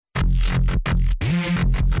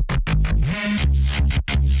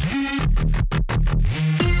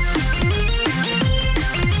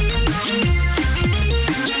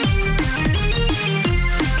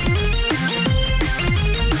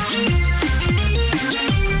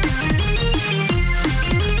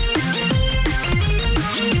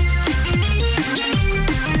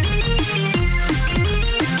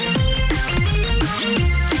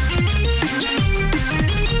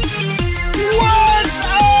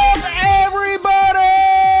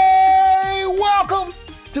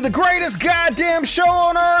damn show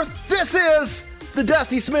on earth. This is the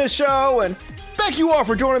Dusty Smith Show, and thank you all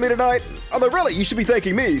for joining me tonight. Although, really, you should be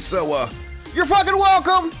thanking me, so, you're fucking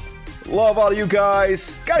welcome. Love all of you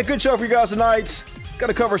guys. Got a good show for you guys tonight.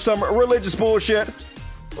 Gonna cover some religious bullshit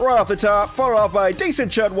right off the top, followed off by a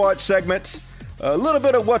decent Chud Watch segment. A little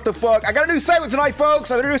bit of what the fuck. I got a new segment tonight, folks.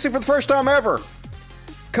 I'm introducing for the first time ever,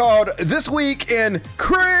 called This Week in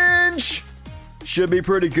Cringe. Should be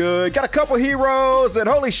pretty good. Got a couple heroes, and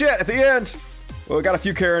holy shit, at the end, well, we got a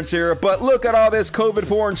few Karens here, but look at all this COVID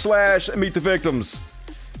porn / Meet the Victims.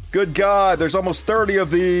 Good God, there's almost 30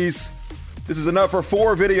 of these. This is enough for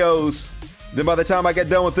 4 videos. Then by the time I get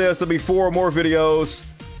done with this, there'll be 4 more videos.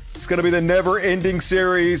 It's gonna be the never-ending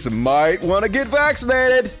series. Might want to get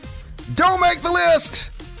vaccinated. Don't make the list.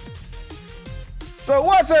 So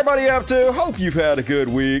what's everybody up to? Hope you've had a good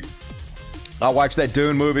week. I watched that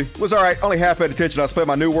Dune movie. It was alright. Only half paid attention. I was playing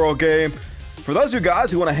my New World game. For those of you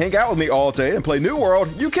guys who want to hang out with me all day and play New World,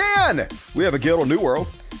 you can. We have a guild on New World,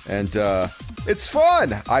 and it's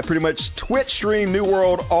fun. I pretty much Twitch stream New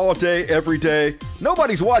World all day, every day.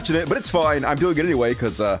 Nobody's watching it, but it's fine. I'm doing it anyway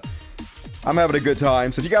because I'm having a good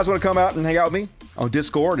time. So if you guys want to come out and hang out with me on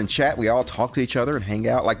Discord and chat, we all talk to each other and hang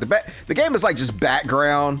out. Like the game is like just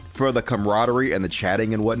background for the camaraderie and the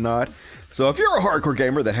chatting and whatnot. So if you're a hardcore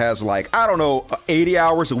gamer that has like, I don't know, 80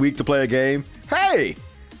 hours a week to play a game, hey,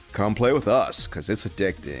 come play with us because it's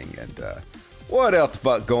addicting. And what else the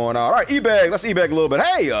fuck going on? All right, ebag. Let's ebag a little bit.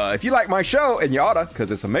 Hey, if you like my show, and you oughta, because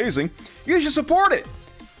it's amazing, you should support it.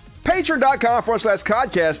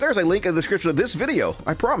 Patreon.com/Codcast. There's a link in the description of this video.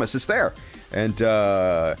 I promise, it's there. And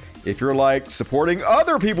if you're like supporting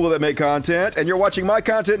other people that make content, and you're watching my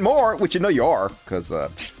content more, which you know you are, because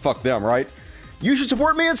fuck them, right? You should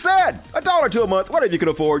support me instead. $1 a month, whatever you can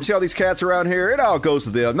afford. You see all these cats around here? It all goes to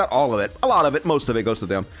them. Not all of it. A lot of it. Most of it goes to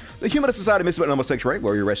them. The Humanist Society Misfit and Homosexual Rate,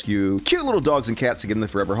 where you rescue cute little dogs and cats to get in their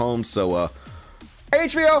forever homes. So,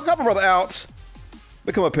 HBO, help a brother out.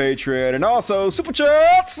 Become a patron. And also, Super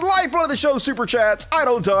Chats. Lifeblood of the show, Super Chats. I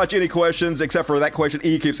don't dodge any questions, except for that question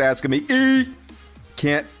E keeps asking me. E!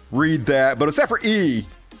 Can't read that. But except for E,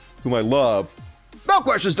 whom I love. No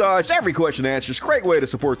questions dodged, every question answers. Great way to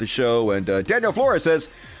support the show. And Daniel Flores says,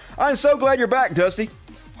 I'm so glad you're back, Dusty.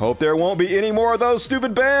 Hope there won't be any more of those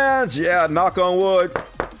stupid bans. Yeah, knock on wood.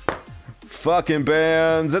 Fucking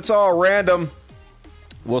bans. It's all random.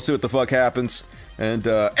 We'll see what the fuck happens. And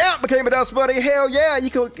Amp became a Dust Buddy. Hell yeah,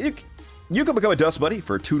 you can become a Dust Buddy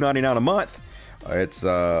for $2.99 a month. It's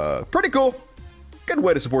pretty cool. Good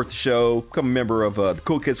way to support the show. Become a member of the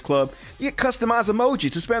Cool Kids Club. You get customized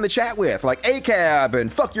emojis to spam the chat with, like ACAB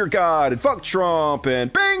and fuck your god and fuck Trump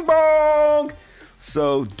and bing bong.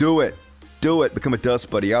 So do it. Do it. Become a Dust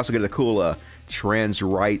Buddy. You also get a cool trans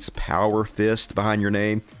rights power fist behind your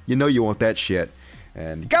name. You know you want that shit.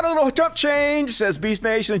 And got a little jump change, says Beast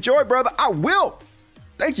Nation. Enjoy, brother. I will.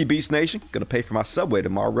 Thank you, Beast Nation. Gonna pay for my Subway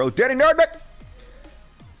tomorrow. Danny Nerdnick.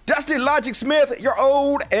 Dusty Logic Smith, you're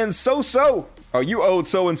old and so-so. Are you old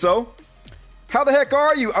so-and-so? How the heck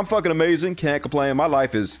are you? I'm fucking amazing. Can't complain. My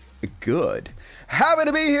life is good. Happy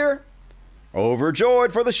to be here.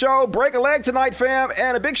 Overjoyed for the show. Break a leg tonight, fam.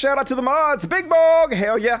 And a big shout out to the mods. Big Bog.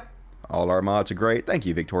 Hell yeah. All our mods are great. Thank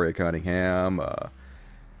you, Victoria Cunningham.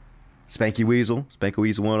 Spanky Weasel. Spanky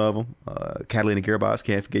Weasel, one of them. Catalina Gearbox.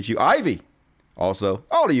 Can't forget you. Ivy. Also,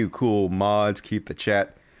 all of you cool mods. Keep the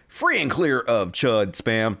chat free and clear of Chud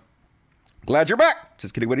spam. Glad you're back.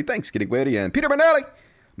 Just Kitty Witty. Thanks, Kitty Witty. And Peter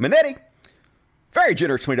Manetti. Very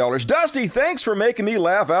generous, $20. Dusty, thanks for making me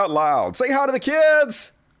laugh out loud. Say hi to the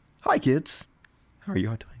kids. Hi, kids. How are you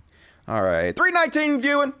all doing? All right. 319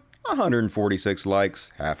 viewing. 146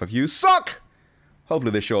 likes. Half of you suck.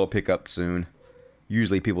 Hopefully this show will pick up soon.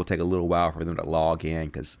 Usually people take a little while for them to log in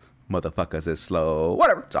because motherfuckers is slow.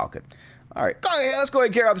 Whatever. It's all good. All right. Let's go ahead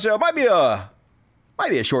and carry out the show. Might be a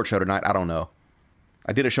short show tonight. I don't know.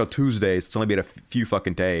 I did a show Tuesday, so it's only been a few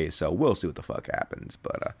fucking days, so we'll see what the fuck happens.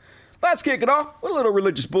 But let's kick it off with a little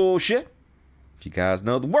religious bullshit. If you guys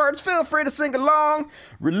know the words, feel free to sing along.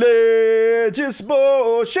 Religious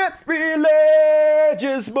bullshit,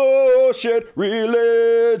 religious bullshit,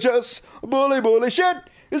 religious bully shit.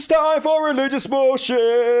 It's time for religious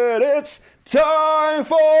bullshit. It's time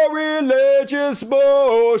for religious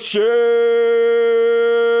bullshit.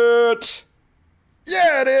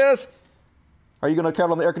 Yeah, it is. Are you going to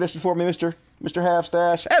count on the air conditioner for me, Mr. Half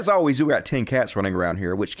Stash? As always, we got 10 cats running around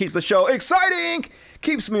here, which keeps the show exciting,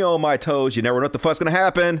 keeps me on my toes. You never know what the fuck's going to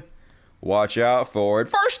happen. Watch out for it.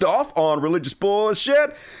 First off, on religious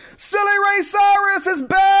bullshit, Silly Ray Cyrus is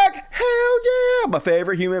back. Hell yeah, my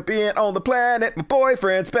favorite human being on the planet. My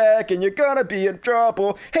boyfriend's back, and you're gonna be in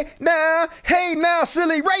trouble. Hey now,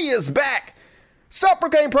 Silly Ray is back.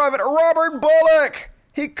 Self-proclaimed Private Robert Bullock.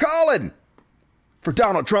 He calling for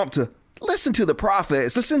Donald Trump to listen to the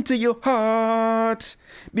prophets. Listen to your heart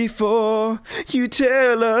before you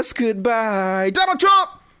tell us goodbye. Donald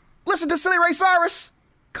Trump, listen to Silly Ray Cyrus.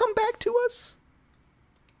 Come back to us.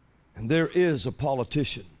 And there is a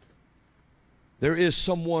politician. There is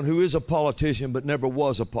someone who is a politician but never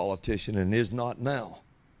was a politician and is not now.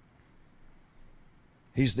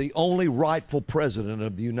 He's the only rightful president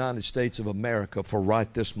of the United States of America for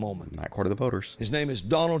right this moment. Not according to the voters. His name is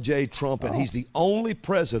Donald J. Trump, and he's the only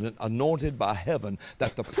president anointed by heaven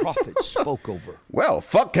that the prophets spoke over. Well,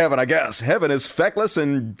 fuck heaven, I guess. Heaven is feckless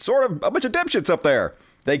and sort of a bunch of dipshits up there.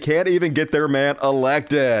 They can't even get their man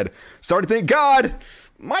elected. Starting to think God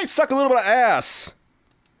might suck a little bit of ass.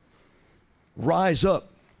 Rise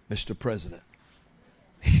up, Mr. President.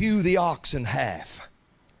 Hew the ox in half.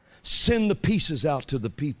 Send the pieces out to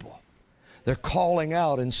the people. They're calling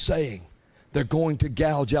out and saying they're going to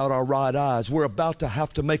gouge out our right eyes. We're about to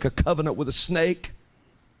have to make a covenant with a snake.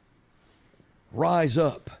 Rise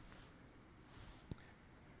up.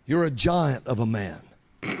 You're a giant of a man.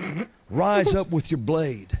 Rise up with your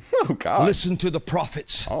blade. Oh, God. Listen to the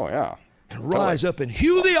prophets. Oh, yeah. And rise up and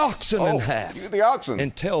hew the oxen in half. Hew the oxen.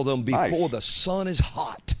 And tell them before Nice. the sun is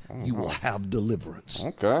hot, you will have deliverance.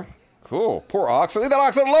 Okay, cool. Poor oxen. Leave that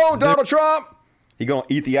oxen alone, Donald Trump. He gonna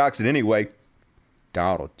eat the oxen anyway.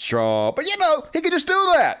 Donald Trump. But you know, he could just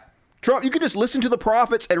do that. Trump, you could just listen to the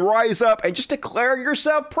prophets and rise up and just declare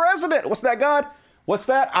yourself president. What's that, God? What's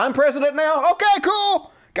that? I'm president now? Okay,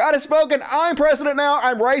 cool. God has spoken. I'm president now.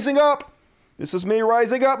 I'm rising up. This is me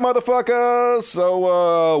rising up, motherfuckers.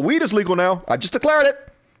 So, weed is legal now. I just declared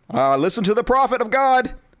it. Listen to the prophet of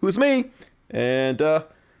God, who is me. And,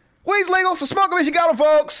 weed's legal, so smoke them if you got them,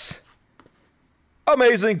 folks.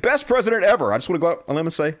 Amazing. Best president ever. I just want to go out on a limb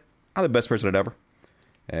and say, I'm the best president ever.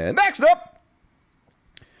 And next up,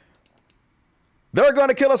 they're going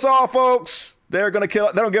to kill us all, folks. They're going to kill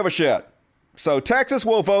it. They don't give a shit. So Texas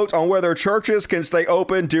will vote on whether churches can stay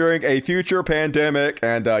open during a future pandemic.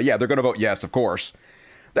 And yeah, they're going to vote yes, of course.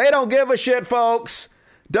 They don't give a shit, folks.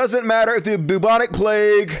 Doesn't matter if the bubonic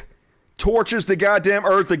plague torches the goddamn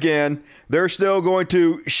earth again. They're still going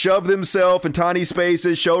to shove themselves in tiny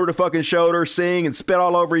spaces, shoulder to fucking shoulder, sing and spit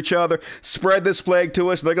all over each other, spread this plague to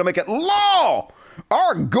us. They're going to make it law.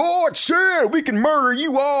 Our God said we can murder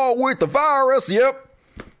you all with the virus. Yep.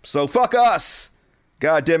 So fuck us.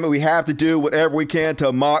 God damn it, we have to do whatever we can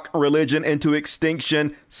to mock religion into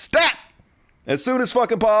extinction. Stat! As soon as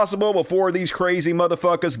fucking possible before these crazy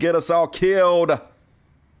motherfuckers get us all killed.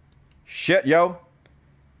 Shit, yo.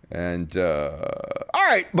 And, all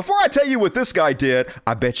right, before I tell you what this guy did,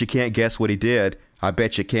 I bet you can't guess what he did. I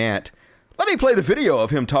bet you can't. Let me play the video of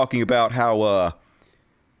him talking about how,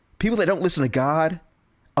 people that don't listen to God,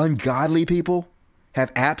 ungodly people, have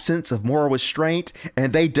absence of moral restraint,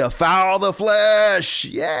 and they defile the flesh.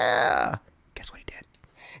 Yeah. Guess what he did?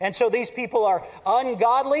 And so these people are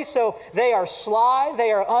ungodly, so they are sly,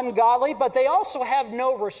 they are ungodly, but they also have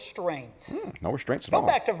no restraint. No restraints at all. Go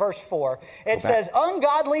back to verse 4. It says,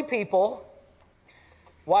 ungodly people,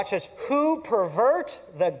 watch this, who pervert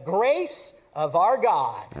the grace of our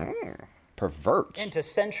God. Pervert. Into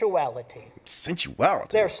sensuality.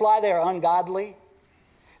 Sensuality. They're sly, they are ungodly.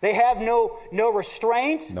 They have no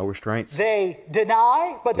restraint. No restraints. They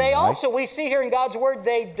deny, but they also, we see here in God's word,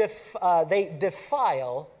 they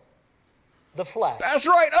defile the flesh. That's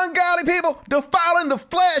right, ungodly people defiling the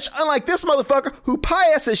flesh, unlike this motherfucker who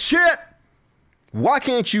pious as shit. Why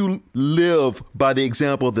can't you live by the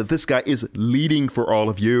example that this guy is leading for all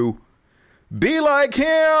of you? Be like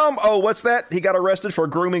him. Oh, what's that? He got arrested for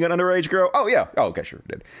grooming an underage girl. Oh, yeah. Oh, okay, sure,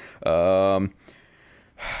 did.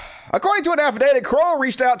 According to an affidavit, Kroll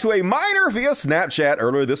reached out to a minor via Snapchat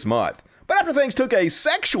earlier this month. But after things took a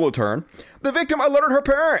sexual turn, the victim alerted her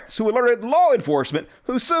parents, who alerted law enforcement,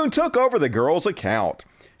 who soon took over the girl's account.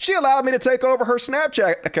 She allowed me to take over her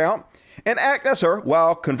Snapchat account and act as her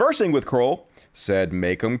while conversing with Kroll, said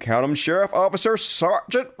Macomb County Sheriff Officer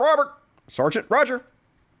Sergeant Roger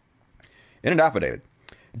in an affidavit.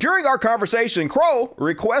 During our conversation, Kroll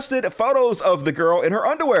requested photos of the girl in her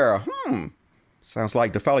underwear. Sounds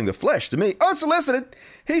like defiling the flesh to me. Unsolicited,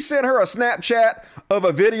 he sent her a Snapchat of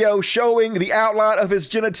a video showing the outline of his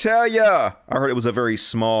genitalia. I heard it was a very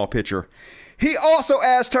small picture. He also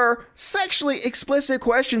asked her sexually explicit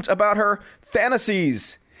questions about her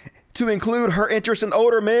fantasies, to include her interest in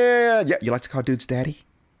older men. Yeah, you like to call dudes daddy?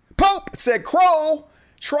 Pope, said Kroll,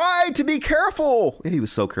 tried to be careful. And he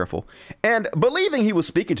was so careful. And believing he was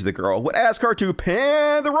speaking to the girl, would ask her to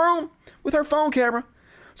pan the room with her phone camera,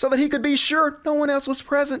 so that he could be sure no one else was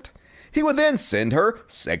present. he would then send her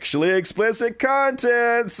sexually explicit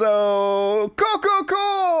content. So,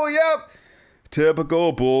 cool, yep.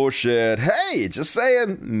 Typical bullshit. Hey, just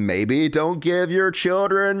saying, maybe don't give your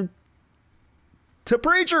children to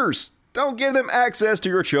preachers. Don't give them access to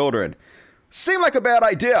your children. Seemed like a bad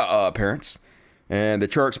idea, parents. And the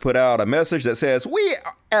church put out a message that says, we,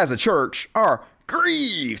 as a church, are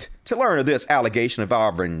grieved to learn of this allegation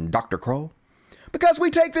involving Dr. Kroll. Because we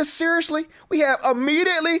take this seriously, we have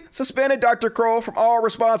immediately suspended Dr. Kroll from all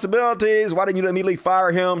responsibilities. Why didn't you immediately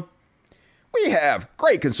fire him? We have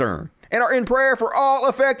great concern and are in prayer for all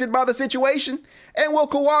affected by the situation and will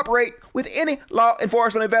cooperate with any law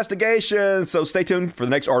enforcement investigation. So stay tuned for the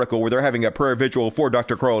next article where they're having a prayer vigil for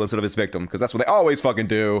Dr. Kroll instead of his victim, because that's what they always fucking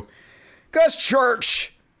do. Because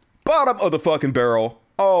church, bottom of the fucking barrel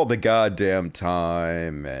all the goddamn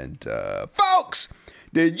time. And folks,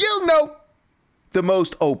 did you know the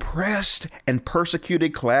most oppressed and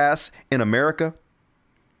persecuted class in America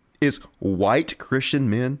is white Christian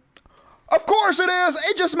men? Of course it is.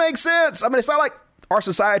 It just makes sense. I mean, it's not like our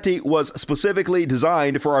society was specifically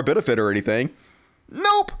designed for our benefit or anything.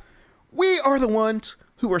 Nope. We are the ones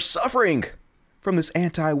who are suffering from this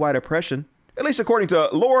anti-white oppression, at least according to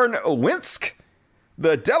Lauren Winsk,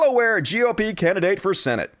 the Delaware GOP candidate for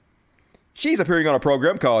Senate. She's appearing on a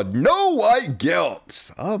program called No White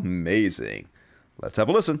Guilt. Amazing. Let's have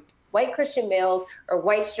a listen. White Christian males or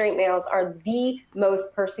white straight males are the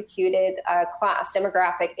most persecuted class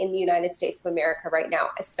demographic in the United States of America right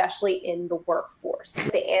now, especially in the workforce.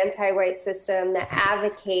 The anti-white system that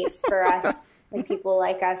advocates for us and people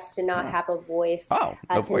like us to not have a voice, to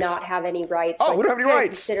not have any rights. We don't have any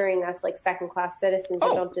rights. Considering us like second-class citizens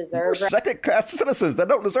that don't deserve rights. Second-class citizens that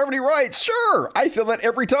don't deserve any rights. Sure, I feel that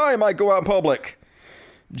every time I go out in public.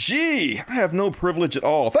 Gee, I have no privilege at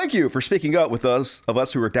all. Thank you for speaking up with us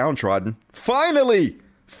who are downtrodden. Finally,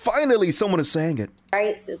 someone is saying it.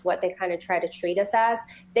 Rights is what they kind of try to treat us as.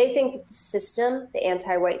 They think that the system, the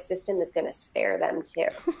anti-white system, is going to spare them too.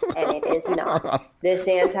 And it is not. This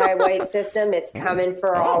anti-white system, it's coming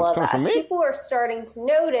for all of us. People are starting to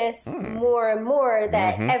notice more and more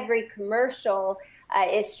that every commercial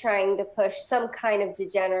is trying to push some kind of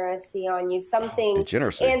degeneracy on you, something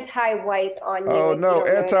anti-white on you. Oh no,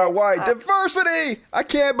 anti-white. Diversity! I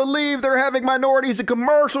can't believe they're having minorities in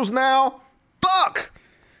commercials now. Fuck!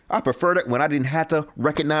 I preferred it when I didn't have to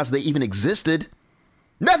recognize they even existed.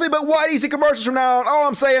 Nothing but whiteies in commercials from now on. All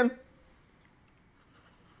I'm saying.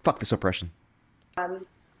 Fuck this oppression.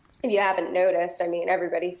 If you haven't noticed, I mean,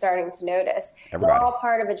 everybody's starting to notice. Everybody. It's all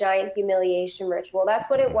part of a giant humiliation ritual. That's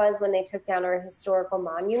what it was when they took down our historical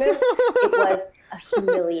monuments. It was a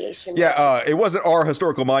humiliation ritual. It wasn't our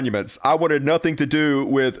historical monuments. I wanted nothing to do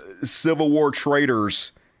with Civil War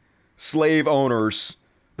traitors, slave owners,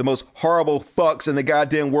 the most horrible fucks in the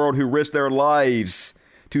goddamn world who risked their lives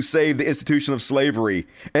to save the institution of slavery.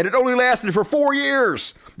 And it only lasted for 4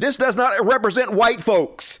 years. This does not represent white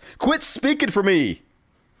folks. Quit speaking for me.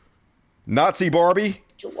 Nazi Barbie.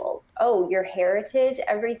 Oh, your heritage,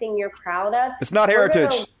 everything you're proud of. It's not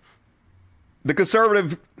heritage. The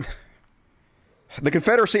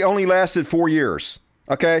Confederacy only lasted 4 years.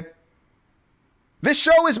 Okay? This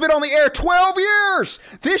show has been on the air 12 years.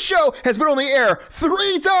 This show has been on the air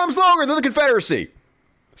 3 times longer than the Confederacy.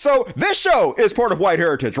 So this show is part of white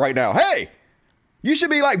heritage right now. Hey, you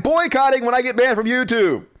should be like boycotting when I get banned from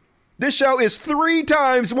YouTube. This show is 3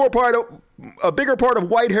 times more a bigger part of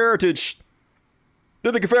white heritage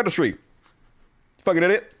than the Confederacy. Fucking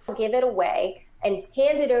idiot. Give it away and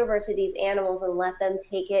hand it over to these animals and let them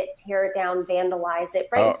take it, tear it down, vandalize it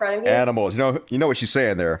right in front of you. Animals. You know what she's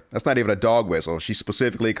saying there. That's not even a dog whistle. She's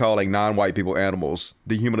specifically calling non-white people animals.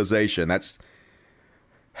 Dehumanization. That's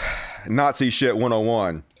Nazi shit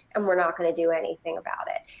 101. And we're not going to do anything about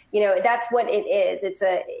it. You know, that's what it is.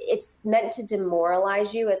 It's meant to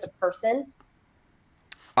demoralize you as a person.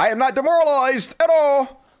 I am not demoralized at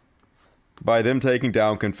all by them taking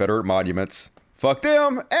down Confederate monuments. Fuck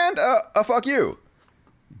them and fuck you,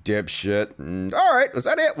 dipshit. All right, was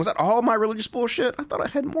that it? Was that all my religious bullshit? I thought I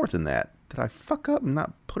had more than that. Did I fuck up and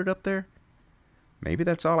not put it up there? Maybe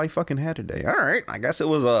that's all I fucking had today. All right, I guess it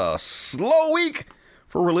was a slow week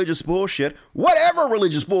for religious bullshit. Whatever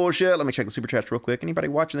religious bullshit. Let me check the super chats real quick. Anybody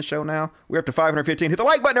watching the show now? We're up to 515. Hit the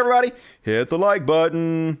like button, everybody. Hit the like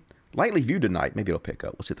button. Lightly viewed tonight. Maybe it'll pick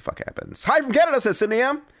up. We'll see what the fuck happens. Hi from Canada, says Cindy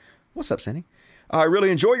M. What's up, Cindy? I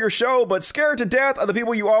really enjoy your show, but scared to death of the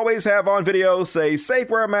people you always have on video. Say safe,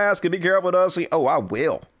 wear a mask, and be careful with us. Oh, I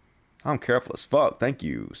will. I'm careful as fuck. Thank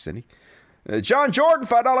you, Cindy. John Jordan,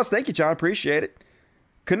 $5. Thank you, John. Appreciate it.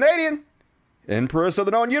 Canadian, Empress of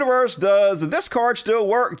the Known Universe. Does this card still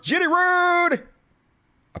work? Jitty Rude.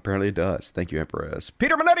 Apparently it does. Thank you, Empress.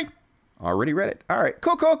 Peter Minetti. Already read it. All right.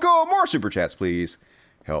 Cool. More super chats, please.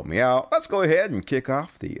 Help me out. Let's go ahead and kick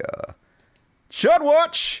off the Chud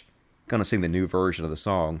Watch. Gonna sing the new version of the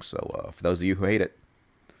song. So for those of you who hate it,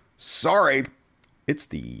 sorry. It's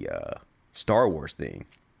the Star Wars theme.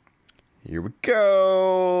 Here we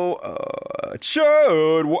go.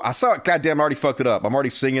 Chud. I saw it. Goddamn, I already fucked it up. I'm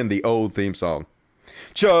already singing the old theme song.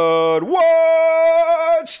 Chud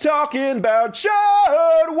Watch, talking about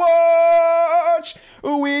Chud Watch.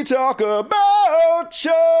 We talk about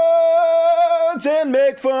chuds and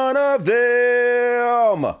make fun of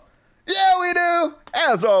them. Yeah, we do.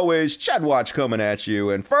 As always, Chud Watch coming at you.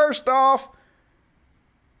 And first off,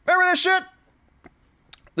 remember this shit?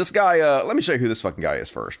 This guy, let me show you who this fucking guy is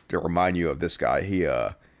first to remind you of this guy. He,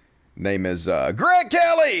 name is Greg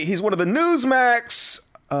Kelly. He's one of the Newsmax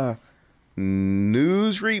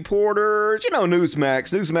news reporters. You know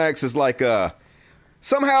Newsmax. Newsmax is like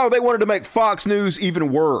somehow they wanted to make Fox News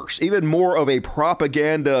even worse, even more of a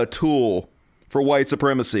propaganda tool for white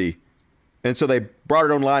supremacy. And so they brought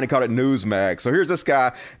it online and called it Newsmax. So here's this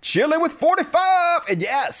guy chilling with 45. And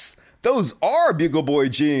yes, those are Bugle Boy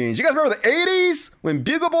jeans. You guys remember the 80s when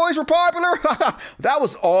Bugle Boys were popular? That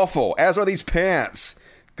was awful, as are these pants.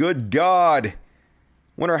 Good God.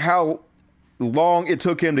 Wonder how long it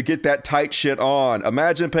took him to get that tight shit on.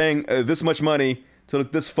 Imagine paying this much money to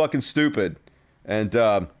look this fucking stupid. And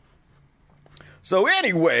so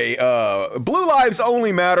anyway, blue lives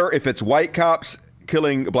only matter if it's white cops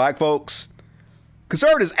killing black folks.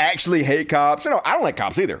 Conservatives actually hate cops. You know, I don't like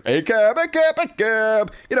cops either. ACAB.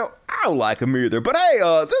 You know, I don't like them either. But hey,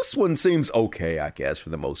 this one seems okay, I guess, for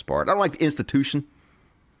the most part. I don't like the institution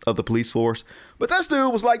of the police force. But this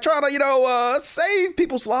dude was like trying to, you know, save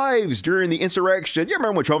people's lives during the insurrection. You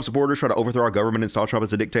remember when Trump supporters tried to overthrow our government and install Trump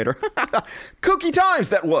as a dictator? Kooky times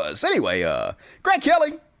that was. Anyway, Greg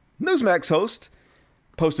Kelly, Newsmax host,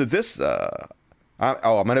 posted this.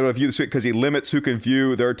 I'm not able to view this tweet because he limits who can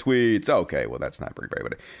view their tweets. Okay, well, that's not very brave.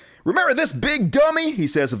 But remember this big dummy? He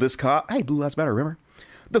says of this cop. Hey, Blue Lives Matter, remember?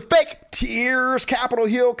 The fake tears Capitol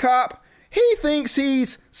Hill cop. He thinks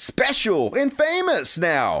he's special and famous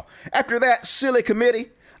now. After that silly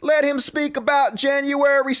committee let him speak about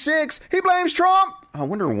January 6th, he blames Trump. I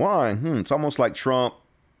wonder why. It's almost like Trump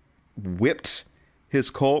whipped his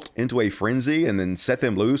cult into a frenzy and then set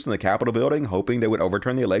them loose in the Capitol building, hoping they would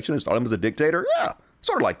overturn the election and install him as a dictator. Yeah,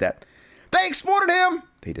 sort of like that. They exploited him.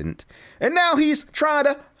 They didn't. And now he's trying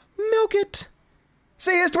to milk it.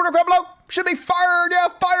 See his Twitter account below? Should be fired. Yeah,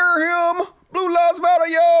 fire him. Blue Lives Matter,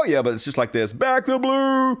 yo. Yeah, but it's just like this. Back the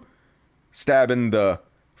blue. Stabbing the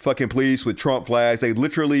fucking police with Trump flags. They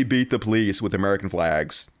literally beat the police with American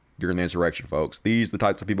flags during the insurrection, folks. These are the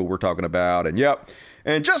types of people we're talking about. And yep.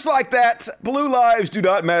 And just like that, blue lives do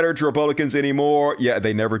not matter to Republicans anymore. Yeah,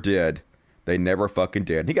 they never did. They never fucking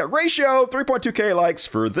did. He got ratio 3.2K likes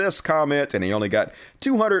for this comment, and he only got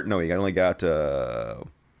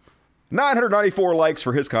 994 likes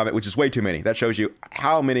for his comment, which is way too many. That shows you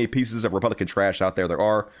how many pieces of Republican trash out there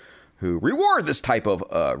are who reward this type of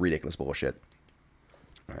ridiculous bullshit.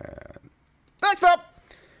 Next up,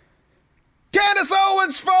 Candace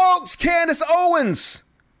Owens, folks. Candace Owens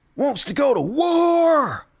wants to go to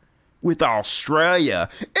war with Australia.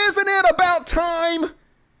 Isn't it about time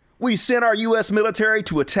we sent our U.S. military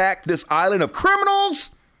to attack this island of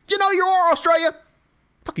criminals? You know you are, Australia.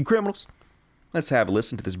 Fucking criminals. Let's have a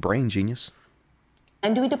listen to this brain genius.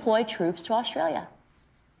 When do we deploy troops to Australia?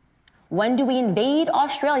 When do we invade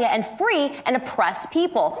Australia and free an oppressed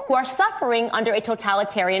people who are suffering under a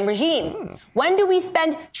totalitarian regime? When do we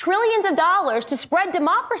spend trillions of dollars to spread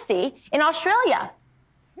democracy in Australia?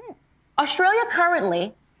 Australia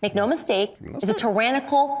currently, make no mistake, is a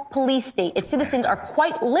tyrannical police state. Its citizens are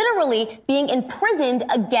quite literally being imprisoned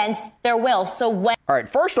against their will. So when... All right,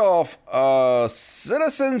 first off,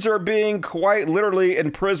 citizens are being quite literally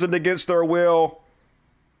imprisoned against their will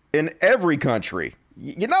in every country.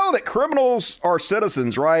 You know that criminals are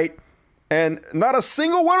citizens, right? And not a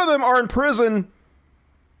single one of them are in prison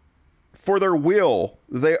for their will.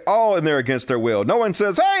 They all in there against their will. No one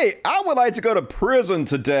says, hey, I would like to go to prison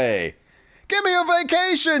today. Give me a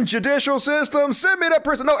vacation, judicial system. Send me to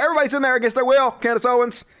prison. No, everybody's in there against their will, Candace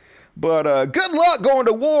Owens. But good luck going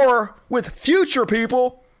to war with future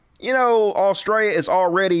people. You know, Australia is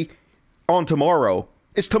already on tomorrow.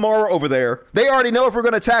 It's tomorrow over there. They already know if we're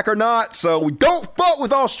going to attack or not, so we don't fuck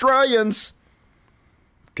with Australians.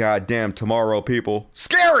 Goddamn tomorrow people.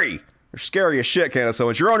 Scary! They're scary as shit, Candace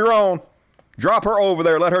Owens. You're on your own. Drop her over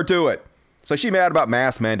there. Let her do it. So she mad about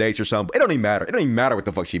mask mandates or something. It don't even matter. It don't even matter what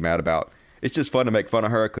the fuck she's mad about. It's just fun to make fun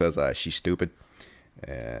of her because she's stupid.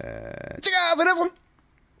 Check out this one.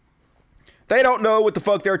 They don't know what the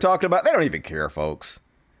fuck they're talking about. They don't even care, folks.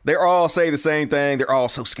 They all say the same thing. They're all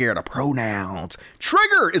so scared of pronouns.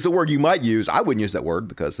 Trigger is a word you might use. I wouldn't use that word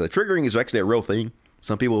because triggering is actually a real thing.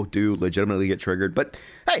 Some people do legitimately get triggered, but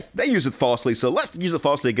hey, they use it falsely, so let's use it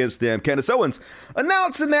falsely against them. Candace Owens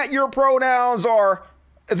announcing that your pronouns are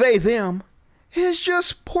they, them is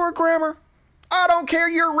just poor grammar. I don't care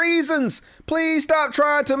your reasons. Please stop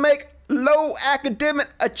trying to make low academic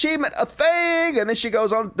achievement a thing. And then she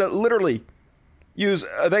goes on to literally use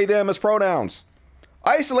they, them as pronouns.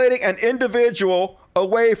 Isolating an individual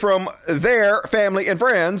away from their family and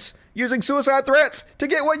friends using suicide threats to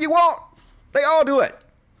get what you want. They all do it.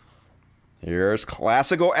 Here's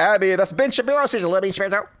classical Abby. That's Ben Shapiro. Says a little Ben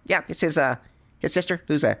Shapiro. Yeah, it's his sister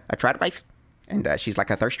who's a triad wife, and she's like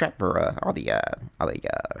a thirst trap for all the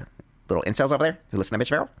little incels over there who listen to Ben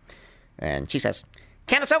Shapiro. And she says,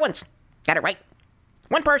 Candace Owens got it right.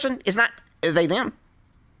 One person is not they them.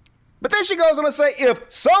 But then she goes on to say, if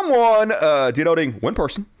someone, denoting one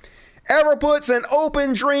person, ever puts an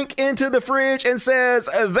open drink into the fridge and says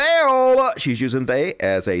they'll, she's using they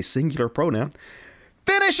as a singular pronoun,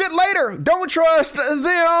 finish it later. Don't trust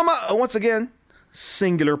them. Once again,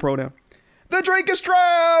 singular pronoun. The drink is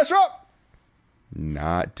trash. Oh.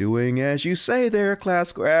 Not doing as you say there,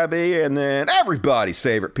 classical Abby. And then everybody's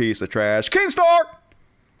favorite piece of trash, Keemstar.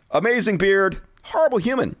 Amazing beard, horrible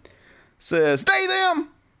human, says they, them.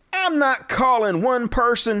 I'm not calling one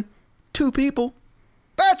person two people.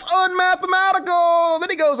 That's unmathematical. Then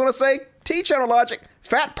he goes on to say, T-channel logic,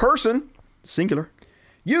 fat person, singular.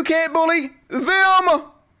 You can't bully them,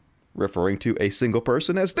 referring to a single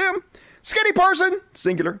person as them. Skinny person,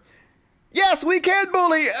 singular. Yes, we can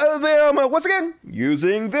bully them. Once again,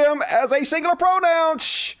 using them as a singular pronoun.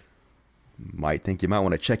 Shh. Might think you might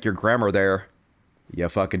want to check your grammar there, you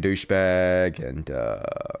fucking douchebag. And,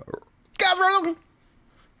 guys,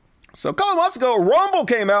 so a couple months ago, Rumble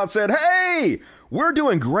came out and said, hey, we're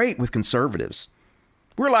doing great with conservatives.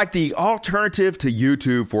 We're like the alternative to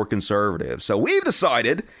YouTube for conservatives. So we've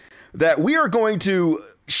decided that we are going to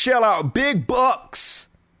shell out big bucks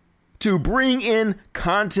to bring in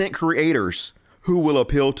content creators who will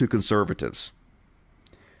appeal to conservatives.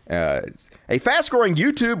 A fast-growing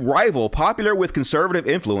YouTube rival popular with conservative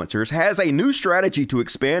influencers has a new strategy to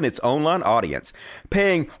expand its online audience,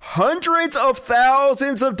 paying hundreds of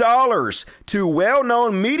thousands of dollars to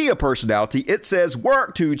well-known media personality it says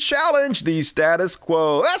work to challenge the status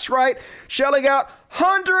quo. That's right, shelling out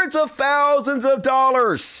hundreds of thousands of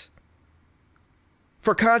dollars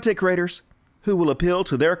for content creators who will appeal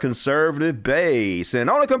to their conservative base. And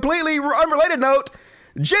on a completely unrelated note,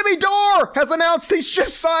 Jimmy Dore has announced he's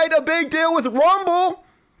just signed a big deal with Rumble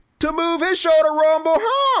to move his show to Rumble.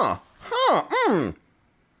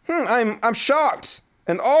 I'm shocked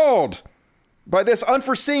and awed by this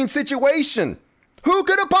unforeseen situation. Who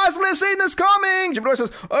could have possibly have seen this coming? Jimmy Dore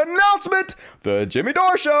says, announcement, the Jimmy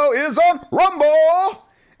Dore Show is on Rumble.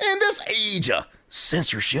 In this age of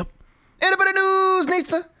censorship, independent news needs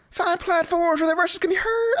to find platforms where their voices can be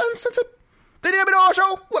heard uncensored. The Jimmy Dore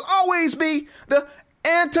Show will always be the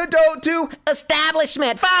antidote to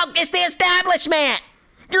establishment. Folk, it's the establishment.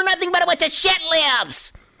 You're nothing but a bunch of shit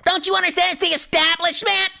libs. Don't you understand it's the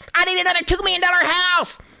establishment? I need another $2 million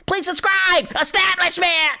house. Please subscribe.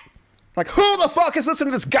 Establishment. Like, who the fuck is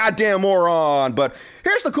listening to this goddamn moron? But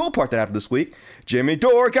here's the cool part that happened this week. Jimmy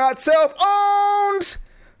Dore got self-owned.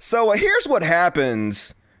 So here's what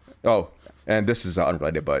happens. Oh, and this is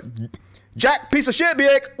unrelated, but Jack Piece of Shit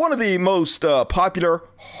Biek, one of the most popular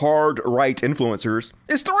hard-right influencers,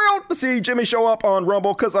 is thrilled to see Jimmy show up on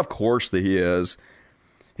Rumble, because of course he is.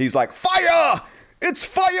 He's like, fire! It's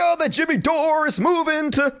fire that Jimmy Dore is moving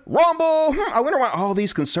to Rumble. I wonder why all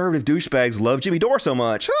these conservative douchebags love Jimmy Dore so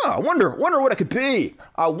much. I wonder what it could be.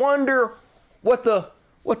 I wonder what the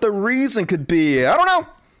reason could be. I don't know.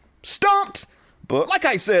 Stumped. But like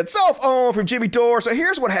I said, self-owned from Jimmy Dore. So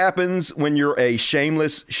here's what happens when you're a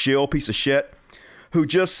shameless shill piece of shit who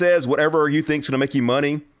just says whatever you think's going to make you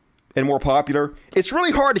money and more popular. It's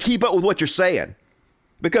really hard to keep up with what you're saying,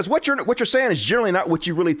 because what you're saying is generally not what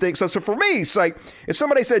you really think. So for me, it's like if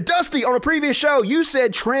somebody said, Dusty, on a previous show, you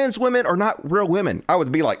said trans women are not real women. I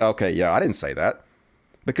would be like, okay, yeah, I didn't say that,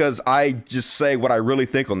 because I just say what I really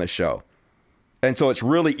think on this show. And so it's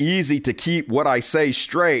really easy to keep what I say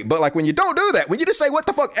straight. But like when you don't do that, when you just say what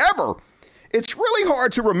the fuck ever, it's really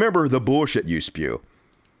hard to remember the bullshit you spew.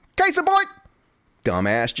 Case in point,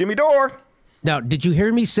 dumbass Jimmy Dore. Now, did you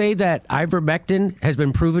hear me say that ivermectin has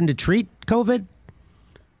been proven to treat COVID?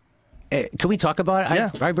 Can we talk about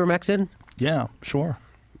ivermectin? Yeah, sure.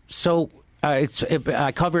 So I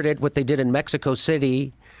covered it, what they did in Mexico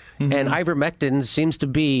City, And ivermectin seems to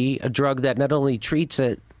be a drug that not only treats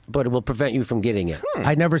it, but it will prevent you from getting it.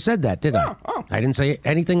 I never said that, did I? I didn't say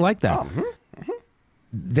anything like that.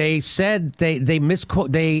 They said they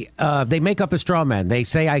misquote. They make up a straw man. They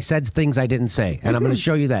say I said things I didn't say, and I'm going to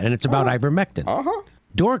show you that. And it's about ivermectin.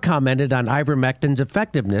 Dore commented on ivermectin's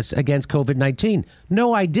effectiveness against COVID-19.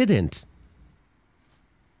 No, I didn't.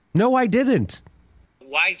 No, I didn't.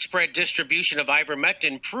 Widespread distribution of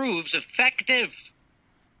ivermectin proves effective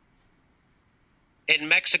in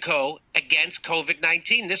Mexico against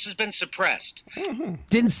COVID-19. This has been suppressed.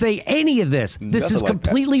 Didn't say any of this. This Nothing is like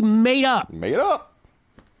completely made up. Made up.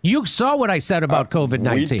 You saw what I said about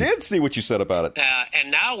COVID-19. We did see what you said about it.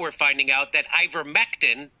 And now we're finding out that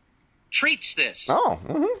ivermectin treats this.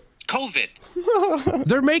 COVID.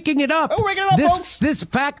 They're making it up. Oh, making it up, folks. This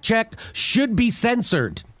fact check should be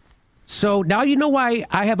censored. So now you know why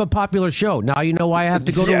I have a popular show. Now you know why I have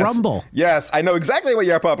to go to Rumble. Yes, I know exactly why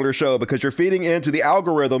you have a popular show, because you're feeding into the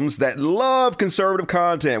algorithms that love conservative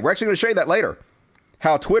content. We're actually going to show you that later.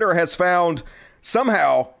 How Twitter has found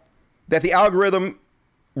somehow that the algorithm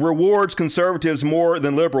rewards conservatives more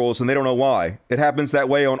than liberals, and they don't know why. It happens that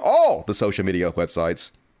way on all the social media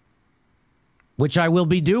websites. Which I will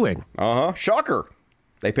be doing. Shocker.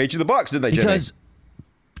 They paid you the bucks, didn't they, Jimmy? Because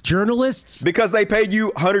journalists... Because they paid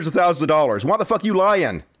you hundreds of thousands of dollars. Why the fuck you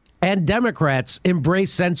lying? And Democrats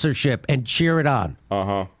embrace censorship and cheer it on.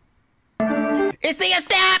 It's the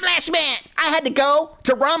establishment. I had to go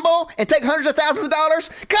to Rumble and take hundreds of thousands of dollars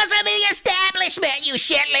because of the establishment, you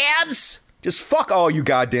shitlibs. Just fuck all you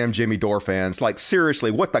goddamn Jimmy Dore fans. Like, seriously,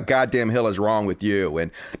 what the goddamn hell is wrong with you? And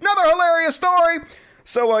another hilarious story.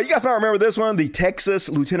 So you guys might remember this one. The Texas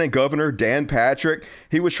Lieutenant Governor, Dan Patrick,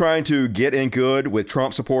 he was trying to get in good with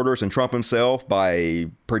Trump supporters and Trump himself by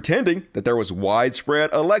pretending that there was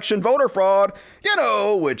widespread election voter fraud,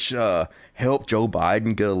 which helped Joe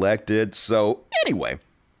Biden get elected. So anyway,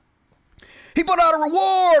 he put out a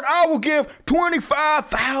reward. I will give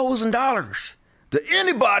 $25,000 to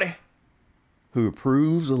anybody who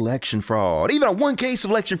approves election fraud. Even on one case of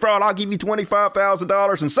election fraud, I'll give you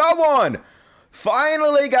 $25,000. And someone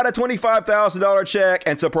finally got a $25,000 check,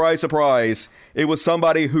 and surprise, surprise, it was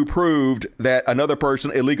somebody who proved that another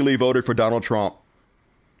person illegally voted for Donald Trump.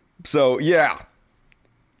 So, yeah.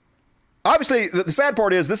 Obviously, the sad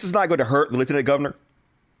part is this is not going to hurt the lieutenant governor.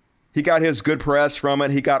 He got his good press from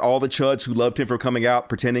it. He got all the chuds who loved him for coming out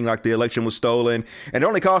pretending like the election was stolen. And it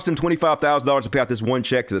only cost him $25,000 to pay out this one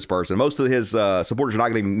check to this person. Most of his supporters are not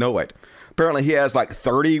going to even know it. Apparently, he has like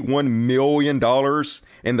 $31 million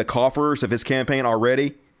in the coffers of his campaign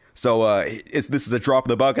already. So this is a drop in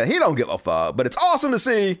the bucket. He don't give a fuck. But it's awesome to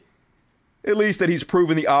see, at least, that he's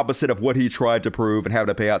proven the opposite of what he tried to prove and having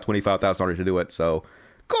to pay out $25,000 to do it. So,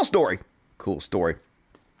 cool story. Cool story.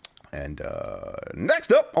 And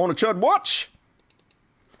next up on the Chud Watch,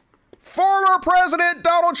 former President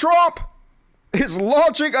Donald Trump is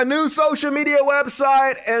launching a new social media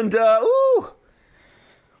website. And,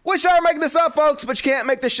 wish I were making this up, folks, but you can't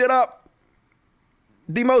make this shit up.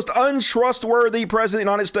 The most untrustworthy president of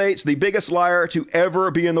the United States, the biggest liar to ever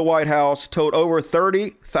be in the White House, told over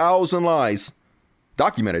 30,000 lies,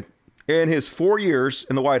 documented, in his 4 years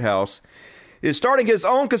in the White House, is starting his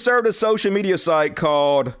own conservative social media site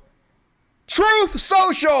called Truth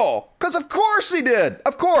Social. Because of course he did.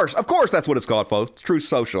 Of course that's what it's called, folks. Truth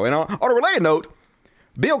Social. And on a related note,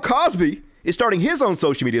 Bill Cosby is starting his own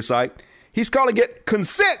social media site. He's calling it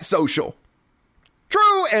Consent Social.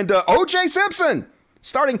 True. And O.J. Simpson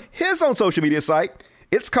starting his own social media site.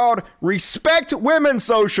 It's called Respect Women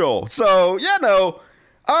Social. So,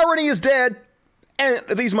 irony is dead. And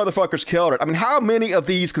these motherfuckers killed it. I mean, how many of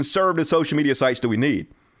these conservative social media sites do we need?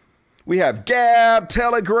 We have Gab,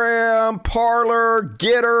 Telegram, Parler,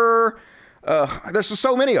 Getter. There's just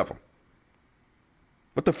so many of them.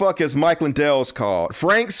 What the fuck is Mike Lindell's called?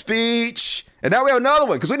 Frank Speech. And now we have another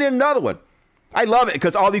one, because we need another one. I love it,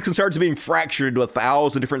 because all these concerns are being fractured into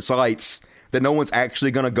 1,000 different sites that no one's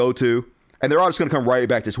actually going to go to. And they're all just going to come right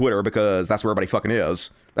back to Twitter, because that's where everybody fucking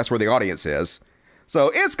is. That's where the audience is.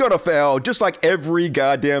 So it's going to fail, just like every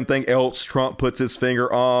goddamn thing else Trump puts his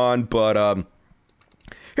finger on. But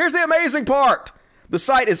here's the amazing part. The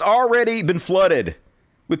site has already been flooded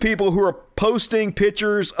with people who are posting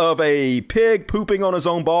pictures of a pig pooping on his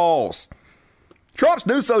own balls. Trump's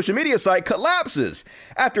new social media site collapses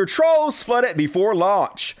after trolls flood it before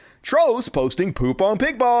launch. Trolls posting poop on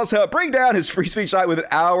pig balls helped bring down his free speech site within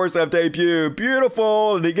hours of debut.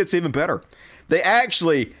 Beautiful. And it gets even better. They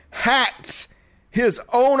actually hacked his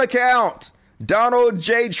own account, Donald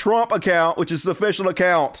J. Trump account, which is his official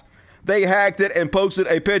account. They hacked it and posted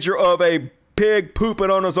a picture of a pig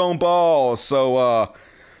pooping on his own balls. So,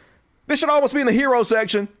 This should almost be in the hero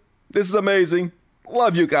section. This is amazing.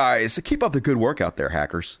 Love you guys. Keep up the good work out there,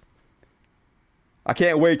 hackers. I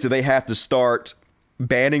can't wait till they have to start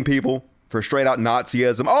banning people for straight out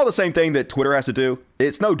Nazism. All the same thing that Twitter has to do.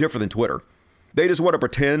 It's no different than Twitter. They just want to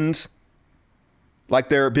pretend like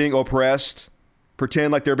they're being oppressed,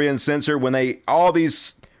 pretend like they're being censored when all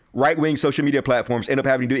these right-wing social media platforms end up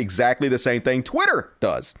having to do exactly the same thing Twitter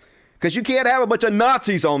does. Because you can't have a bunch of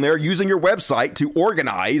Nazis on there using your website to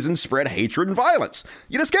organize and spread hatred and violence.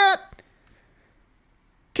 You just can't.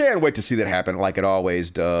 Can't wait to see that happen like it always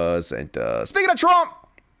does. And speaking of Trump,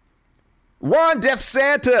 Ron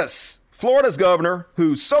DeSantis, Florida's governor,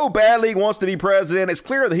 who so badly wants to be president. It's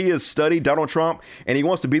clear that he has studied Donald Trump and he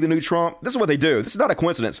wants to be the new Trump. This is what they do. This is not a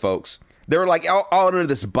coincidence, folks. They're like all under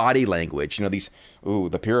this body language. You know,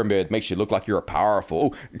 the pyramid makes you look like you're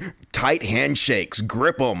powerful. Ooh, tight handshakes,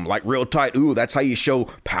 grip them like real tight. Ooh, that's how you show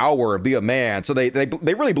power and be a man. So they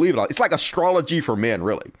really believe it all. It's like astrology for men,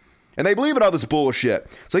 really. And they believe in all this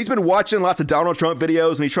bullshit. So he's been watching lots of Donald Trump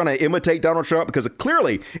videos and he's trying to imitate Donald Trump because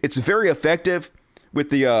clearly it's very effective with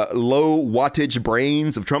the low wattage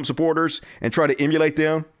brains of Trump supporters and try to emulate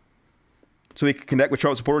them so he can connect with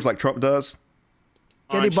Trump supporters like Trump does.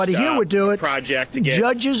 Anybody here would do it. Project to get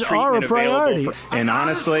Judges are a priority. And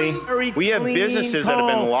honestly, we have businesses that have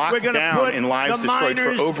been locked down and lives destroyed for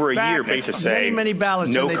over a year based on saying no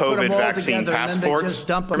COVID vaccine passports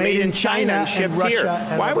are made in China and shipped here.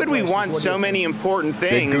 Why would we want so many important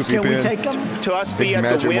things Can we take them? to us be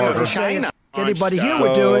at the whim of China? Anybody here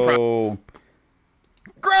would do it.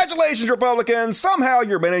 Congratulations, Republicans. Somehow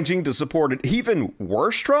you're managing to support an even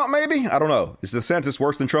worse Trump, maybe? I don't know. Is DeSantis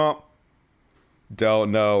worse than Trump?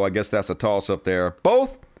 Don't know. I guess that's a toss-up there.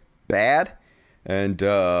 Both bad. And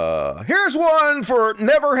here's one for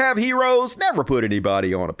never have heroes, never put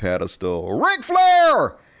anybody on a pedestal. Ric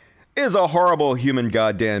Flair is a horrible human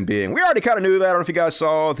goddamn being. We already kind of knew that. I don't know if you guys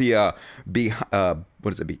saw the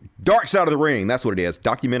Dark Side of the Ring. That's what it is.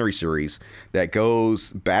 Documentary series that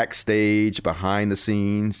goes backstage behind the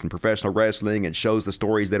scenes in professional wrestling and shows the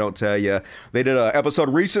stories they don't tell you. They did an episode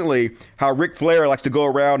recently how Ric Flair likes to go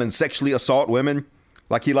around and sexually assault women.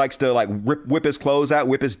 Like he likes to whip his clothes out,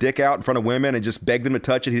 whip his dick out in front of women and just beg them to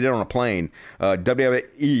touch it. He did it on a plane.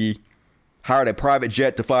 WWE hired a private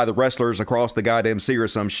jet to fly the wrestlers across the goddamn sea or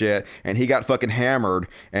some shit, and he got fucking hammered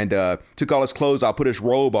and took all his clothes out, put his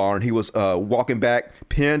robe on, and he was walking back,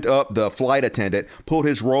 pinned up the flight attendant, pulled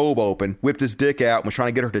his robe open, whipped his dick out, and was trying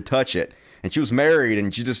to get her to touch it. And she was married,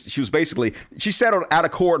 and she settled out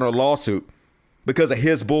of court in a lawsuit because of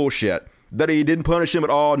his bullshit. That he didn't punish him at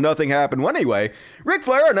all, nothing happened. Well, anyway, Ric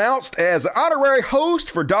Flair announced as honorary host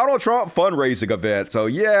for Donald Trump fundraising event. So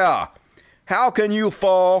yeah, how can you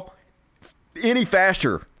fall any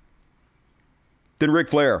faster than Ric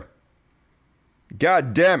Flair?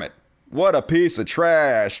 God damn it. What a piece of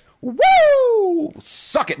trash. Woo!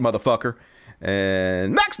 Suck it, motherfucker.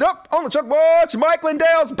 And next up on the Chuck Watch, Mike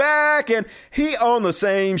Lindell's back, and he on the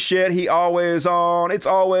same shit he always on. It's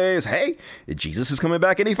always, hey, Jesus is coming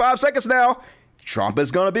back any 5 seconds now. Trump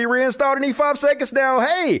is going to be reinstalled any 5 seconds now.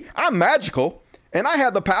 Hey, I'm magical. And I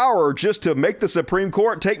have the power just to make the Supreme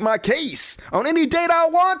Court take my case on any date I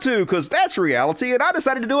want to, because that's reality. And I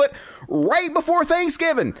decided to do it right before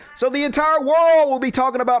Thanksgiving. So the entire world will be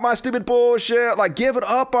talking about my stupid bullshit. Like, give it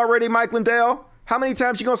up already, Mike Lindell. How many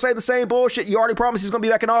times you going to say the same bullshit? You already promised he's going to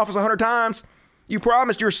be back in office 100 times. You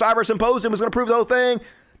promised your cyber symposium was going to prove the whole thing.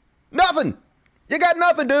 Nothing. You got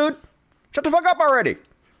nothing, dude. Shut the fuck up already.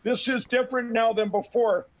 This is different now than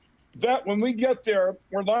before. That when we get there,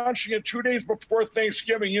 we're launching it 2 days before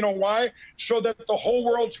Thanksgiving. You know why? So that the whole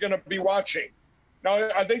world's going to be watching. Now,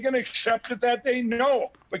 are they going to accept it that day?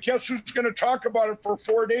 No. But guess who's going to talk about it for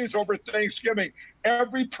 4 days over Thanksgiving?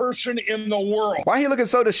 Every person in the world. Why are you looking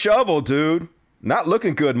so disheveled, dude? Not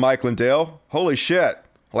looking good, Mike Lindell. Holy shit.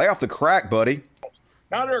 Lay off the crack, buddy.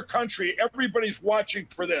 Not our country. Everybody's watching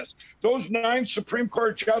for this. Those 9 Supreme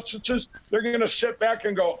Court justices, they're going to sit back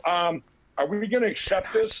and go, are we going to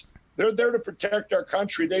accept this? They're there to protect our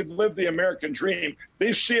country. They've lived the American dream.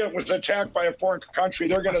 They see it was attacked by a foreign country.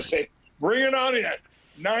 They're going to say, bring it on in.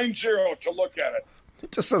 9-0 to look at it.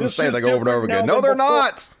 It just doesn't say that over and over again. No, they're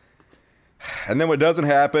not. And then when it doesn't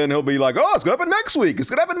happen, he'll be like, oh, it's going to happen next week. It's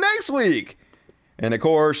going to happen next week. And, of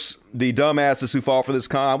course, the dumbasses who fall for this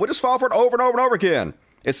con will just fall for it over and over and over again.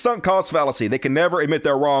 It's sunk cost fallacy. They can never admit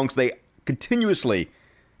their wrongs. They continuously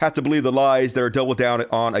have to believe the lies that are doubled down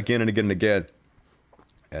on again and again and again.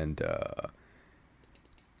 And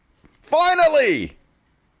finally,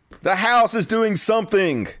 the House is doing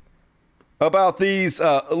something about these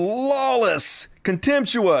lawless,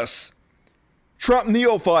 contemptuous Trump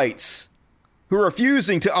neophytes who are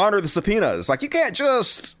refusing to honor the subpoenas. Like, you can't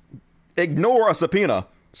just ignore a subpoena,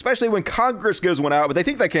 especially when Congress gives one out, but they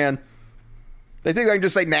think they can. They think they can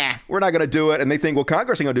just say, nah, we're not going to do it. And they think, well,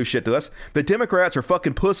 Congress ain't going to do shit to us. The Democrats are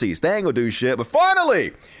fucking pussies. They ain't going to do shit. But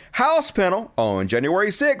finally, House panel on January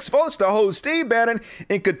 6th votes to hold Steve Bannon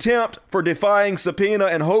in contempt for defying subpoena.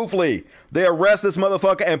 And hopefully they arrest this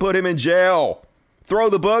motherfucker and put him in jail. Throw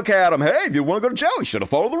the book at him. Hey, if you want to go to jail, you should have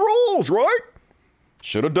followed the rules, right?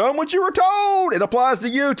 Should have done what you were told. It applies to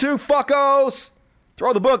you too, fuckos.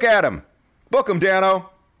 Throw the book at him. Book him, Dano.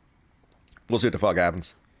 We'll see what the fuck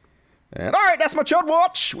happens. And all right, that's my Chud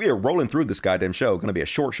Watch. We are rolling through this goddamn show. Going to be a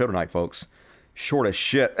short show tonight, folks. Short as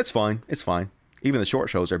shit. It's fine. It's fine. Even the short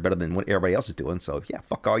shows are better than what everybody else is doing. So, yeah,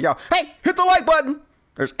 fuck all y'all. Hey, hit the like button.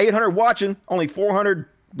 There's 800 watching. Only 400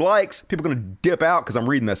 likes. People are going to dip out because I'm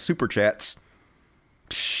reading the super chats.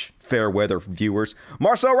 Psh, fair weather viewers.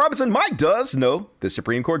 Marcel Robinson, Mike does know the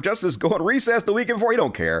Supreme Court Justice go on recess the weekend before. He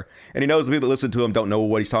don't care. And he knows the people that listen to him don't know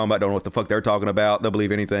what he's talking about, don't know what the fuck they're talking about. They'll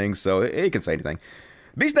believe anything. So he can say anything.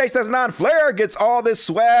 Beast Nation 9 Flair gets all this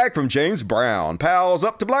swag from James Brown. Pals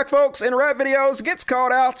up to black folks in rap videos, gets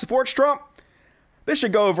called out, supports Trump. This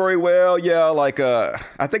should go very well. Yeah, like,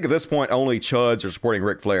 I think at this point only Chuds are supporting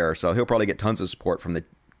Ric Flair, so he'll probably get tons of support from the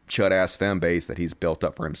Chud-ass fan base that he's built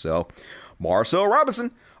up for himself. Marcel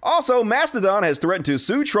Robinson. Also, Mastodon has threatened to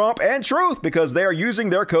sue Trump and Truth because they are using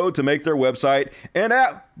their code to make their website and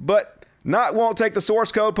app, but won't take the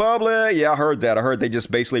source code public. Yeah, I heard that. I heard they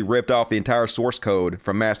just basically ripped off the entire source code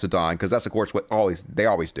from Mastodon because that's, of course, what they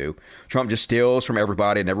always do. Trump just steals from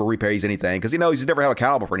everybody and never repays anything because he knows he's never held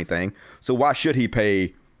accountable for anything. So why should he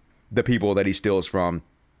pay the people that he steals from?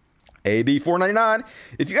 AB 499.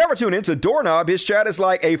 If you ever tune into Doorknob, his chat is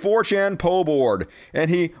like a 4chan poll board,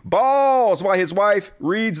 and he bawls while his wife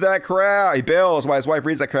reads that crap. He bells while his wife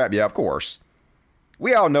reads that crap. Yeah, of course.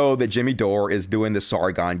 We all know that Jimmy Dore is doing the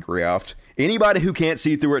Sargon grift. Anybody who can't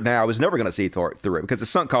see through it now is never going to see through it because it's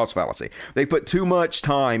sunk cost fallacy. They put too much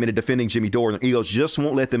time into defending Jimmy Dore, and the egos just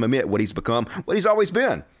won't let them admit what he's become, what he's always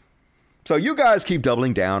been. So you guys keep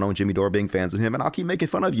doubling down on Jimmy Dore being fans of him, and I'll keep making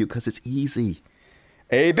fun of you because it's easy.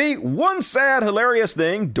 AB, one sad, hilarious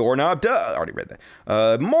thing Doorknob does. I already read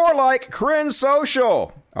that. More like cringe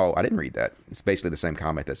social. Oh, I didn't read that. It's basically the same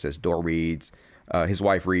comment that says Dore reads. His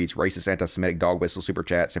wife reads racist, anti-Semitic dog whistle super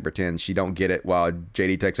chats and pretends she don't get it while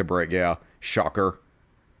JD takes a break. Yeah, shocker.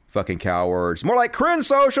 Fucking cowards. More like cringe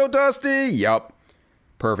social, Dusty. Yup.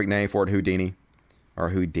 Perfect name for it, Houdini. Or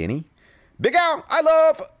Houdini. Big Al, I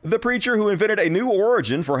love the preacher who invented a new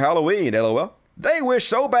origin for Halloween, LOL. They wish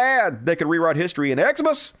so bad they could rewrite history, and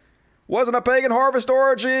Xmas wasn't a pagan harvest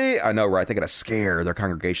orgy. I know, right? They gotta scare their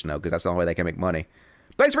congregation, though, because that's the only way they can make money.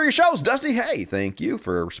 Thanks for your shows, Dusty. Hey, thank you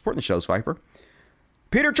for supporting the shows, Viper.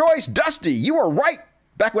 Peter Choice, Dusty, you were right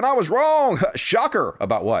back when I was wrong. Shocker.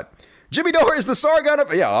 About what? Jimmy Dore is the Sargon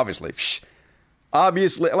of... Yeah, obviously.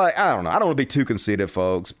 Obviously, like, I don't know. I don't want to be too conceited,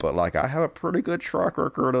 folks, but, like, I have a pretty good track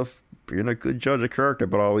record of being a good judge of character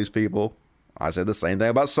about all these people. I said the same thing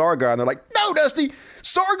about Sargon. They're like, no, Dusty,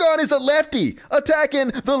 Sargon is a lefty attacking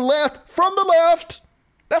the left from the left.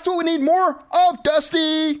 That's what we need more of,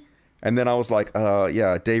 Dusty. And then I was like,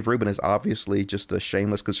 yeah, Dave Rubin is obviously just a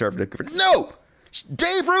shameless conservative. No!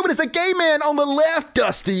 Dave Rubin is a gay man on the left,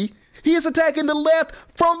 Dusty. He is attacking the left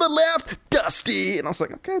from the left, Dusty. And I was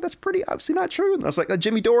like, okay, that's pretty obviously not true. And I was like,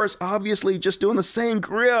 Jimmy Dore is obviously just doing the same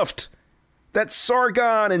grift. That's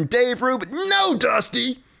Sargon and Dave Rubin. No,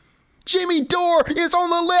 Dusty. Jimmy Dore is on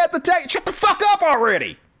the left attack. Shut the fuck up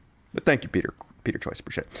already. But thank you, Peter Choice.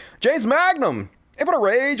 Appreciate it. James Magnum. Infinite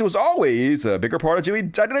Rage was always a bigger part of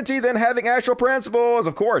Jimmy's identity than having actual principles.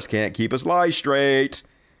 Of course, can't keep his lies straight.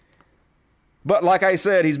 But like I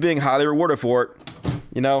said, he's being highly rewarded for it.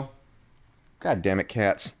 You know? God damn it,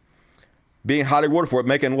 cats. Being highly rewarded for it,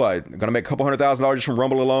 making what? Gonna make a couple $100,000 just from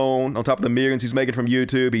Rumble alone, on top of the millions he's making from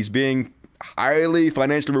YouTube. He's being highly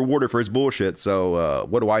financially rewarded for his bullshit. So,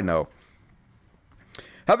 what do I know?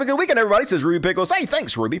 Have a good weekend, everybody, says Ruby Pickles. Hey,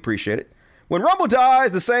 thanks, Ruby. Appreciate it. When Rumble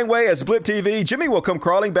dies the same way as Blip TV, Jimmy will come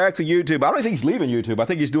crawling back to YouTube. I don't think he's leaving YouTube. I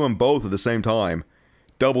think he's doing both at the same time.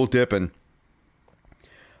 Double dipping.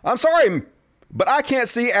 I'm sorry, but I can't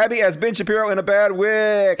see Abby as Ben Shapiro in a bad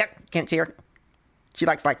wig. Can't see her. She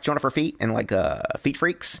likes showing off her feet and feet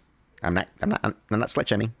freaks. I'm not slut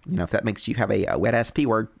shaming. You know, if that makes you have a wet ass P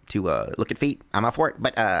word to look at feet, I'm all for it.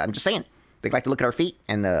 But I'm just saying, they like to look at her feet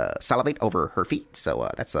and salivate over her feet. So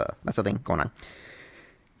that's a thing going on.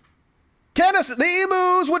 Candace, the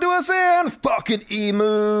emus would do us in. Fucking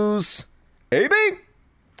emus. AB,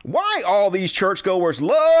 why all these churchgoers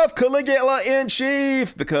love Caligula in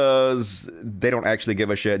chief? Because they don't actually give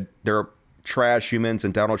a shit. They're trash humans,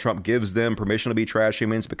 and Donald Trump gives them permission to be trash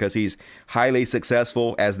humans because he's highly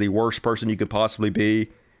successful as the worst person you could possibly be.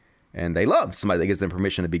 And they love somebody that gives them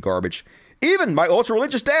permission to be garbage. Even my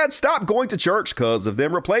ultra-religious dad stopped going to church because of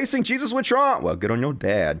them replacing Jesus with Trump. Well, good on your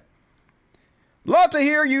dad. Love to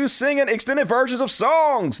hear you singing extended versions of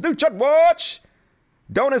songs. New Chad Watch.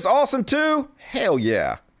 Donut's awesome too. Hell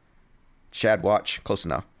yeah. Chad Watch. Close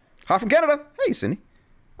enough. Hi from Canada. Hey, Cindy.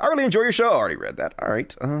 I really enjoy your show. I already read that. All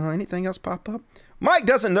right. Anything else pop up? Mike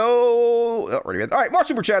doesn't know. Already read that. All right. More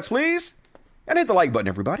super chats, please. And hit the like button,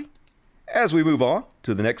 everybody. As we move on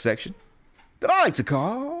to the next section that I like to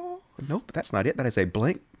call. Nope, that's not it. That is a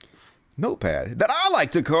blank notepad that I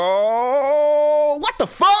like to call. What the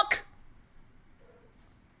fuck?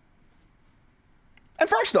 And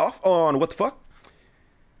first off, on What the Fuck,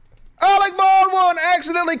 Alec Baldwin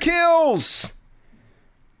accidentally kills.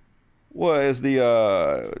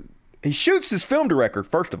 He shoots his film director,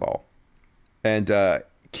 first of all, and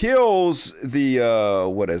kills the,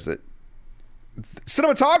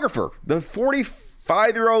 cinematographer. The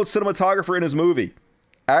 45-year-old cinematographer in his movie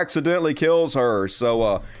accidentally kills her.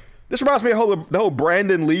 So this reminds me of the whole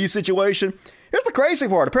Brandon Lee situation. Here's the crazy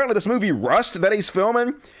part. Apparently this movie Rust that he's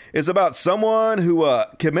filming is about someone who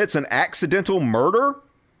commits an accidental murder.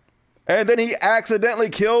 And then he accidentally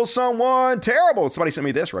kills someone. Terrible. Somebody sent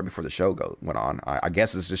me this right before the show went on. I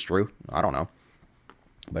guess this is true. I don't know.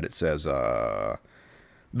 But it says, the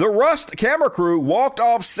Rust camera crew walked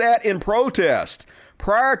off set in protest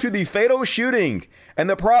prior to the fatal shooting, and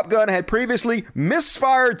the prop gun had previously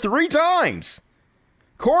misfired 3 times.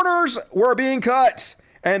 Corners were being cut,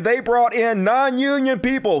 and they brought in non-union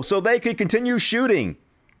people so they could continue shooting.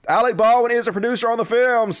 Alec Baldwin is a producer on the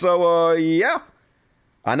film, so yeah.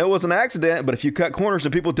 I know it was an accident, but if you cut corners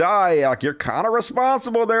and people die, like, you're kind of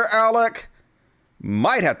responsible there, Alec.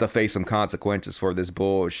 Might have to face some consequences for this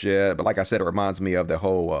bullshit. But like I said, it reminds me of the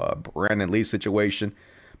whole Brandon Lee situation.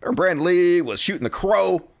 Remember Brandon Lee was shooting The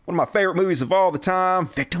Crow, one of my favorite movies of all the time.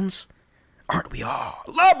 Victims, aren't we all?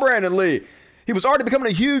 Love Brandon Lee. He was already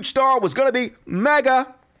becoming a huge star, was going to be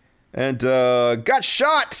mega, and got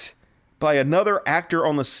shot by another actor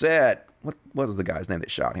on the set. What was the guy's name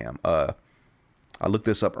that shot him? I looked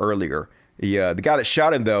this up earlier. The guy that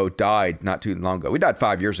shot him, though, died not too long ago. He died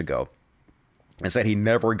 5 years ago. And said he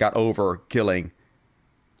never got over killing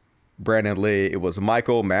Brandon Lee. It was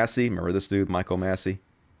Michael Massey. Remember this dude, Michael Massey?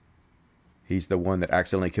 He's the one that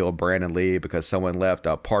accidentally killed Brandon Lee because someone left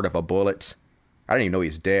a part of a bullet. I didn't even know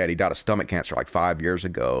he's dead. He died of stomach cancer like 5 years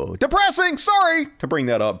ago. Depressing! Sorry to bring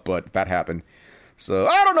that up, but that happened. So,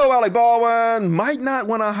 I don't know, Alec Baldwin. Might not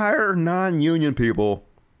want to hire non-union people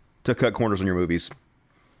to cut corners on your movies.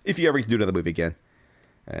 If you ever do another movie again.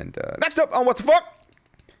 And next up on What the Fuck?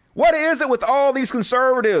 What is it with all these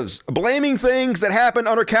conservatives blaming things that happen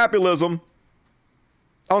under capitalism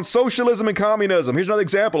on socialism and communism? Here's another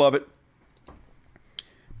example of it.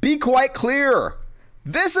 Be quite clear.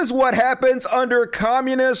 This is what happens under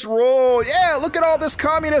communist rule. Yeah, look at all this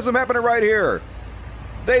communism happening right here.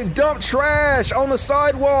 They've dumped trash on the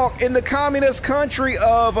sidewalk in the communist country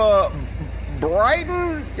of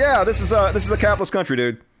Brighton. Yeah, this is a capitalist country,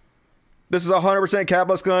 dude. This is a 100%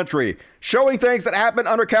 capitalist country. Showing things that happen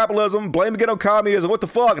under capitalism, blaming it on communism. What the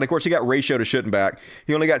fuck? And of course, he got ratio to shitting back.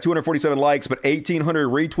 He only got 247 likes, but 1,800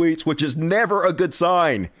 retweets, which is never a good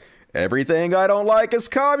sign. Everything I don't like is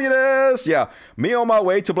communist. Yeah, me on my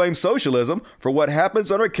way to blame socialism for what happens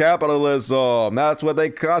under capitalism. That's what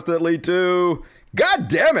they constantly do. God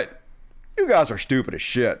damn it. You guys are stupid as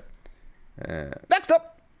shit. Next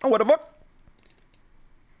up, on What the Fuck?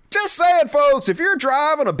 Just saying, folks, if you're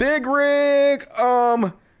driving a big rig,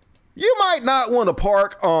 you might not want to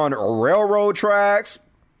park on railroad tracks.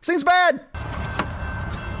 Seems bad.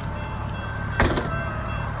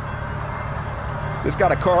 This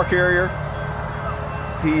got a car carrier.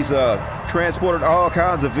 He's transported all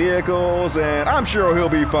kinds of vehicles, and I'm sure he'll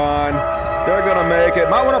be fine. They're gonna make it.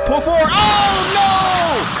 Might want to pull forward.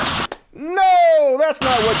 Oh, no! No, that's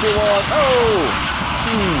not what you want.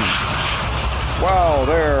 Oh. Wow,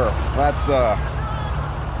 there. That's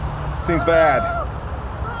seems bad.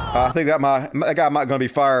 I think that guy might gonna be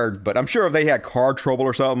fired, but I'm sure if they had car trouble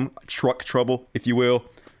or something, truck trouble, if you will.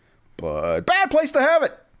 But bad place to have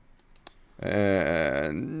it.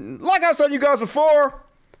 And like I've said to you guys before,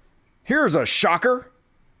 here's a shocker.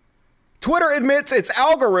 Twitter admits its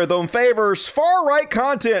algorithm favors far-right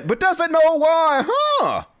content, but doesn't know why.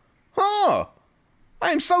 Huh.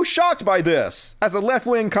 I am so shocked by this. As a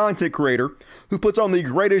left-wing content creator who puts on the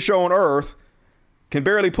greatest show on earth, can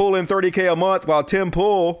barely pull in $30K a month while Tim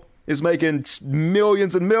Pool is making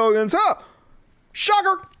millions and millions.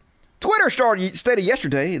 Shocker. Twitter stated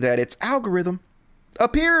yesterday that its algorithm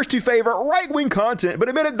appears to favor right-wing content, but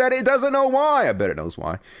admitted that it doesn't know why. I bet it knows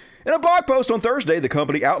why. In a blog post on Thursday, the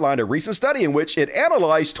company outlined a recent study in which it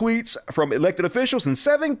analyzed tweets from elected officials in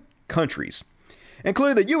 7 countries,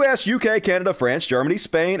 including the US, UK, Canada, France, Germany,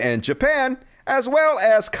 Spain, and Japan, as well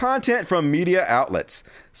as content from media outlets.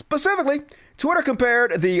 Specifically, Twitter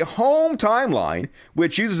compared the home timeline,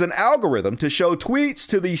 which uses an algorithm to show tweets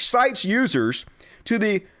to the site's users, to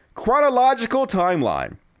the chronological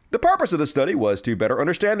timeline. The purpose of the study was to better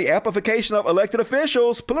understand the amplification of elected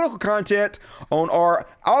officials' political content on our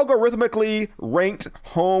algorithmically ranked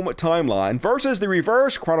home timeline versus the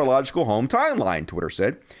reverse chronological home timeline, Twitter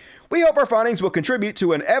said. We hope our findings will contribute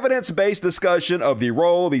to an evidence-based discussion of the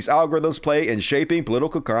role these algorithms play in shaping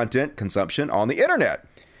political content consumption on the internet.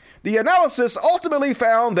 The analysis ultimately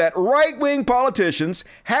found that right-wing politicians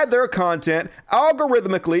had their content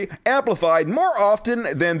algorithmically amplified more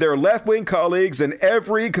often than their left-wing colleagues in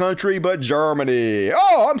every country but Germany.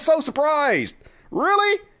 Oh, I'm so surprised.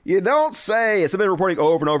 Really? You don't say. It's been reporting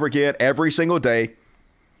over and over again every single day.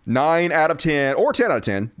 9 out of 10, or 10 out of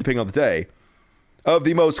 10, depending on the day, of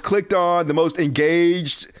the most clicked on, the most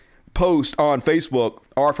engaged posts on Facebook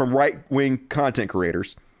are from right-wing content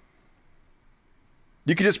creators.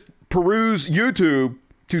 You can just peruse YouTube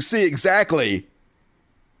to see exactly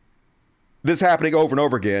this happening over and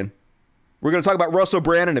over again. We're going to talk about Russell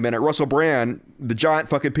Brand in a minute. Russell Brand, the giant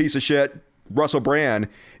fucking piece of shit, Russell Brand,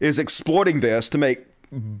 is exploiting this to make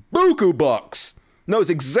buku bucks. Knows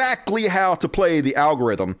exactly how to play the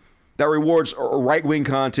algorithm that rewards right-wing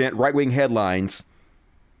content, right-wing headlines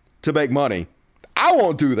to make money. I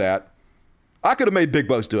won't do that. I could have made big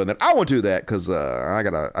bucks doing that. I won't do that because I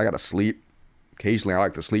gotta sleep. Occasionally, I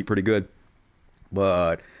like to sleep pretty good.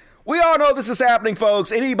 But we all know this is happening,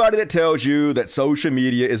 folks. Anybody that tells you that social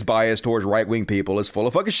media is biased towards right-wing people is full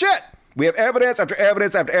of fucking shit. We have evidence after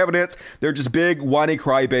evidence after evidence. They're just big, whiny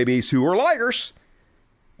crybabies who are liars.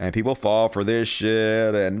 And people fall for this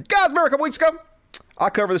shit. And guys, remember a couple weeks ago, I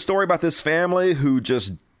covered the story about this family who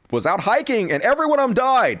just was out hiking and every one of them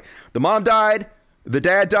died. The mom died. The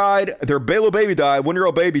dad died, their little baby died,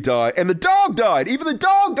 1-year-old baby died, and the dog died. Even the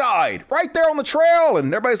dog died right there on the trail.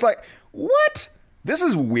 And everybody's like, what? This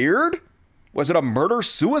is weird. Was it a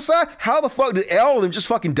murder-suicide? How the fuck did all of them just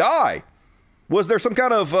fucking die? Was there some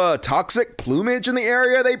kind of toxic plumage in the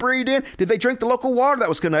area they breathed in? Did they drink the local water that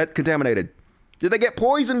was contaminated? Did they get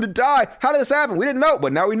poisoned to die? How did this happen? We didn't know,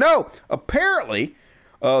 but now we know. Apparently,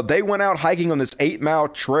 they went out hiking on this 8-mile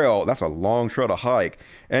trail. That's a long trail to hike.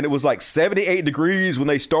 And it was like 78 degrees when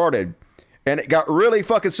they started. And it got really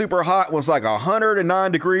fucking super hot. It was like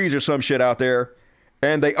 109 degrees or some shit out there.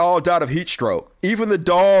 And they all died of heat stroke. Even the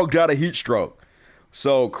dog died of heat stroke.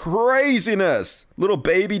 So craziness. Little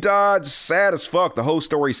baby died. Sad as fuck. The whole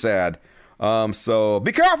story's sad. So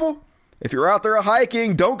be careful. If you're out there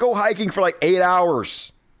hiking, don't go hiking for like 8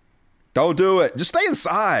 hours. Don't do it. Just stay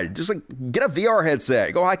inside. Just like get a VR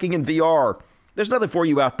headset. Go hiking in VR. There's nothing for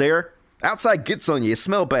you out there. Outside gets on you. You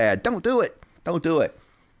smell bad. Don't do it. Don't do it.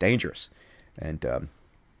 Dangerous. And did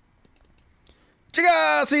you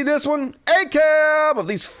guys see this one? ACAB of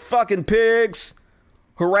these fucking pigs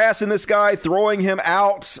harassing this guy, throwing him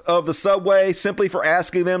out of the subway simply for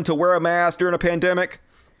asking them to wear a mask during a pandemic.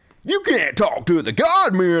 You can't talk to the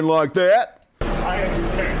God man like that. I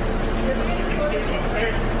understand.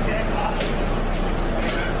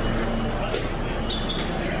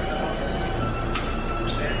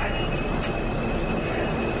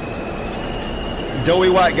 Doughy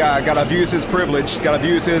white guy, gotta abuse his privilege, gotta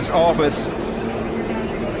abuse his office.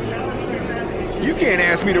 You can't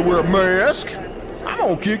ask me to wear a mask. I'm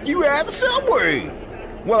gonna kick you out of the subway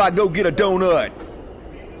while I go get a donut.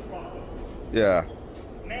 Yeah.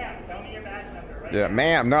 Yeah,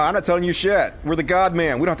 ma'am, no, I'm not telling you shit. We're the God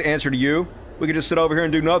man. We don't have to answer to you. We can just sit over here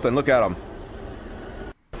and do nothing. Look at them.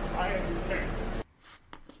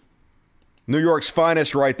 New York's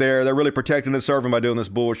finest right there. They're really protecting and serving by doing this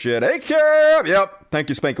bullshit. ACAB! Yep. Thank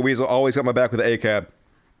you, Spanker Weasel. Always got my back with the ACAB.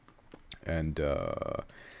 And,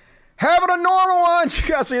 having a normal one. You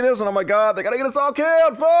gotta see this one. Oh my God. They gotta get us all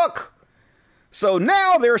killed. Fuck. So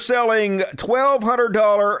now they're selling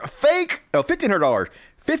 $1,200 fake,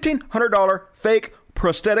 $1,500 fake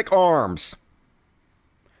prosthetic arms.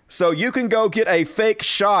 So you can go get a fake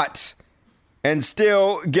shot and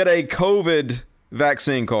still get a COVID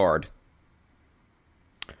vaccine card.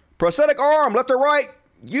 Prosthetic arm, left or right,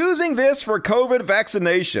 using this for COVID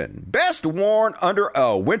vaccination. Best worn under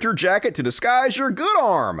a winter jacket to disguise your good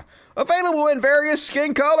arm. Available in various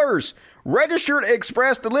skin colors. Registered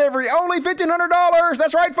express delivery, only $1,500.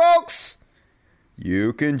 That's right, folks.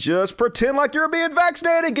 You can just pretend like you're being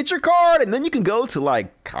vaccinated, get your card, and then you can go to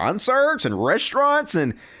like concerts and restaurants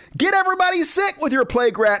and get everybody sick with your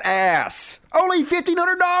plague rat ass. Only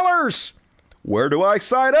 $1,500. Where do I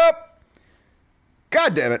sign up?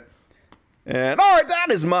 God damn it. And all right, that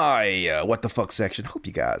is my what the fuck section. Hope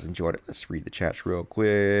you guys enjoyed it. Let's read the chats real quick.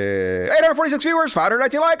 846 viewers,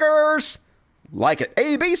 519 likers. Like it.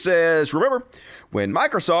 AB says, remember when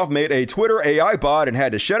Microsoft made a Twitter AI bot and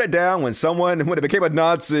had to shut it down when it became a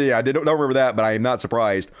Nazi? I don't remember that, but I am not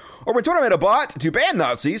surprised. Or when Twitter made a bot to ban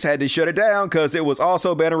Nazis, had to shut it down because it was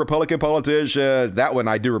also banning Republican politicians. That one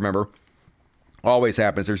I do remember. Always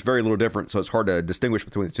happens. There's very little difference, so it's hard to distinguish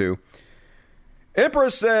between the two.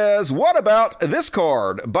 Empress says, what about this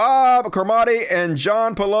card? Bob Carmody and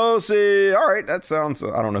John Pelosi. All right, that sounds,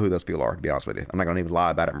 I don't know who those people are, to be honest with you. I'm not going to even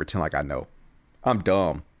lie about it and pretend like I know. I'm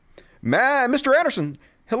dumb. Mr. Anderson.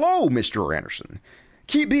 Hello, Mr. Anderson.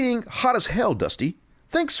 Keep being hot as hell, Dusty.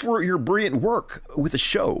 Thanks for your brilliant work with the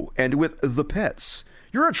show and with the pets.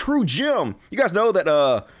 You're a true gem. You guys know that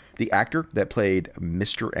the actor that played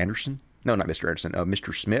Mr. Anderson, no, not Mr. Anderson,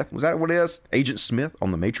 Mr. Smith, was that what it is? Agent Smith on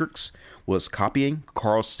The Matrix was copying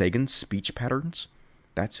Carl Sagan's speech patterns.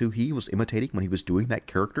 That's who he was imitating when he was doing that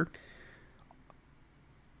character.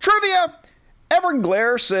 Trivia! Evan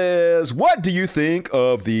Glare says, what do you think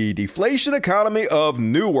of the deflation economy of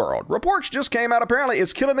New World? Reports just came out. Apparently,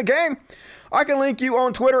 it's killing the game. I can link you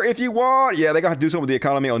on Twitter if you want. Yeah, they got to do something with the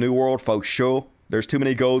economy on New World, folks. Sure. There's too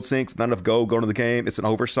many gold sinks, not enough gold going to the game. It's an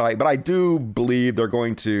oversight, but I do believe they're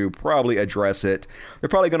going to probably address it. They're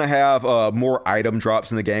probably going to have more item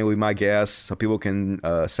drops in the game, would be my guess, so people can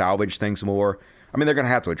salvage things more. I mean, they're going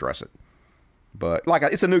to have to address it. But like,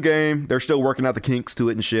 it's a new game. They're still working out the kinks to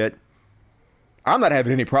it and shit. I'm not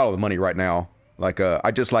having any problem with money right now. Like, I'm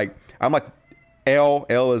like,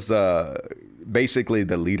 Elle is basically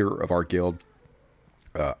the leader of our guild.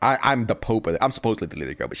 I'm the Pope of it. I'm supposedly the leader of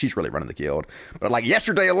the guild, but she's really running the guild. But like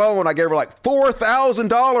yesterday alone, I gave her like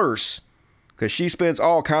 $4,000 because she spends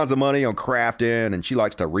all kinds of money on crafting and she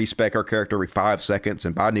likes to respec her character every 5 seconds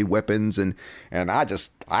and buy new weapons. And I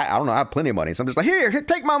don't know, I have plenty of money. So I'm just like, here,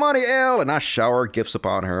 take my money, Elle. And I shower gifts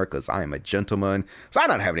upon her because I am a gentleman. So I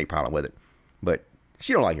don't have any problem with it. But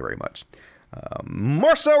she don't like it very much.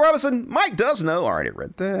 Marcel Robinson, Mike does know. Already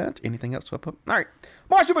read that. Anything else? All right.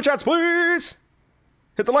 More super chats, please.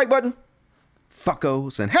 Hit the like button.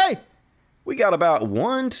 Fuckos. And hey, we got about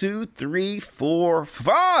 1, 2, 3, 4,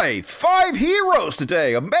 5. 5 heroes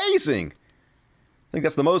today. Amazing. I think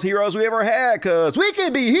that's the most heroes we ever had because we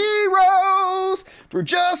can be heroes for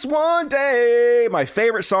just one day. My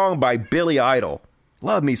favorite song by Billy Idol.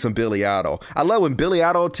 Love me some Billy Idol. I love when Billy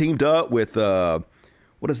Idol teamed up with,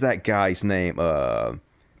 what is that guy's name?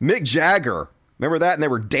 Mick Jagger. Remember that? And they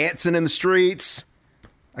were dancing in the streets.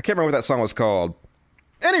 I can't remember what that song was called.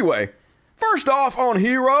 Anyway, first off on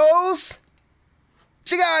Heroes.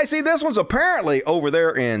 Did you guys see this one's apparently over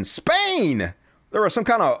there in Spain? There was some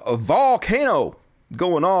kind of a volcano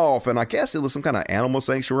going off, and I guess it was some kind of animal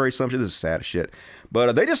sanctuary, some shit. This is sad as shit.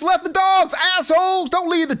 But they just left the dogs, assholes! Don't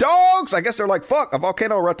leave the dogs! I guess they're like, fuck, a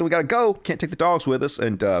volcano erupted, we gotta go. Can't take the dogs with us.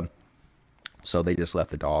 And so they just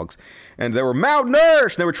left the dogs. And they were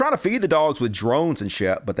malnourished. They were trying to feed the dogs with drones and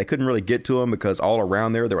shit, but they couldn't really get to them because all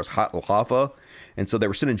around there was hot lava. And so they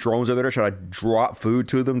were sending drones over there trying to drop food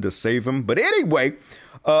to them to save them. But anyway,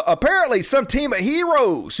 apparently some team of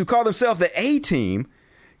heroes who call themselves the A-Team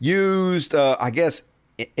used, I guess,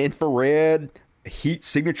 infrared heat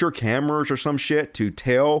signature cameras or some shit to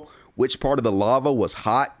tell which part of the lava was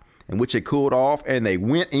hot and which it cooled off. And they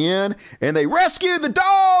went in and they rescued the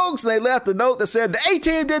dogs. And they left a note that said, the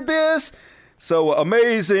A-Team did this. So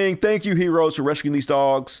amazing. Thank you, heroes, for rescuing these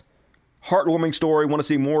dogs. Heartwarming story. Want to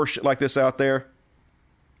see more shit like this out there.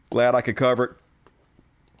 Glad I could cover it.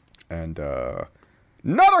 And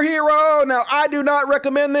another hero. Now, I do not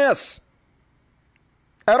recommend this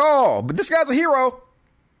at all, but this guy's a hero.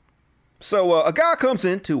 So a guy comes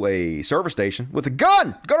into a service station with a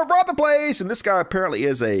gun, gonna rob the place, and this guy apparently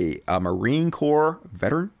is a Marine Corps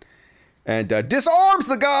veteran, and disarms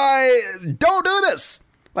the guy. Don't do this.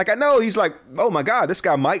 Like, I know he's like, oh my God, this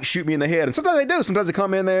guy might shoot me in the head. And sometimes they do. Sometimes they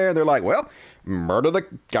come in there and they're like, well, murder the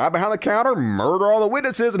guy behind the counter, murder all the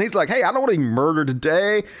witnesses. And he's like, hey, I don't want to be murdered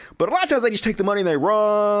today. But a lot of times they just take the money and they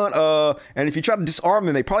run. And if you try to disarm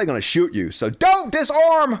them, they're probably going to shoot you. So don't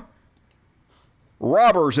disarm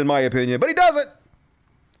robbers, in my opinion. But he does it.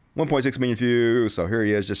 1.6 million views. So here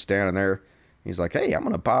he is just standing there. He's like, hey, I'm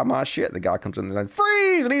going to buy my shit. The guy comes in and like,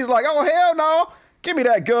 freeze. And he's like, oh, hell no. Give me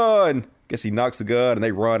that gun. Guess he knocks the gun and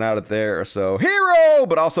they run out of there. So hero,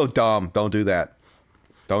 but also dumb. Don't do that.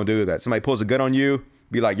 Don't do that. Somebody pulls a gun on you.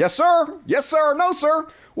 Be like, yes, sir. Yes, sir. No, sir.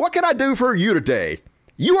 What can I do for you today?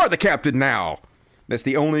 You are the captain now. That's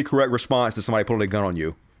the only correct response to somebody pulling a gun on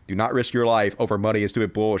you. Do not risk your life over money and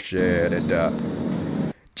stupid bullshit. And,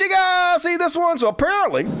 did you guys see this one? So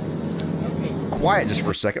apparently, quiet just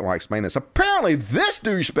for a second while I explain this. Apparently, this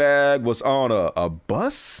douchebag was on a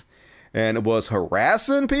bus and it was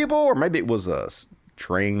harassing people, or maybe it was a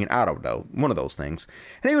train. I don't know. One of those things.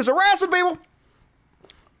 And he was harassing people,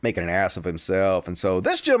 making an ass of himself. And so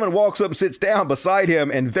this gentleman walks up and sits down beside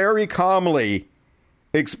him and very calmly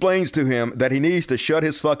explains to him that he needs to shut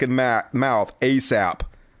his fucking mouth ASAP,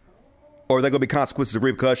 or there are going to be consequences and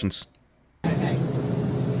repercussions. Now, let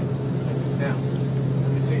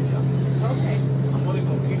me tell you something. Okay. I'm only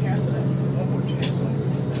going to kick after that. One more chance on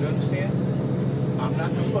it. You understand? I'm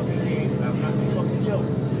not the fucking game. I'm not the fucking joke.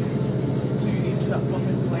 So you need to stop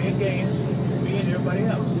fucking playing games with me and everybody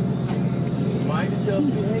else. Mind yourself,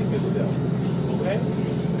 behave yourself. Okay?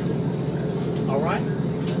 All right?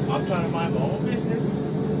 I'm trying to mind my own business. I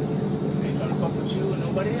ain't trying to fuck with you and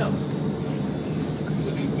nobody else. So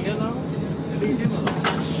leave me alone and leave him alone.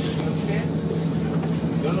 You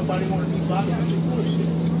understand? Don't nobody want to be bothered with your bullshit.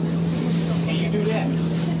 Can you do that?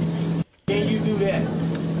 Can you do that?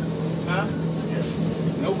 Huh?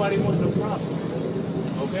 Nobody wants no problem.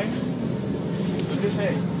 Okay? So just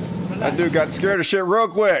hey. That dude got scared of shit real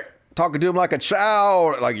quick. Talking to him like a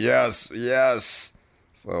child. Like, yes, yes.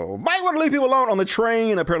 So, might want to leave people alone on the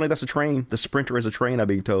train. Apparently, that's a train. The Sprinter is a train, I'm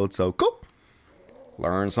being told. So, cool.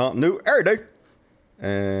 Learn something new every day.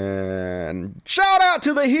 And shout out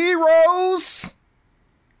to the heroes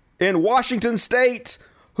in Washington State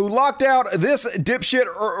who locked out this dipshit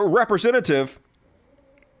representative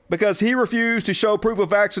because he refused to show proof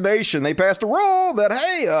of vaccination. They passed a rule that,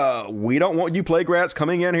 hey, we don't want you plague rats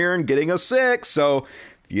coming in here and getting us sick. So,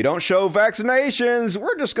 you don't show vaccinations,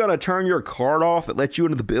 we're just going to turn your card off that lets you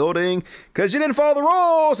into the building because you didn't follow the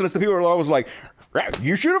rules. And it's the people who are always like,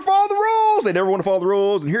 you should have followed the rules. They never want to follow the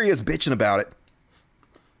rules. And here he is bitching about it.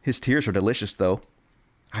 His tears are delicious, though.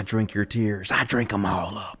 I drink your tears. I drink them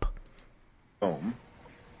all up. Home,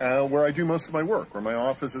 where I do most of my work, where my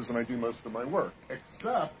office is and I do most of my work.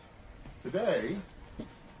 Except today,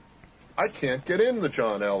 I can't get in the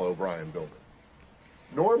John L. O'Brien building.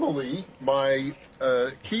 Normally, my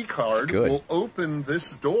key card will open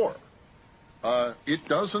this door. It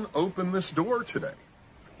doesn't open this door today.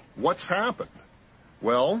 What's happened?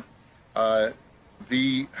 Well,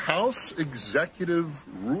 the House Executive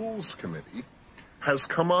Rules Committee has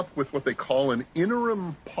come up with what they call an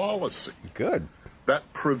interim policy. Good.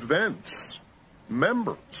 That prevents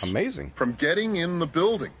members from getting in the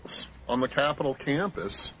buildings on the Capitol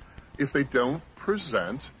campus if they don't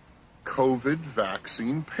present COVID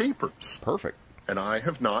vaccine papers. Perfect. And I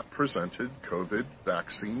have not presented COVID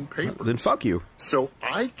vaccine papers. Then fuck you. So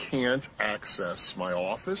I can't access my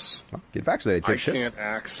office. Well, get vaccinated, I can't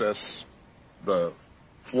access the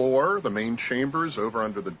floor, the main chambers over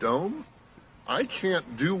under the dome. I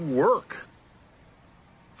can't do work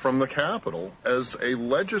from the Capitol as a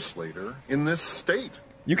legislator in this state.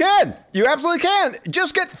 You can. You absolutely can.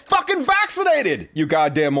 Just get fucking vaccinated, you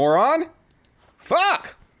goddamn moron.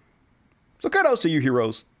 Fuck. So kudos to you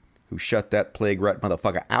heroes who shut that plague rat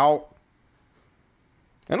motherfucker out.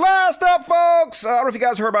 And last up, folks, I don't know if you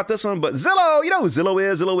guys heard about this one, but Zillow, you know who Zillow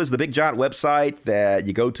is? Zillow is the big giant website that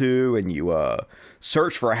you go to and you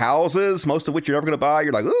search for houses, most of which you're never going to buy.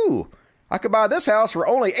 You're like, ooh, I could buy this house for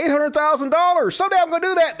only $800,000. Someday I'm going to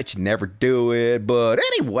do that, but you never do it. But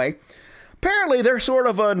anyway, apparently they're sort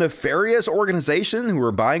of a nefarious organization who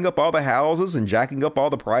are buying up all the houses and jacking up all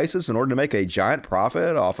the prices in order to make a giant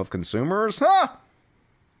profit off of consumers. Huh?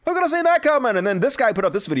 Who could have seen that coming? And then this guy put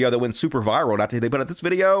up this video that went super viral. After they put up this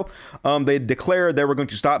video, they declared they were going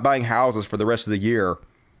to stop buying houses for the rest of the year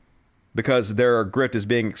because their grift is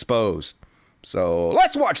being exposed. So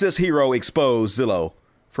let's watch this hero expose Zillow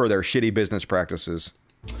for their shitty business practices.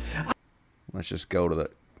 Let's just go to the...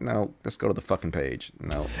 No, let's go to the fucking page.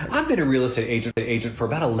 No. I've been a real estate agent for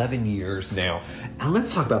about 11 years now. And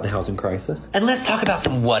let's talk about the housing crisis. And let's talk about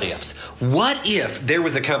some what ifs. What if there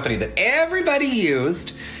was a company that everybody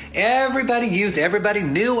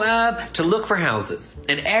knew of to look for houses?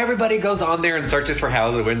 And everybody goes on there and searches for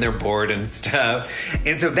houses when they're bored and stuff.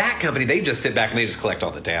 And so that company, they just sit back and they just collect all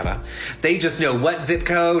the data. They just know what zip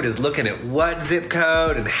code is looking at what zip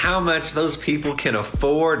code and how much those people can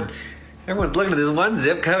afford. Everyone's looking at this one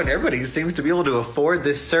zip code. Everybody seems to be able to afford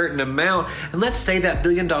this certain amount. And let's say that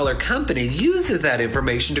billion-dollar company uses that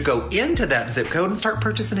information to go into that zip code and start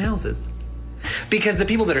purchasing houses. Because the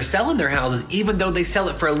people that are selling their houses, even though they sell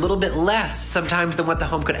it for a little bit less sometimes than what the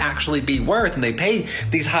home could actually be worth, and they pay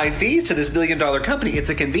these high fees to this billion-dollar company, it's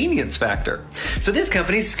a convenience factor. So this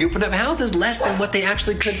company's scooping up houses less than what they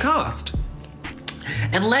actually could cost.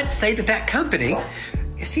 And let's say that company,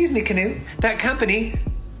 excuse me, Canute, that company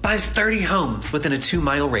buys 30 homes within a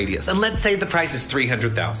 2-mile radius. And let's say the price is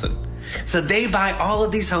 $300,000. So they buy all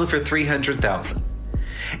of these homes for $300,000.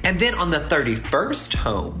 And then on the 31st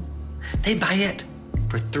home, they buy it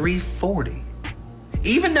for $340,000.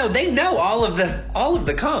 Even though they know all of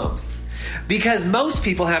the comps. Because most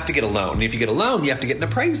people have to get a loan. And if you get a loan, you have to get an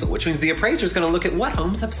appraisal, which means the appraiser is going to look at what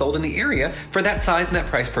homes have sold in the area for that size and that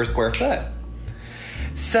price per square foot.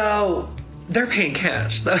 So they're paying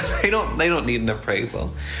cash. They don't need an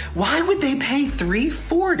appraisal. Why would they pay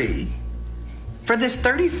 $340,000 for this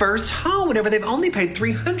 31st home whenever they've only paid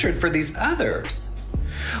 $300,000 for these others?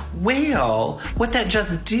 Well, what that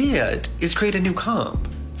just did is create a new comp.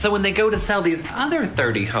 So when they go to sell these other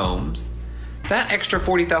 30 homes, that extra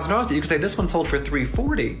 $40,000 that you could say this one sold for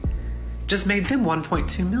 $340,000 just made them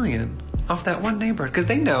 $1.2 million off that one neighborhood, because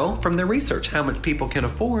they know from their research how much people can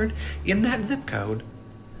afford in that zip code.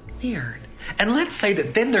 Weird. And let's say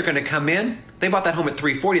that then they're going to come in. They bought that home at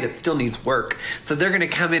 $340,000 that still needs work. So they're going to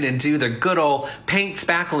come in and do the good old paint,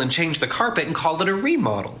 spackle, and change the carpet and call it a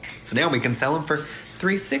remodel. So now we can sell them for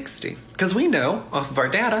 $360,000. Because we know off of our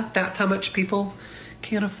data, that's how much people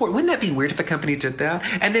can't afford. Wouldn't that be weird if a company did that?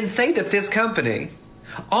 And then say that this company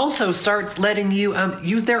also starts letting you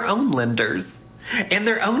use their own lenders and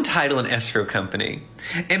their own title and escrow company,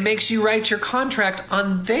 and makes you write your contract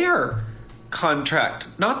on their contract,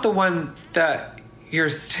 not the one that your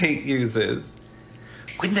state uses.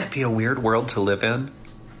 Wouldn't that be a weird world to live in?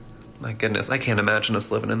 My goodness, I can't imagine us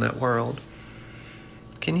living in that world.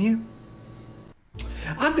 Can you?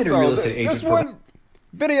 I've been a real estate agent this one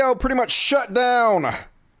video pretty much shut down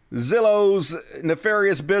Zillow's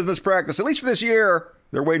nefarious business practice, at least for this year.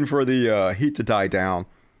 They're waiting for the heat to die down.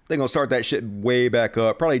 They're going to start that shit way back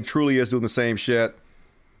up. Probably Trulia is doing the same shit.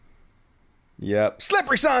 Yep.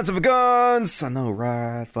 Slippery sons of guns. I know,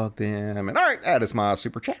 right? Fuck them. And all right, that is my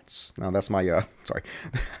super chats. No, that's my, sorry.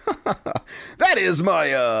 That is my,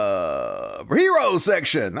 hero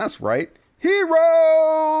section. That's right.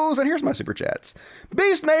 Heroes! And here's my super chats.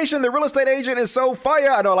 Beast Nation, the real estate agent, is so fire.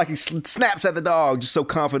 I know, like he snaps at the dog, just so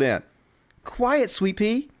confident. Quiet, Sweet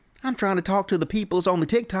Pea. I'm trying to talk to the peoples on the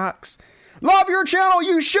TikToks. Love your channel,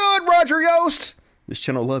 you should, Roger Yost. This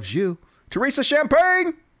channel loves you. Teresa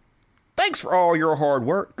Champagne, thanks for all your hard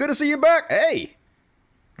work. Good to see you back. Hey,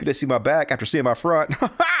 good to see my back after seeing my front.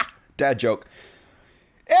 Dad joke.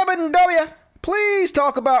 Eben W, please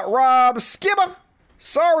talk about Rob Skibba.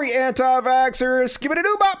 Sorry, anti-vaxxers.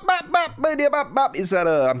 Skibba-doo bop bop bop bop bop. Is that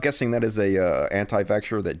I'm guessing that is a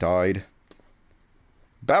anti-vaxxer that died.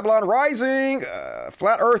 Babylon Rising,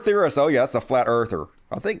 flat Earth theorist. Oh yeah, that's a flat earther.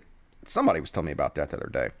 I think somebody was telling me about that the other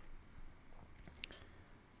day.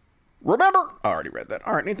 Remember? I already read that.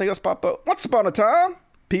 All right, anything else pop up? Once upon a time,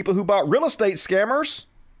 people who bought real estate scammers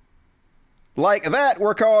like that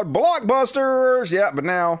were called blockbusters. Yeah, but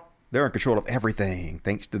now they're in control of everything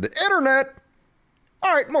thanks to the internet.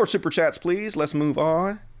 All right, more super chats, please. Let's move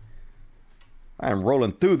on. I am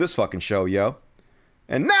rolling through this fucking show, yo.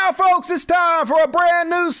 And now, folks, it's time for a brand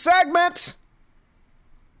new segment.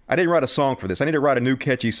 I didn't write a song for this. I need to write a new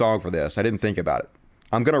catchy song for this. I didn't think about it.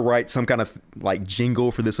 I'm going to write some kind of like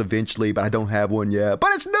jingle for this eventually, but I don't have one yet. But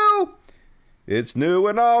it's new. It's new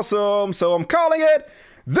and awesome. So I'm calling it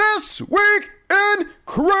This Week in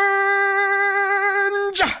Cringe.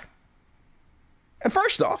 And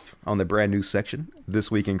first off, on the brand new section,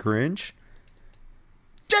 This Week in Cringe.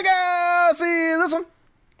 Check out, see this one.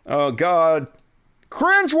 Oh, God.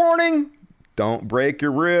 Cringe warning. Don't break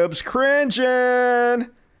your ribs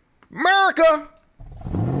cringing. America.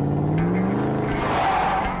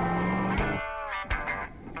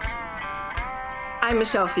 I'm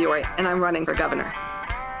Michelle Fiore, and I'm running for governor.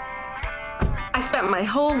 I spent my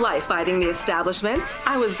whole life fighting the establishment.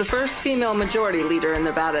 I was the first female majority leader in the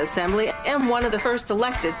Nevada Assembly and one of the first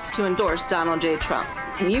electeds to endorse Donald J. Trump.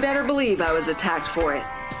 And you better believe I was attacked for it.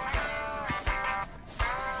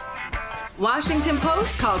 Washington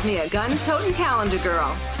Post called me a gun-toting calendar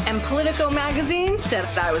girl. And Politico magazine said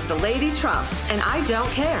I was the Lady Trump. And I don't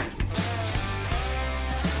care.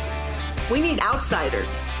 We need outsiders,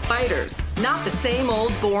 fighters, not the same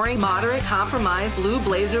old boring, moderate, compromise, blue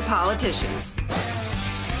blazer politicians.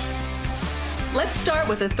 Let's start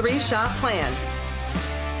with a 3-shot plan.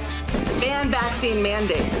 Ban vaccine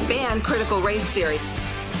mandates, ban critical race theory,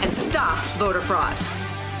 and stop voter fraud.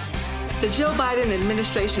 The Joe Biden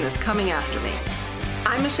administration is coming after me.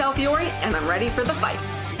 I'm Michelle Fiore, and I'm ready for the fight.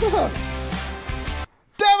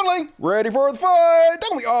 Definitely ready for the fight.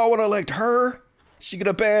 Don't we all want to elect her? She could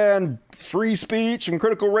have banned free speech and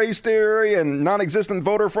critical race theory and non-existent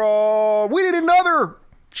voter fraud. We need another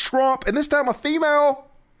Trump, and this time a female.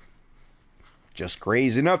 Just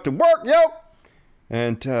crazy enough to work, yo.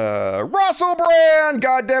 And Russell Brand,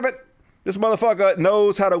 goddammit. This motherfucker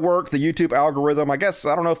knows how to work the YouTube algorithm. I guess,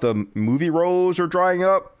 I don't know if the movie roles are drying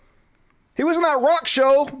up. He was in that Rock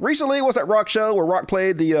show recently. What's that Rock show where Rock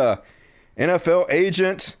played the NFL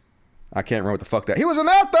agent? I can't remember what the fuck that. He was in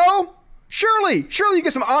that, though. Surely you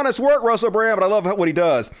get some honest work, Russell Brand, but I love what he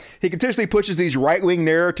does. He continuously pushes these right-wing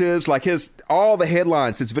narratives, like all the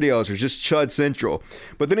headlines, his videos are just Chud Central.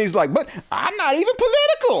 But then he's like, but I'm not even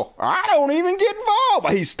political. I don't even get involved.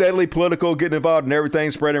 But he's steadily political, getting involved in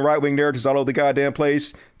everything, spreading right-wing narratives all over the goddamn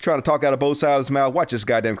place, trying to talk out of both sides of his mouth. Watch this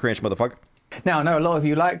goddamn cringe motherfucker. Now, I know a lot of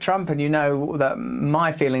you like Trump, and you know that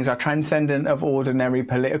my feelings are transcendent of ordinary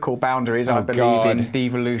political boundaries. I believe in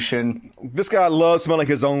devolution. This guy loves smelling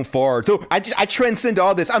his own fart. So I transcend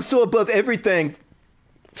all this. I'm so above everything.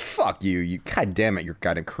 Fuck you. You god damn it, you're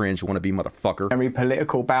goddamn cringe wannabe motherfucker.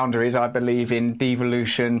 Political boundaries. I believe in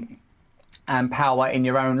devolution and power in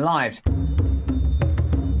your own lives.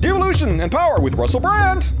 Devolution and power with Russell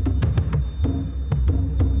Brand.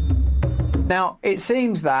 Now, it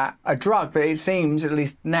seems that a drug that it seems, at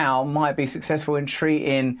least now, might be successful in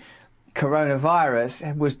treating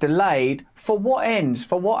coronavirus was delayed. For what ends?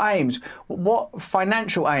 For what aims? What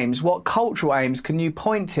financial aims? What cultural aims can you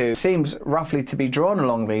point to? Seems roughly to be drawn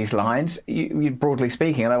along these lines, you broadly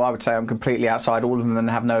speaking, although I would say I'm completely outside all of them and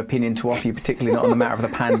have no opinion to offer you, particularly not on the matter of the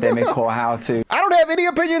pandemic or how to... I don't have any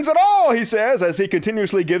opinions at all, he says, as he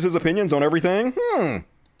continuously gives his opinions on everything.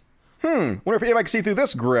 Wonder if anybody can see through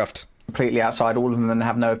this grift. Completely outside all of them and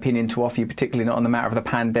have no opinion to offer you, particularly not on the matter of the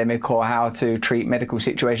pandemic or how to treat medical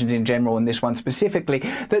situations in general and this one specifically.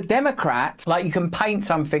 That Democrats, like you can paint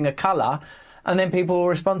something a colour and then people will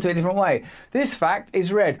respond to it a different way. This fact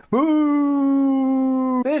is red.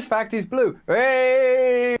 Boo! This fact is blue.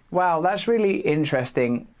 Hey! Wow, that's really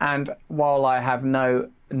interesting. And while I have no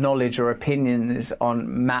knowledge or opinions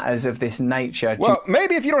on matters of this nature... Well,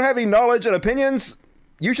 maybe if you don't have any knowledge and opinions...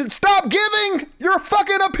 You should stop giving your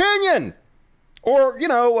fucking opinion.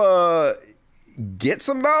 Or, get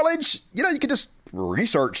some knowledge. You could just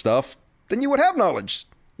research stuff. Then you would have knowledge.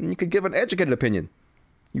 And you could give an educated opinion.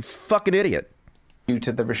 You fucking idiot. Due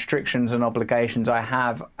to the restrictions and obligations I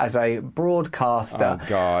have as a broadcaster. Oh,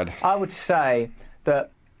 God. I would say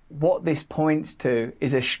that what this points to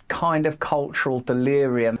is a kind of cultural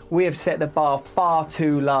delirium. We have set the bar far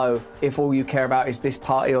too low if all you care about is this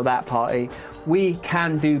party or that party. We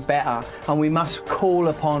can do better, and we must call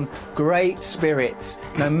upon great spirits,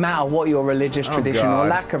 no matter what your religious tradition or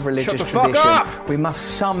lack of religious tradition. Up! We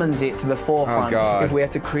must summons it to the forefront if we are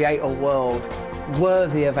to create a world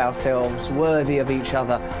worthy of ourselves, worthy of each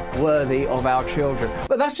other, worthy of our children.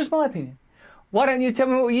 But that's just my opinion. Why don't you tell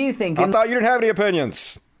me what you think? I thought you didn't have any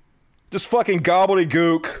opinions. Just fucking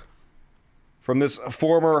gobbledygook from this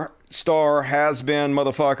former star has-been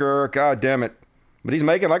motherfucker. God damn it. But he's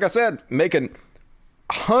making, like I said, making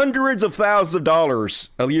hundreds of thousands of dollars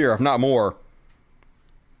a year, if not more,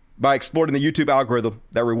 by exploiting the YouTube algorithm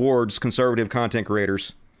that rewards conservative content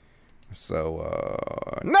creators.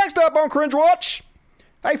 So, next up on Cringe Watch.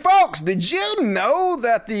 Hey, folks, did you know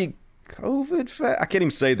that the COVID... I can't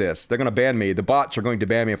even say this. They're going to ban me. The bots are going to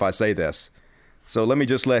ban me if I say this. So let me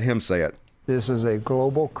just let him say it. This is a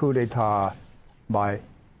global coup d'etat by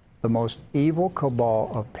the most evil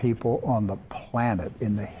cabal of people on the planet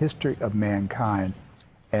in the history of mankind.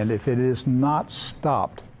 And if it is not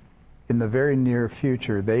stopped in the very near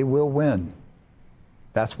future, they will win.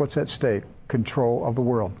 That's what's at stake, control of the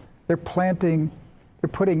world. They're putting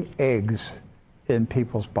eggs in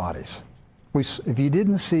people's bodies. If you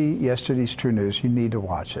didn't see yesterday's True News, you need to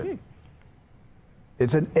watch it.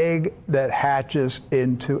 It's an egg that hatches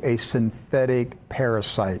into a synthetic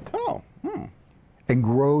parasite. And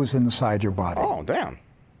grows inside your body. Oh, damn.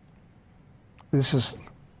 This is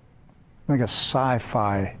like a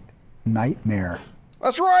sci-fi nightmare.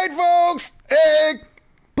 That's right, folks. Egg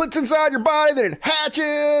puts inside your body, then it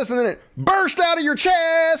hatches, and then it bursts out of your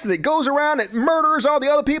chest, and it goes around, it murders all the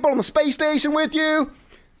other people on the space station with you.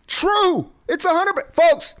 True. It's 100%.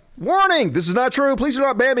 Folks, warning. This is not true. Please do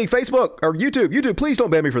not ban me. Facebook or YouTube. YouTube, please don't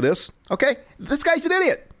ban me for this. Okay? This guy's an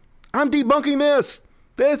idiot. I'm debunking this.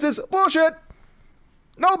 This is bullshit.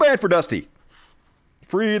 No ban for Dusty.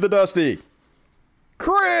 Free the Dusty.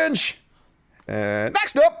 Cringe.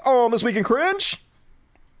 Next up on This Week in Cringe.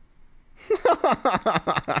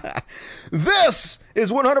 This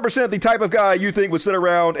is 100% the type of guy you think would sit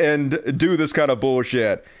around and do this kind of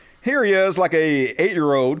bullshit. Here he is, like a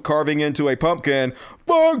 8-year-old carving into a pumpkin.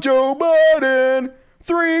 Fuck Joe Biden!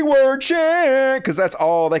 3-word chant! Because that's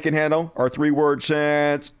all they can handle, are 3-word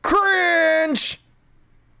chants. Cringe!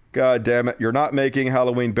 God damn it, you're not making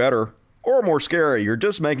Halloween better or more scary. You're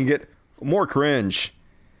just making it more cringe.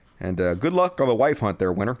 And good luck on the wife hunt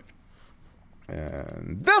there, winner.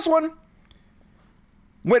 And this one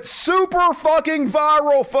went super fucking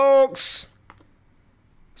viral, folks.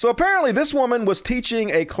 So apparently this woman was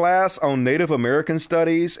teaching a class on Native American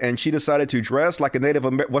studies, and she decided to dress like a Native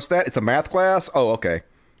American. What's that? It's a math class? Oh, okay.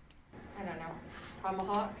 I don't know.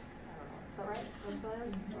 Tomahawks? I don't know.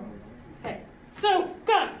 Is that right? Hey.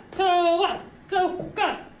 So-ka-to-wa,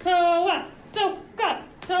 so-ka-to-wa,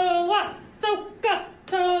 so-ka-to-wa,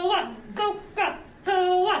 so-ka-to-wa,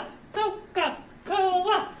 so-ka-to-wa,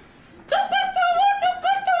 so-ka-to-wa.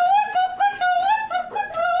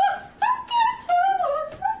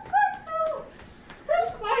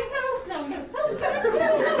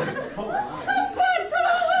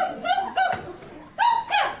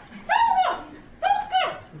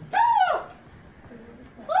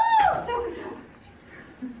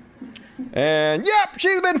 And yep,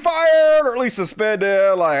 she's been fired, or at least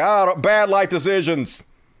suspended. Like, bad life decisions.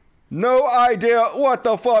 No idea what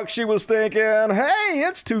the fuck she was thinking. Hey,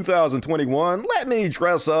 it's 2021. Let me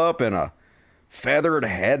dress up in a feathered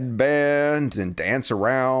headband and dance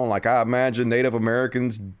around like I imagine Native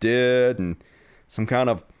Americans did. And some kind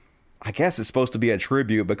of, I guess it's supposed to be a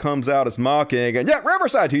tribute, but comes out as mocking. And yeah,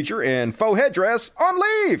 Riverside teacher in faux headdress on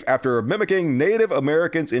leave after mimicking Native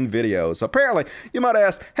Americans in videos. Apparently, you might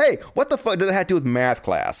ask, hey, what the fuck did it have to do with math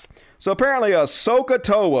class? So apparently a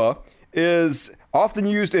SOHCAHTOA is often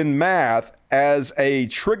used in math as a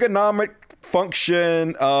trigonometric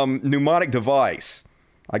function mnemonic device.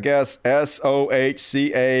 I guess SOHCAHTOA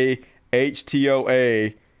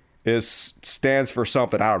stands for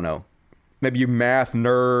something. I don't know. Maybe you math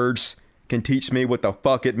nerds can teach me what the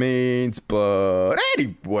fuck it means. But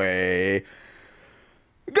anyway,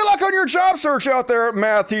 good luck on your job search out there,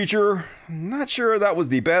 math teacher. Not sure that was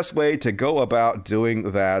the best way to go about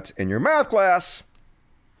doing that in your math class.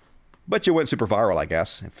 But you went super viral, I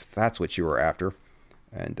guess, if that's what you were after.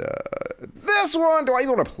 And this one, do I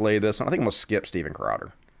even want to play this one? I think I'm going to skip Steven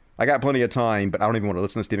Crowder. I got plenty of time, but I don't even want to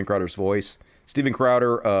listen to Steven Crowder's voice. Steven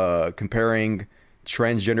Crowder comparing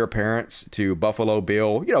transgender parents to Buffalo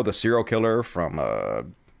Bill, you know, the serial killer from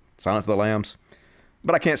Silence of the Lambs.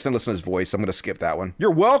 But I can't stand listening to his voice, so I'm going to skip that one.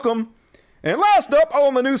 You're welcome. And last up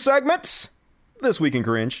on the new segments, This Week in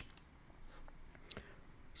Cringe.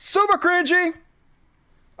 Super cringy.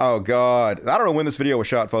 Oh, God. I don't know when this video was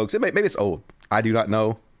shot, folks. Maybe it's old. I do not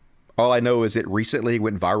know. All I know is it recently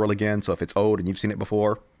went viral again, so if it's old and you've seen it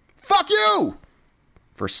before, fuck you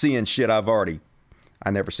for seeing shit I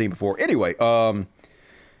never seen before. Anyway,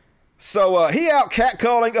 so he out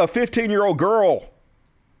catcalling a 15-year-old girl.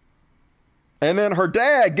 And then her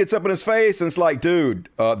dad gets up in his face and it's like, dude,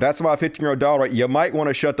 that's my 15-year-old daughter. You might want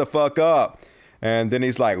to shut the fuck up. And then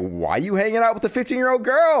he's like, why you hanging out with the 15-year-old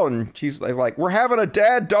girl? And she's like, we're having a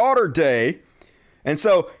dad-daughter day. And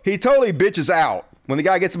so he totally bitches out. When the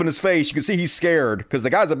guy gets up in his face, you can see he's scared because the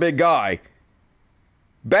guy's a big guy.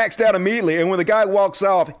 Backs down immediately. And when the guy walks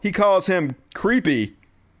off, he calls him creepy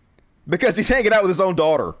because he's hanging out with his own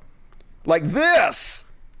daughter. Like, this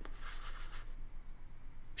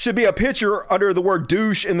should be a picture under the word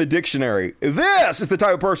douche in the dictionary. This is the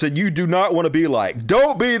type of person you do not want to be like.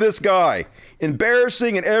 Don't be this guy.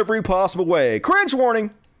 Embarrassing in every possible way. Cringe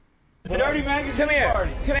warning. The Dirty Magazine. Come here.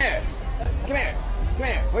 Party. Come here. Come here. Come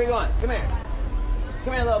here. Where you going? Come here.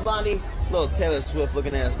 Come here, little blondie. Little Taylor Swift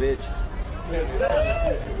looking ass bitch.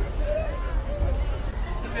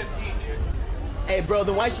 Hey, bro,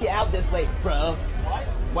 then why is she out this late, bro? What?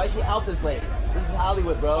 Why is she out this late? This is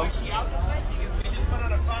Hollywood, bro. Why is she out this late? Because we just went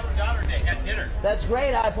on a father-daughter day at dinner. That's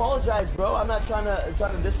great. I apologize, bro. I'm not trying to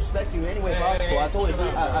disrespect you in any way possible. I totally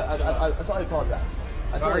apologize.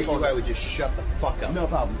 Sorry, you guys would just shut the fuck up. No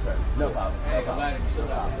problem, sir. No problem. Hey, no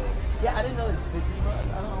problem. Yeah, I didn't know this was 15, bro.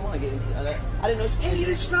 I don't want to get into that. I didn't know she was 15.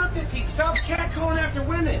 Hey, stop that. Stop catcalling after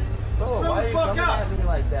women. Bro, why are you coming at me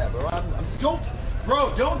like that, bro?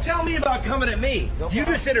 Don't tell me about coming at me. You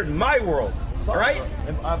just entered my world, all right?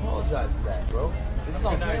 Bro. I apologize for that, bro. This is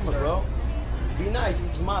on camera, bro. Be nice.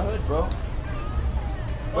 This is my hood, bro.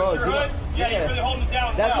 What's your hood? Yeah, you're really holding it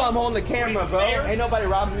down. That's why I'm holding the camera, bro. Ain't nobody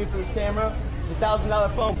robbing me for this camera. It's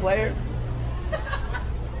 $1,000 phone, player.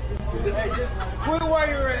 Hey, just quit while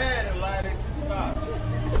you're ahead, Atlantic. Stop.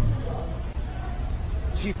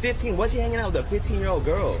 She's 15. What's he hanging out with a 15-year-old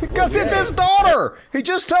girl? Because it's his daughter. He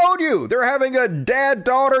just told you. They're having a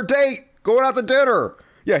dad-daughter date, going out to dinner.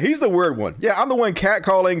 Yeah, he's the weird one. Yeah, I'm the one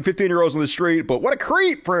catcalling 15-year-olds on the street, but what a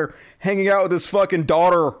creep for hanging out with his fucking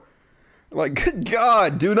daughter. Like, good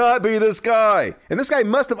God, do not be this guy. And this guy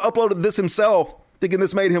must have uploaded this himself, thinking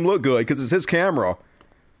this made him look good because it's his camera.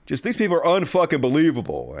 Just these people are unfucking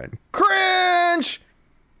believable. And cringe!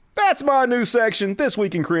 That's my new section, This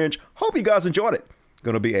Week in Cringe. Hope you guys enjoyed it.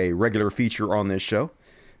 Going to be a regular feature on this show.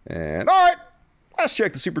 And all right, let's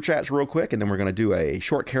check the super chats real quick, and then we're going to do a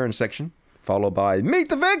short Karen section, followed by Meet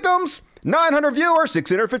the Victims. 900 viewers,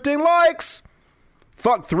 615 likes.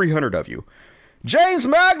 Fuck 300 of you. James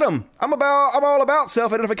Magnum, I'm all about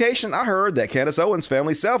self-identification. I heard that Candace Owens'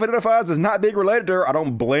 family self-identifies as not being related to her. I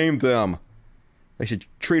don't blame them. They should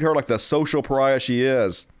treat her like the social pariah she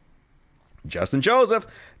is. Justin Joseph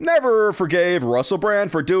never forgave Russell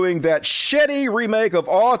Brand for doing that shitty remake of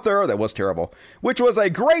Arthur, that was terrible, which was a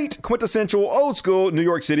great quintessential old school New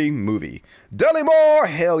York City movie. Dudley Moore,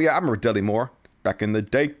 hell yeah, I remember Dudley Moore back in the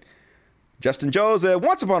day. Justin Joseph,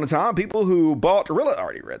 once upon a time, people who bought, really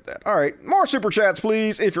already read that. All right, more super chats,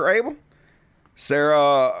 please, if you're able.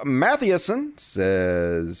 Sarah Mathieson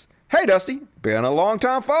says, hey, Dusty, been a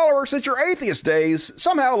long-time follower since your atheist days,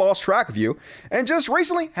 somehow lost track of you, and just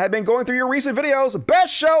recently have been going through your recent videos.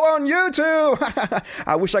 Best show on YouTube!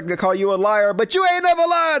 I wish I could call you a liar, but you ain't never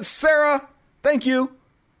lied, Sarah! Thank you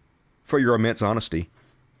for your immense honesty.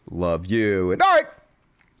 Love you. And all right,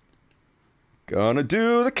 gonna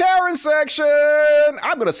do the Karen section!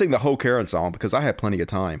 I'm gonna sing the whole Karen song because I have plenty of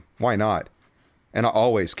time. Why not? And I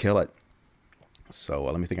always kill it. So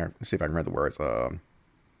let me see if I can read the words.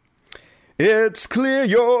 It's clear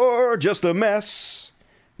you're just a mess.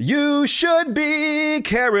 You should be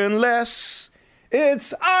caring less.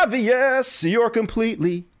 It's obvious you're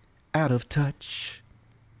completely out of touch.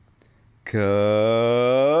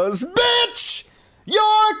 'Cause, bitch,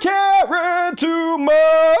 you're caring too much.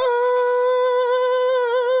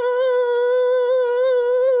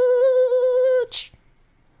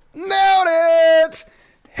 Nailed it.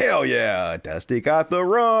 Hell yeah, Dusty got the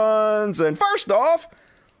runs. And first off,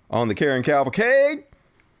 on the Karen Cavalcade,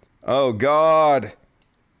 oh God,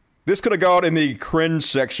 this could have gone in the cringe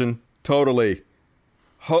section, totally.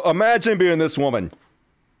 Imagine being this woman.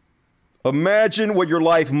 Imagine what your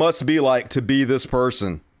life must be like to be this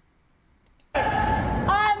person.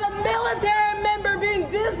 I'm a military member being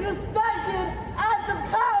disrespected at the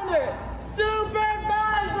counter.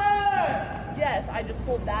 Supervisor! Yes, I just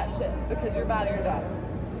pulled that shit because you're bad at your job.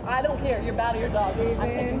 I don't care, you're bad at your job. I'm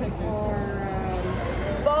taking pictures.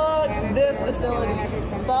 Fuck this facility.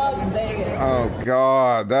 Fuck Vegas. Oh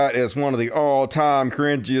God, that is one of the all-time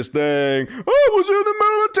cringiest thing. I was in the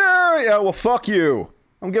military. Yeah, well, fuck you.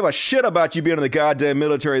 I don't give a shit about you being in the goddamn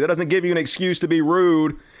military. That doesn't give you an excuse to be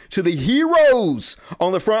rude to the heroes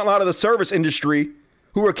on the front line of the service industry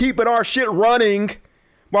who are keeping our shit running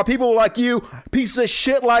while people like you, pieces of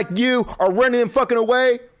shit like you, are running them fucking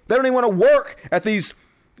away. They don't even want to work at these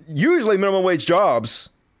usually minimum wage jobs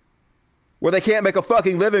where they can't make a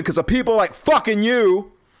fucking living because of people like fucking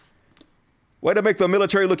you. Way to make the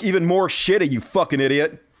military look even more shitty, you fucking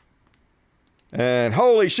idiot. And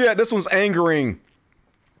holy shit, this one's angering.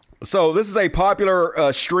 So this is a popular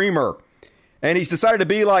streamer, and he's decided to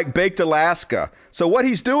be like Baked Alaska. So what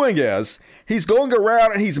he's doing is, he's going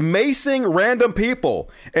around and he's macing random people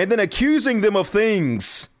and then accusing them of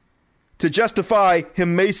things to justify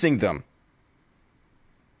him macing them.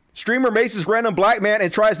 Streamer maces random black man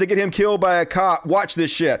and tries to get him killed by a cop. Watch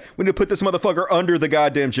this shit. We need to put this motherfucker under the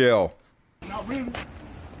goddamn jail. I'm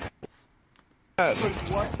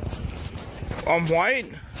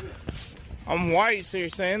white? I'm white, so you're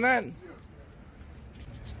saying that?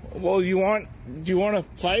 Well, do you want to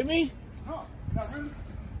fight me? No, not really.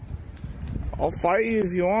 I'll fight you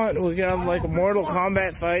if you want. We can have like a Mortal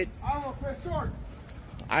Kombat fight. I don't press charge.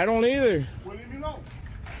 I don't either. Well, leave me alone.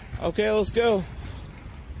 Okay, let's go.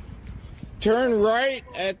 Turn right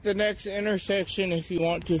at the next intersection if you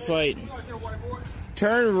want to fight.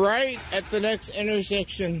 Turn right at the next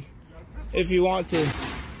intersection if you want to.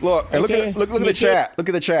 Look, and okay. look at the chat. Look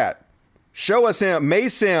at the chat. Show us him,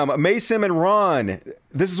 mace him and run.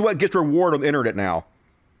 This is what gets rewarded on the internet now.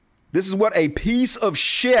 This is what a piece of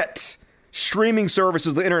shit streaming services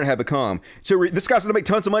of the internet have become. So this guy's gonna make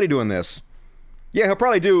tons of money doing this. Yeah, he'll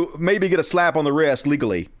probably maybe get a slap on the wrist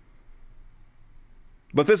legally.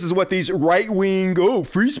 But this is what these right-wing,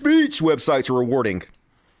 free speech websites are rewarding.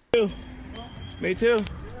 Me too.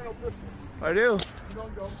 I do.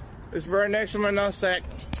 It's right next to my nutsack.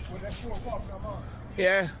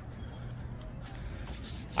 Yeah.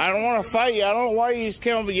 I don't want to fight you. I don't know why you just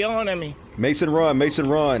can't be yelling at me. Mason, run. Mason,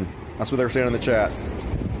 run. That's what they were saying in the chat.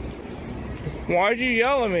 Why'd you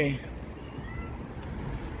yell at me?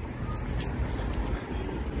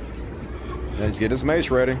 Let's get his mace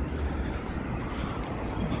ready.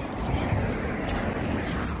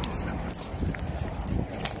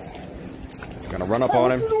 Gonna run up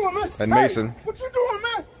on him. And Mason. What you doing,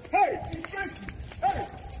 man? Hey!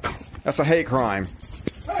 That's a hate crime.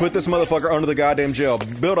 Put this motherfucker under the goddamn jail.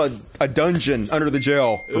 Build a dungeon under the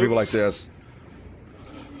jail for people like this.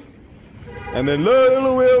 And then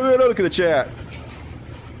look at the chat.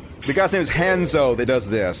 The guy's name is Hanzo that does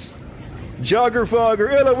this. Jugger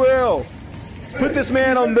Fugger, LOL. Put this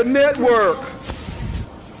man on the network.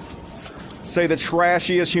 Say the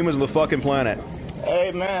trashiest humans on the fucking planet.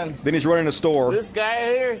 Hey, man. Then he's running a store. This guy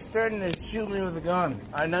here is starting to shoot me with a gun.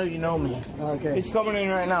 I know you know me. Okay. He's coming in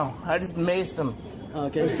right now. I just maced him.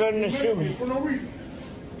 Okay. He's starting to shoot me.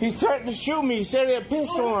 He's trying to shoot me. He said he had a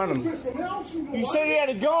pistol on him. You said he had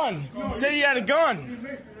a gun. You said he had a gun.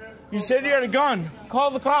 You said he had a gun.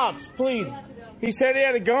 Call the cops, please. He said he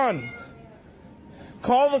had a gun.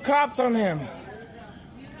 Call the cops on him.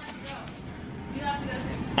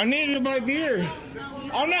 I need to buy beer.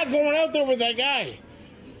 I'm not going out there with that guy.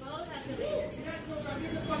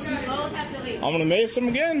 I'm gonna mace him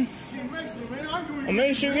again. I'll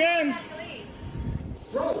mace you again.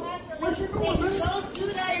 Bro, what you doing, man? Don't do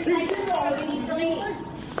that inside the store. You need to leave.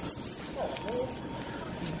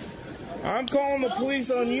 I'm calling the police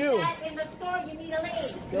on you. In the store, you need to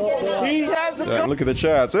leave. He has a gun. Look at the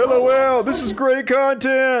chats. LOL, this is great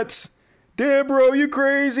content. Damn, bro, you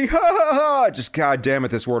crazy. Ha ha ha. Just goddamn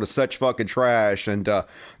it, this world is such fucking trash. And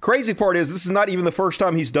crazy part is, this is not even the first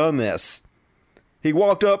time he's done this. He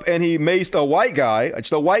walked up and he maced a white guy,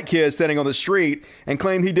 just a white kid standing on the street, and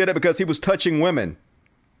claimed he did it because he was touching women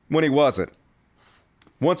when he wasn't.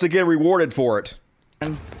 Once again, rewarded for it.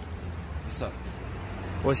 What's up?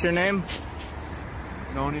 What's your name?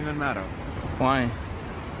 Don't even matter. Why?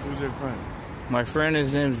 Who's your friend? My friend,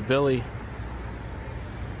 his name's Billy.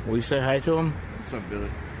 Will you say hi to him? What's up, Billy?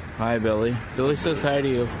 Hi, Billy. Billy says hi to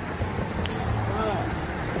you.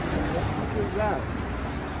 Who's that?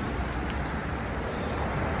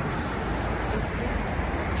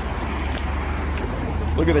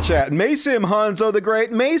 Look at the chat. Mace him, Hanzo the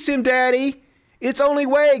Great. Mace him, Daddy. It's only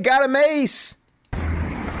way. Got a mace.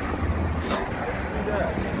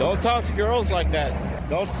 Don't talk to girls like that.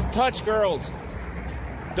 Don't touch girls.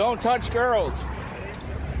 Don't touch girls.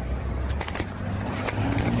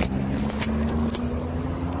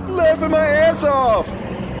 Laughing my ass off.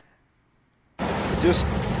 Just,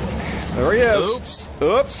 there he is. Oops.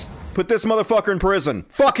 Oops. Put this motherfucker in prison.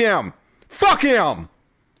 Fuck him. Fuck him.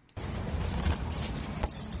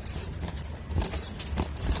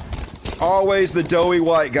 Always the doughy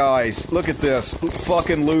white guys. Look at this.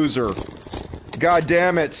 Fucking loser. God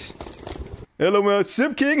damn it. LOL.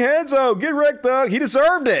 Sip King Hanzo. Get wrecked, Thug. He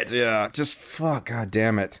deserved it. Yeah. Just fuck. God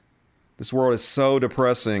damn it. This world is so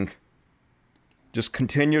depressing. Just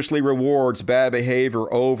continuously rewards bad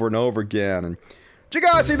behavior over and over again. And did you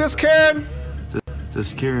guys see this, Karen?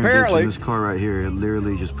 This Karen bitch in this car right here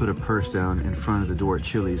literally just put a purse down in front of the door at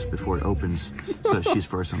Chili's before it opens, so that she's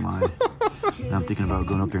first in line. And I'm thinking about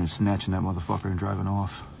going up there and snatching that motherfucker and driving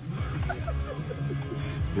off.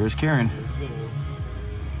 There's Karen.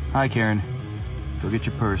 Hi, Karen. Go get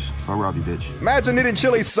your purse before I rob you, bitch. Imagine needing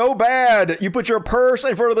Chili's so bad, you put your purse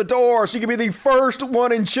in front of the door so you can be the first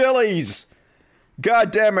one in Chili's.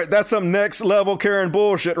 God damn it, that's some next level Karen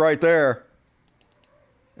bullshit right there.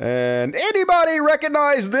 And anybody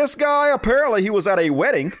recognize this guy? Apparently he was at a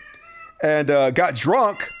wedding and got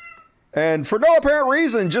drunk and for no apparent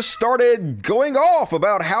reason just started going off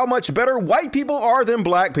about how much better white people are than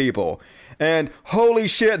black people. And holy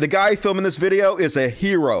shit, the guy filming this video is a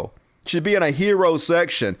hero. Should be in a hero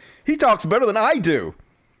section. He talks better than I do.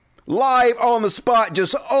 Live on the spot,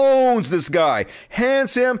 just owns this guy.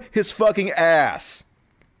 Hands him his fucking ass.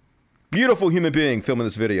 Beautiful human being filming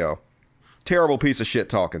this video. Terrible piece of shit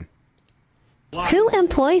talking. Who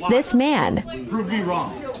employs this man? Prove me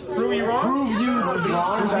wrong. Prove me wrong? Prove you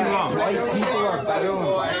wrong. Prove me wrong. White people are better than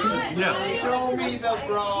black people? Yeah. Show me the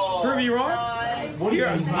bro. Prove me wrong? What are you?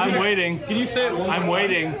 I'm waiting. Can you say it? I'm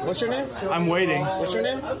waiting. What's your name? I'm waiting. What's your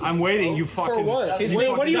name? I'm waiting. You fucking. For what?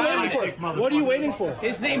 What are you waiting for? What are you waiting for?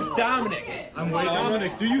 His name's Dominic. I'm waiting.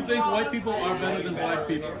 Dominic, do you think white people are better than black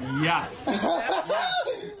people? Yes.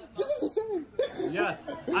 Yes.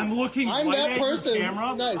 I'm looking right at your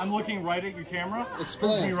camera. Nice. I'm looking right at your camera.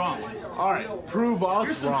 Explain. Prove me wrong. All right. Prove us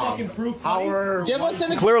Here's wrong. Fucking proof.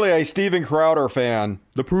 Clearly a Steven Crowder fan.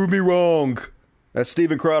 The prove me wrong. That's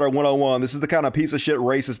Steven Crowder 101. This is the kind of piece of shit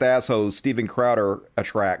racist asshole Steven Crowder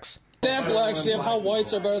attracts. Example, actually, of how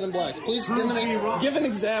whites are better than blacks. Please give an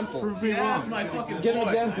example. Prove me wrong. Give an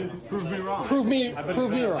example. Prove me wrong. Prove me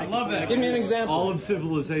wrong. I love that. Give me an example. All of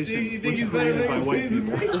civilization was created by white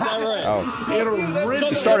people. Is that right? Oh.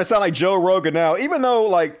 It's starting to sound like Joe Rogan now. Even though,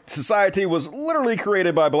 like, society was literally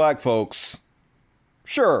created by black folks.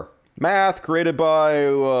 Sure. Math created by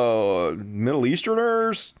Middle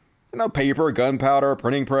Easterners. You know, paper, gunpowder,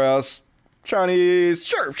 printing press. Chinese.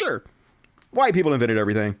 Sure. White people invented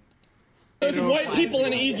everything. There's white people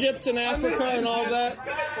in Egypt and Africa and all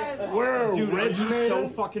that. We're originated. So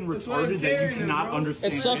fucking retarded that you cannot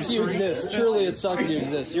understand. It sucks you exist. Truly, it sucks you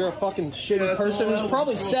exist. You're a fucking shitty person who's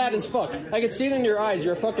probably sad as fuck. I can see it in your eyes.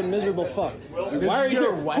 You're a fucking miserable fuck. Why are you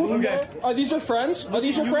here? Are these your friends? Are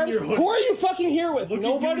these your friends? Who are you fucking here with?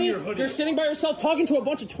 Nobody? You're sitting by yourself talking to a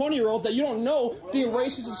bunch of 20-year-olds that you don't know, being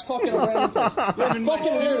racist as fucking a random person. You're a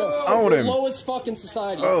fucking weirdo. Own him. Lowest fucking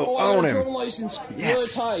society. Oh, I own got a him. German license.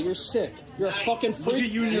 Yes. You're a tie. You're sick. You're a fucking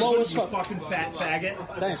freak. Lowest fucking fat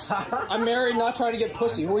faggot. Thanks. I'm married, not trying to get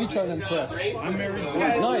pussy. Who are you trying to impress? I'm married.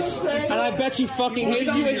 Nice. And I bet she fucking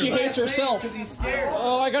hates you and she hates herself.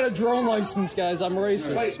 Oh, I got a drone license, guys. I'm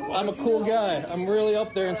racist. I'm a cool guy. I'm really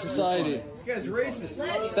up there in society. This guy's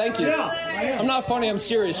racist. Thank you. I'm not funny. I'm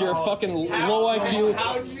serious. You're a fucking low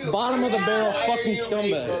IQ, bottom of the barrel fucking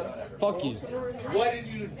scumbag. Fuck you. What did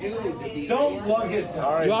you do? Don't plug it.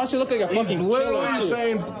 You honestly look like a fucking He's literally killer, too.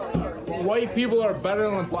 saying white people are better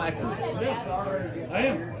than black people. I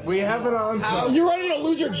am. We have it on. You ready to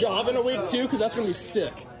lose your job in a week too? Because that's gonna be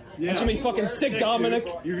sick. That's gonna be fucking sick, Dominic.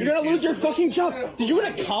 You're gonna lose your fucking job. Did you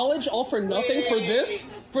go to college all for nothing for this?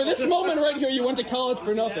 For this moment right here, you went to college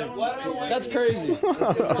for nothing. That's crazy.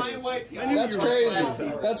 That's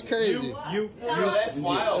crazy. That's crazy. That's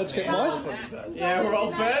wild. That's crazy. What? Yeah, we're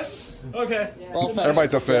all fed. Okay. We're all fed.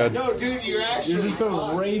 Everybody's a fed. No, dude, you're just a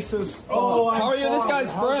racist. How are you this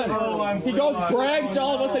guy's friend? He goes brags to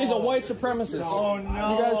all of us that he's a white supremacist. Oh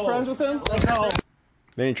no. You guys friends with him? No.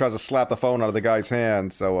 Then he tries to slap the phone out of the guy's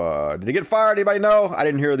hand. So, did he get fired? Anybody know? I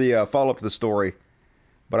didn't hear the follow-up to the story.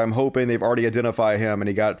 But I'm hoping they've already identified him and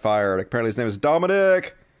he got fired. Apparently his name is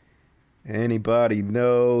Dominic. Anybody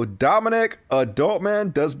know? Dominic, adult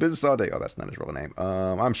man, does business all day. Oh, that's not his real name.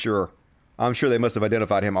 I'm sure they must have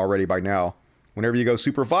identified him already by now. Whenever you go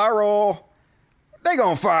super viral, they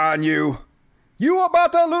gonna find you. You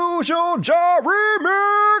about to lose your job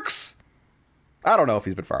remix. I don't know if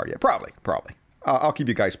he's been fired yet. Probably. I'll keep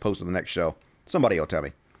you guys posted on the next show. Somebody will tell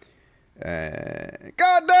me.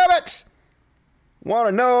 God damn it! Want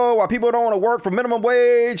to know why people don't want to work for minimum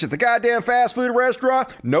wage at the goddamn fast food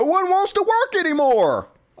restaurant? No one wants to work anymore.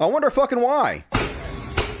 I wonder fucking why.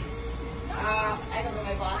 I don't know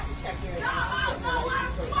my boss to check your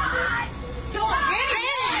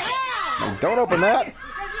Don't open that.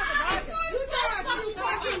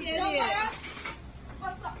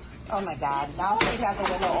 Oh my god, now she has the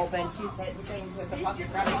window open. She's hitting things with the fucking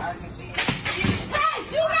credit card machine. Hey,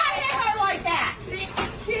 do not hit her like that!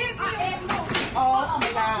 She hit me. Oh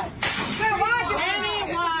my god. I didn't mean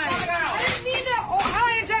to. I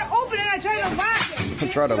didn't try to open it. I tried to lock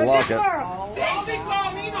it. Try to lock it.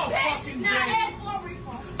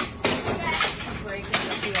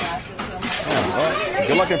 Well,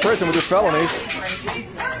 good luck in prison with your felonies.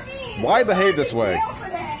 Why behave this way?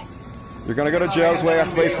 You're gonna go to jail this way,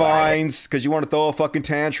 have to pay fines because you want to throw a fucking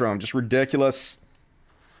tantrum. Just ridiculous.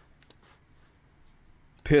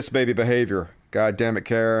 Piss baby behavior. God damn it,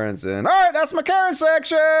 Karens. And alright, that's my Karen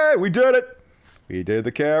section. We did it. We did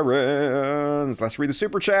the Karens. Let's read the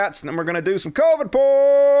super chats and then we're gonna do some COVID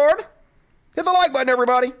porn. Hit the like button,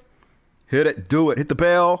 everybody. Hit it, do it, hit the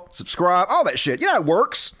bell, subscribe, all that shit. You know how it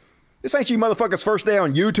works. This ain't you motherfuckers' first day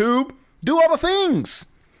on YouTube. Do all the things.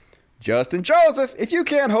 Justin Joseph, if you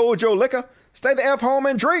can't hold your liquor, stay the F home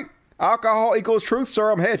and drink. Alcohol equals truth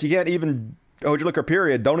serum. Hey, if you can't even hold your liquor,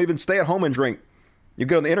 period, don't even stay at home and drink. You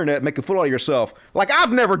get on the internet, make a fool out of yourself. Like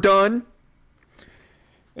I've never done.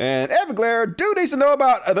 And Everglare, dude needs to know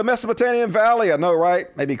about the Mesopotamian Valley. I know, right?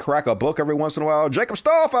 Maybe crack a book every once in a while. Jacob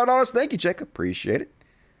Stahl, $5. Thank you, Jacob. Appreciate it.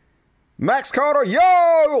 Max Carter,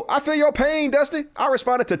 yo, I feel your pain, Dusty. I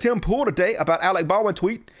responded to Tim Pool today about Alec Baldwin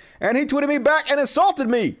tweet, and he tweeted me back and insulted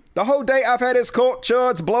me. The whole day I've had his cult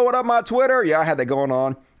chuds blowing up my Twitter. Yeah, I had that going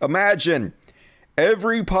on. Imagine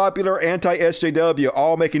every popular anti-SJW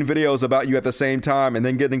all making videos about you at the same time and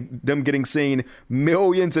then getting seen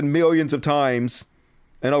millions and millions of times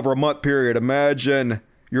in over a month period. Imagine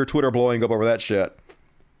your Twitter blowing up over that shit.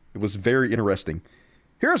 It was very interesting.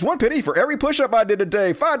 Here's 1 penny for every push-up I did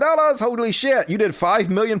today. $5. Holy shit. You did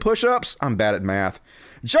 5 million push-ups? I'm bad at math.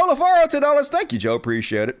 Joe LaFaro, $10. Thank you, Joe.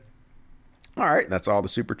 Appreciate it. All right, that's all the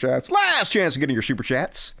super chats. Last chance of getting your super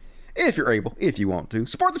chats. If you're able, if you want to.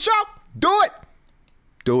 Support the show. Do it.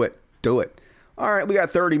 Do it. Do it. All right, we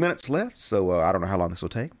got 30 minutes left, so I don't know how long this will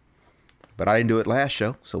take. But I didn't do it last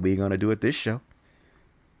show, so we're going to do it this show.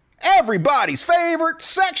 Everybody's favorite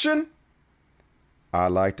section. I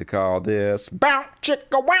like to call this Bow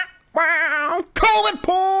Chicka Wow Wow COVID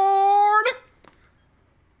Porn.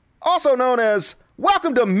 Also known as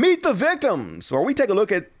Welcome to Meet the Victims, where we take a look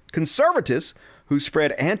at conservatives who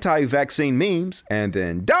spread anti-vaccine memes and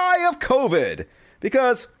then die of COVID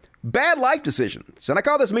because bad life decisions. And I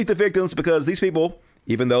call this Meet the Victims because these people,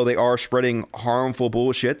 even though they are spreading harmful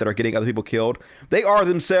bullshit that are getting other people killed, they are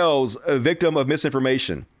themselves a victim of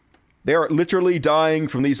misinformation. They are literally dying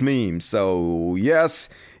from these memes. So yes,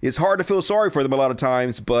 it's hard to feel sorry for them a lot of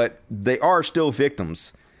times, but they are still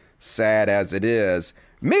victims. Sad as it is.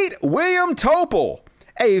 Meet William Topol,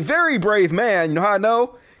 a very brave man. You know how I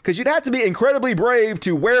know? Because you'd have to be incredibly brave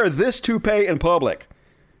to wear this toupee in public.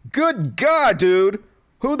 Good God, dude.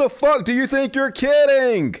 Who the fuck do you think you're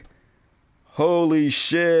kidding? Holy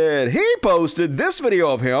shit. He posted this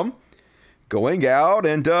video of him going out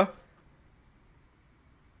and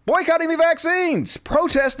boycotting the vaccines,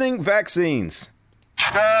 protesting vaccines.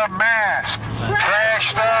 The mask.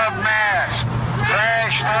 Trash the mask.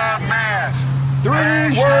 Trash the mask.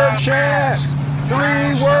 3-word chant.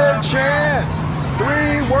 3-word chant.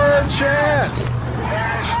 3-word chant.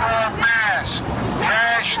 Trash the mask.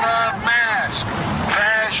 Trash the mask.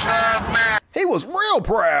 Trash the mask. He was real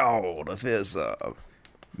proud of his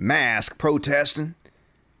mask protesting.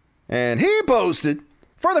 And he posted,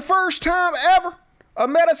 for the first time ever, a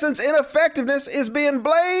medicine's ineffectiveness is being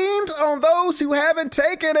blamed on those who haven't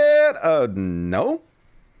taken it. No.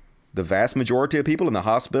 The vast majority of people in the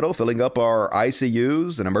hospital filling up our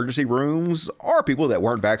ICUs and emergency rooms are people that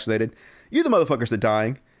weren't vaccinated. You the motherfuckers that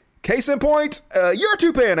dying. Case in point, your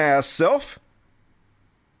toupee ass self,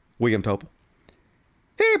 William Topol.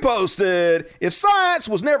 He posted, if science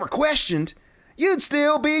was never questioned, you'd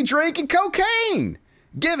still be drinking cocaine,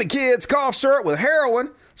 giving kids cough syrup with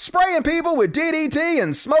heroin, spraying people with DDT,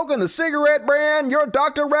 and smoking the cigarette brand your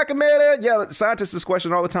doctor recommended. Yeah, scientists is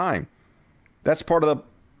questioned all the time. That's part of the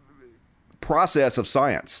process of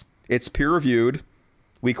science. It's peer-reviewed.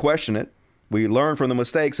 We question it. We learn from the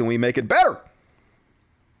mistakes, and we make it better.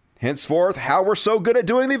 Henceforth, how we're so good at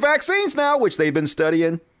doing the vaccines now, which they've been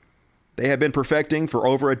studying. They have been perfecting for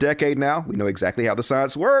over a decade now. We know exactly how the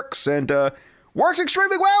science works, and works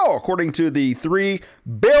extremely well, according to the 3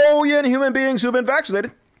 billion human beings who've been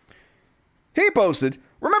vaccinated. He posted,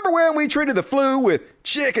 remember when we treated the flu with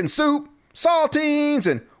chicken soup, saltines,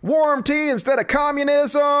 and warm tea instead of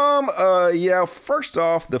communism? Yeah, first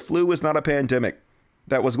off, the flu is not a pandemic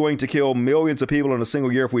that was going to kill millions of people in a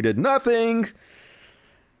single year if we did nothing.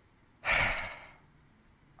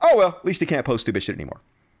 Oh well, at least he can't post stupid shit anymore,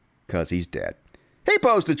 because he's dead. He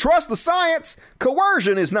posted, trust the science.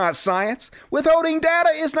 Coercion is not science. Withholding data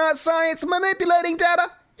is not science. Manipulating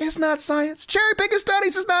data is not science. Cherry picking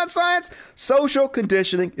studies is not science. Social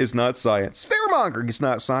conditioning is not science. Fear-mongering is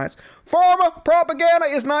not science. Pharma propaganda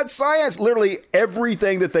is not science. Literally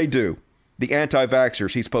everything that they do. The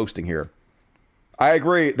anti-vaxxers he's posting here. I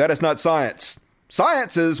agree, that is not science.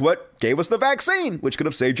 Science is what gave us the vaccine, which could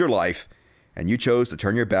have saved your life. And you chose to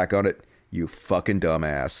turn your back on it, you fucking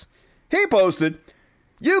dumbass. He posted,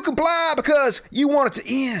 you comply because you want it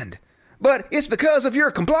to end. But it's because of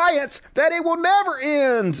your compliance that it will never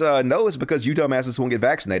end. No, it's because you dumbasses won't get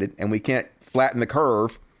vaccinated and we can't flatten the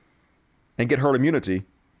curve and get herd immunity.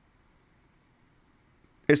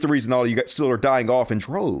 It's the reason all you guys still are dying off in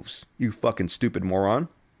droves, you fucking stupid moron.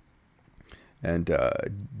 And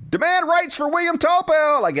demand rights for William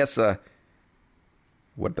Topol. I guess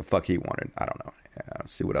what the fuck he wanted. I don't know.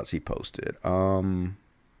 Let's see what else he posted.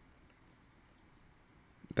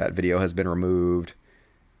 That video has been removed.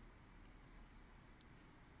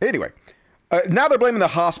 Anyway, now they're blaming the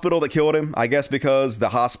hospital that killed him, I guess because the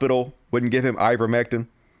hospital wouldn't give him ivermectin.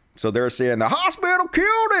 So they're saying the hospital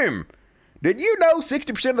killed him. Did you know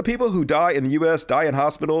 60% of the people who die in the U.S. die in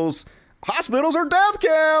hospitals? Hospitals are death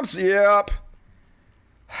camps. Yep.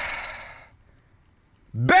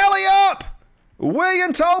 Belly up,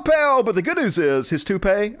 William Topol. But the good news is his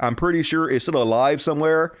toupee, I'm pretty sure, is still alive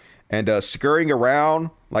somewhere and scurrying around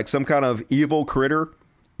like some kind of evil critter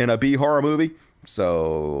in a B horror movie.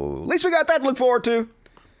 So at least we got that to look forward to.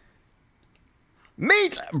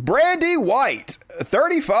 Meet Brandy White,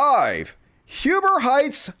 35, Huber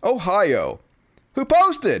Heights, Ohio, who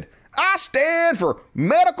posted, I stand for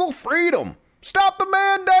medical freedom. Stop the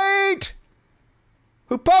mandate.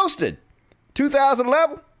 Who posted?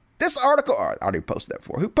 2011. This article, I already posted that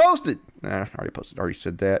before. Who posted? I already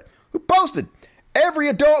said that. Who posted? Every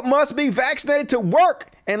adult must be vaccinated to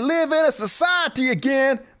work and live in a society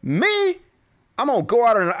again. Me? I'm going to go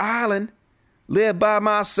out on an island, live by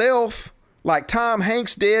myself like Tom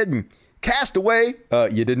Hanks did in Castaway.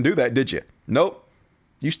 You didn't do that, did you? Nope.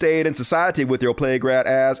 You stayed in society with your plague rat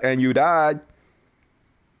ass and you died.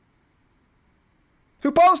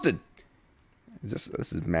 Who posted? This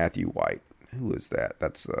is Matthew White. Who is that?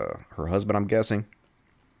 That's her husband, I'm guessing.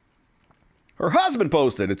 Her husband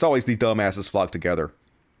posted. It's always these dumbasses flock together.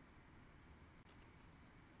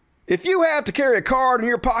 If you have to carry a card in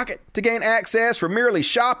your pocket to gain access for merely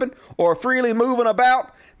shopping or freely moving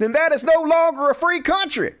about, then that is no longer a free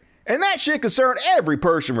country. And that should concern every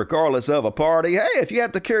person regardless of a party. Hey, if you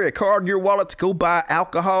have to carry a card in your wallet to go buy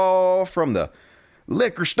alcohol from the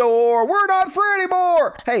liquor store, we're not free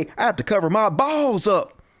anymore. Hey, I have to cover my balls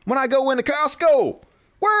up when I go into Costco.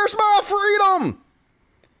 Where's my freedom?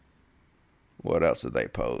 What else did they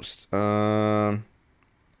post? And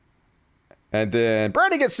then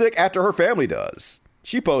Brandy gets sick after her family does.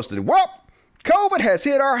 She posted, well, COVID has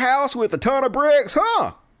hit our house with a ton of bricks,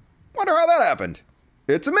 huh? Wonder how that happened.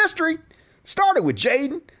 It's a mystery. Started with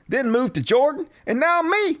Jaden, then moved to Jordan, and now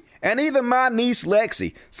me, and even my niece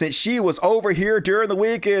Lexi, since she was over here during the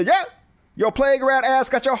weekend. Yeah, your plague rat ass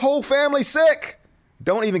got your whole family sick.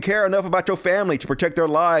 Don't even care enough about your family to protect their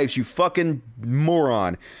lives, you fucking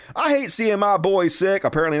moron. I hate seeing my boys sick,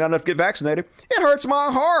 apparently not enough to get vaccinated. It hurts my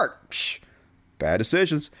heart. Psh, bad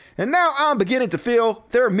decisions. And now I'm beginning to feel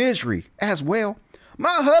their misery as well.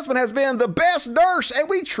 My husband has been the best nurse, and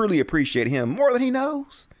we truly appreciate him more than he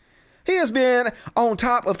knows. He has been on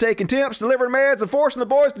top of taking temps, delivering meds, and forcing the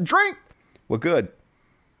boys to drink. Well, good.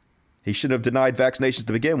 He shouldn't have denied vaccinations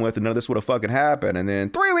to begin with, and none of this would have fucking happened. And then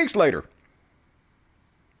 3 weeks later,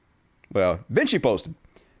 well, then she posted,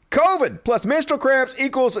 COVID plus menstrual cramps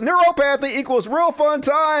equals neuropathy equals real fun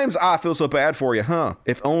times. I feel so bad for you, huh?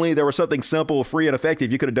 If only there was something simple, free, and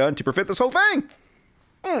effective you could have done to prevent this whole thing.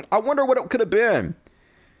 I wonder what it could have been.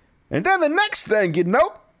 And then the next thing, you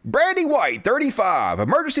know, Brandy White, 35,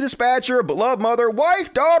 emergency dispatcher, beloved mother,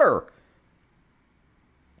 wife, daughter.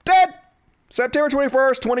 Dead. September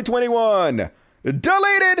 21st, 2021.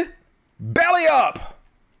 Deleted. Belly up.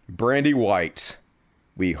 Brandy White.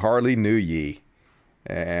 We hardly knew ye.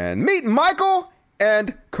 And meet Michael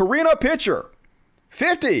and Karina Pitcher.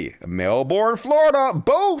 50, Melbourne, Florida,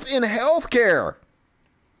 both in healthcare.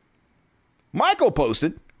 Michael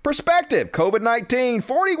posted, perspective, COVID-19,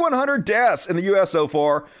 4,100 deaths in the U.S. so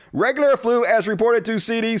far. Regular flu as reported to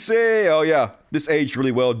CDC. Oh yeah, this aged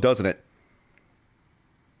really well, doesn't it?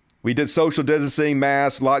 We did social distancing,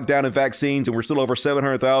 masks, lockdown, and vaccines, and we're still over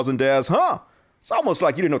 700,000 deaths. Huh? It's almost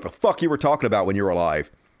like you didn't know what the fuck you were talking about when you were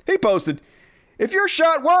alive. He posted, if your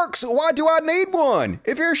shot works, why do I need one?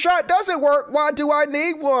 If your shot doesn't work, why do I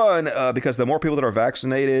need one? Because the more people that are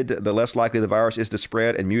vaccinated, the less likely the virus is to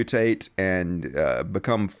spread and mutate and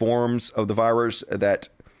become forms of the virus that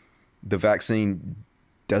the vaccine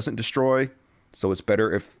doesn't destroy. So it's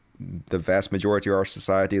better if the vast majority of our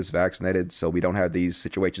society is vaccinated so we don't have these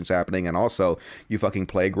situations happening. And also, you fucking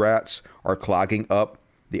plague rats are clogging up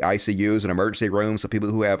the ICUs and emergency rooms, so people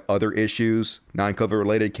who have other issues, non-COVID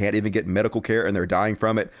related, can't even get medical care and they're dying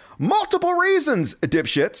from it. Multiple reasons,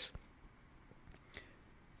 dipshits.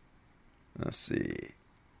 Let's see.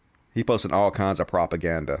 He posted all kinds of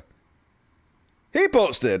propaganda. He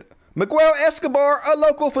posted, Miguel Escobar, a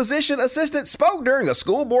local physician assistant, spoke during a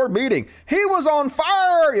school board meeting. He was on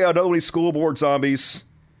fire. Yeah, no, these school board zombies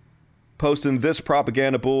posting this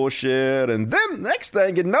propaganda bullshit. And then next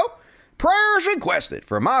thing you know, prayers requested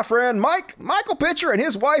for my friend Michael Pitcher and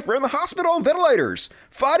his wife are in the hospital on ventilators,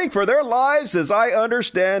 fighting for their lives as I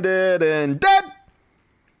understand it. And dead,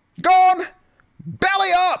 gone, belly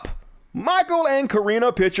up, Michael and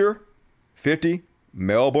Karina Pitcher, 50,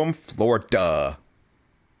 Melbourne, Florida.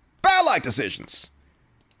 Bad life decisions.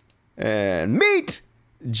 And meet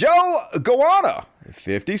Joe Goanna,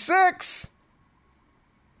 56,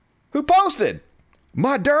 who posted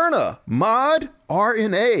Moderna, mod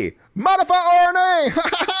RNA. Modify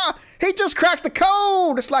RNA. He just cracked the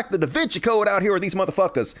code. It's like the Da Vinci Code out here with these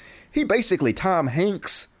motherfuckers. He basically Tom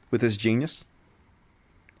Hanks with his genius.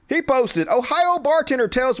 He posted, Ohio bartender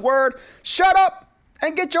tells word, shut up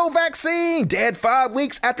and get your vaccine. Dead 5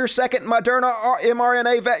 weeks after second Moderna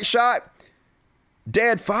mRNA shot.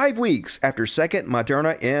 Dead 5 weeks after second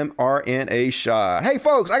Moderna mRNA shot. Hey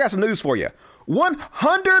folks, I got some news for you.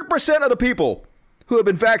 100% of the people who have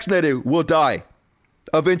been vaccinated will die.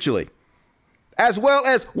 eventually, as well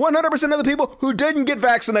as 100% of the people who didn't get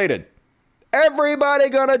vaccinated. Everybody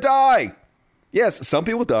gonna die. Yes, some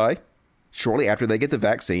people die shortly after they get the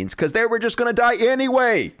vaccines because they were just gonna die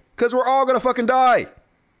anyway, because we're all gonna fucking die.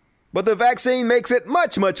 But the vaccine makes it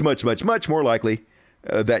much more likely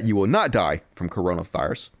that you will not die from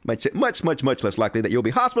coronavirus. Much less likely that you'll be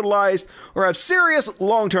hospitalized or have serious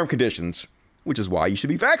long-term conditions, which is why you should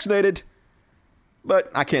be vaccinated.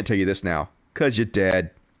 But I can't tell you this now, because you're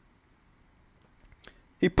dead.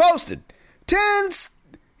 He posted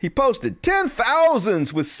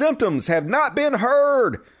 10,000s with symptoms have not been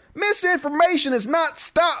heard. Misinformation is not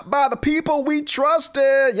stopped by the people we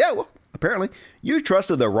trusted. Yeah, well, apparently you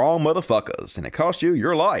trusted the wrong motherfuckers, and it cost you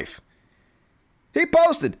your life. He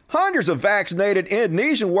posted hundreds of vaccinated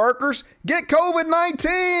Indonesian workers get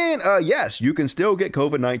COVID-19. Yes, you can still get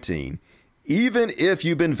COVID-19. Even if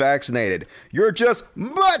you've been vaccinated, you're just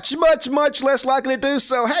much less likely to do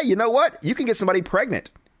so. Hey, you know what? You can get somebody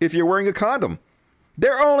pregnant if you're wearing a condom.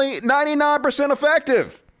 They're only 99%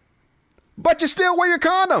 effective. But you still wear your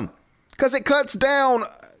condom because it cuts down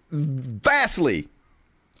vastly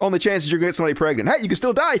on the chances you're going to get somebody pregnant. Hey, you can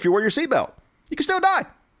still die if you wear your seatbelt. You can still die.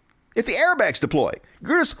 If the airbags deploy,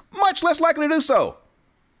 you're just much less likely to do so.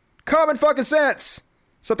 Common fucking sense.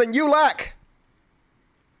 Something you lack.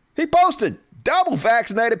 He posted double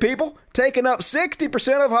vaccinated people taking up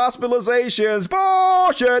 60% of hospitalizations.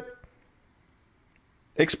 Bullshit.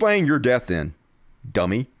 Explain your death then,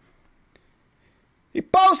 dummy. He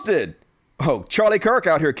posted, Charlie Kirk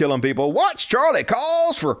out here killing people. Watch Charlie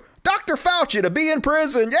calls for Dr. Fauci to be in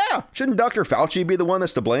prison. Yeah, shouldn't Dr. Fauci be the one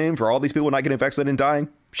that's to blame for all these people not getting vaccinated and dying?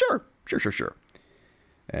 Sure.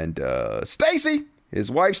 And Stacy, his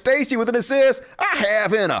wife Stacy with an assist. I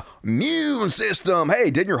have an immune system. Hey,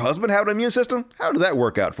 didn't your husband have an immune system? How did that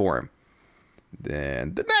work out for him?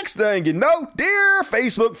 Then the next thing you know, dear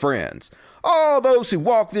Facebook friends, all those who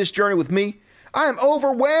walk this journey with me, I am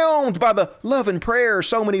overwhelmed by the love and prayers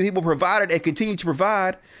so many people provided and continue to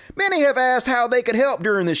provide. Many have asked how they could help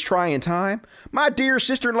during this trying time. My dear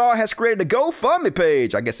sister-in-law has created a GoFundMe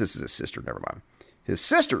page. I guess this is his sister, never mind. His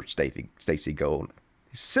sister, Stacy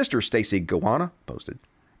Goanna, posted.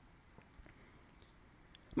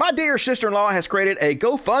 My dear sister-in-law has created a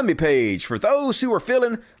GoFundMe page for those who are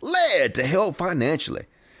feeling led to help financially.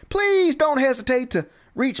 Please don't hesitate to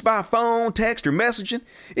reach by phone, text, or messaging.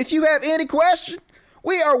 If you have any question,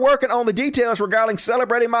 we are working on the details regarding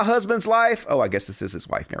celebrating my husband's life. Oh, I guess this is his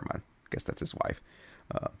wife. Never mind. I guess that's his wife.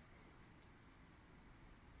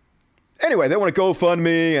 Anyway, they want to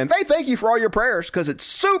GoFundMe, and they thank you for all your prayers because it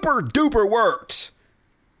super duper works.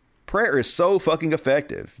 Prayer is so fucking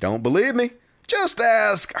effective. Don't believe me? Just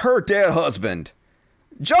ask her dead husband.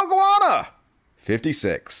 Joe Goanna,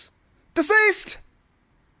 56. Deceased.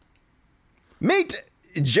 Meet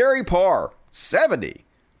Jerry Parr, 70.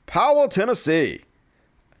 Powell, Tennessee.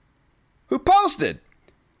 Who posted,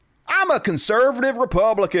 I'm a conservative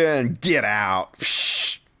Republican. Get out.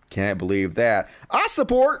 Shh. Can't believe that. I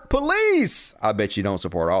support police. I bet you don't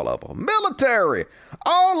support all of them. Military.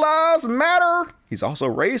 All lives matter. He's also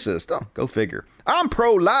racist. Oh, go figure. I'm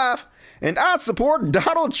pro-life, and I support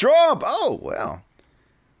Donald Trump. Oh, well.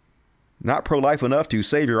 Not pro-life enough to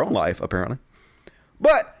save your own life, apparently.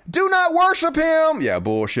 But do not worship him. Yeah,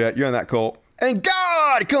 bullshit. You're in that cult. And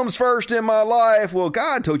God comes first in my life. Well,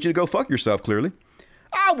 God told you to go fuck yourself, clearly.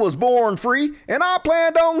 I was born free, and I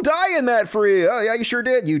planned on dying that free. Oh, yeah, you sure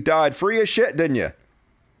did. You died free as shit, didn't you?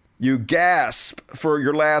 You gasp for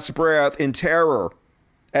your last breath in terror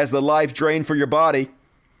as the life drained for your body.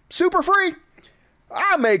 Super free.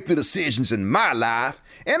 I make the decisions in my life,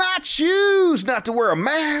 and I choose not to wear a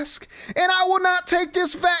mask, and I will not take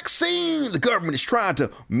this vaccine the government is trying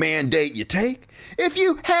to mandate you take. If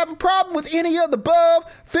you have a problem with any of the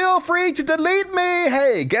above, feel free to delete me.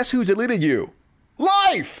 Hey, guess who deleted you?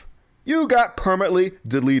 Life! You got permanently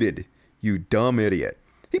deleted, you dumb idiot.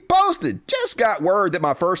 He posted, just got word that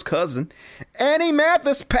my first cousin, Annie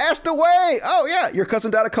Mathis, passed away. Oh yeah, your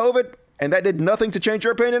cousin died of COVID, and that did nothing to change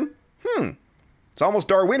your opinion? It's almost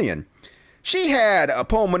Darwinian. She had a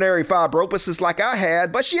pulmonary fibrosis like I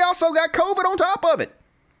had, but she also got COVID on top of it.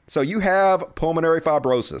 So you have pulmonary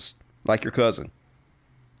fibrosis, like your cousin.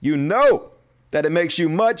 You know that it makes you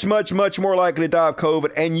much more likely to die of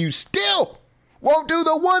COVID, and you still won't do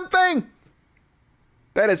the one thing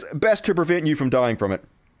that is best to prevent you from dying from it.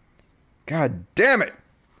 God damn it.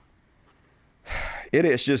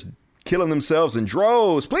 Idiots just killing themselves in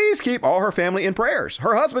droves. Please keep all her family in prayers.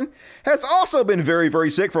 Her husband has also been very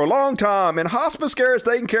sick for a long time, and hospice care is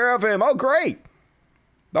taking care of him. Oh, great.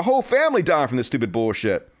 The whole family died from this stupid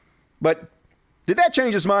bullshit. But did that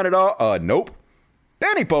change his mind at all? Nope.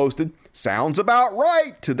 Then he posted, sounds about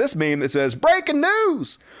right, to this meme that says, breaking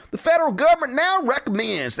news. The federal government now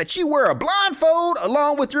recommends that you wear a blindfold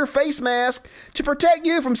along with your face mask to protect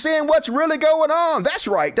you from seeing what's really going on. That's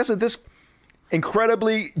right. Doesn't this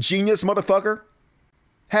incredibly genius motherfucker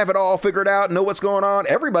have it all figured out, know what's going on?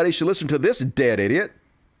 Everybody should listen to this dead idiot.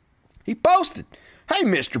 He posted, hey,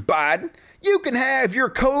 Mr. Biden, you can have your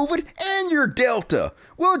COVID and your Delta.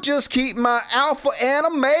 We'll just keep my Alpha and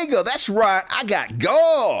Omega. That's right, I got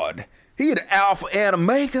God. He the Alpha and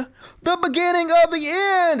Omega, the beginning of the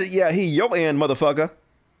end. Yeah, he your end, motherfucker.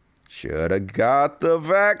 Shoulda got the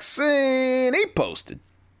vaccine. He posted.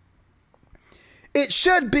 It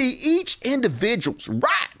should be each individual's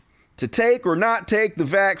right to take or not take the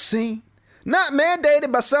vaccine, not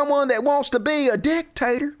mandated by someone that wants to be a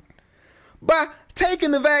dictator. By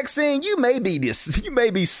taking the vaccine, you may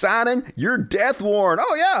be signing your death warrant.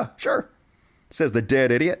 Oh yeah, sure, says the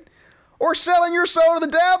dead idiot. Or selling your soul to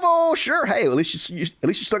the devil. Sure, hey, at least you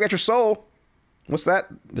still got your soul. What's that?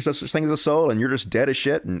 There's no such thing as a soul, and you're just dead as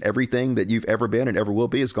shit, and everything that you've ever been and ever will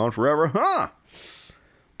be is gone forever. Huh?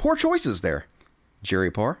 Poor choices there,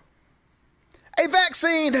 Jerry Parr. A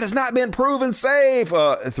vaccine that has not been proven safe.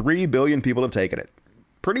 3 billion people have taken it.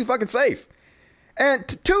 Pretty fucking safe. And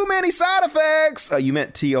too many side effects. You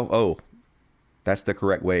meant TOO. That's the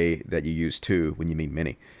correct way that you use two when you mean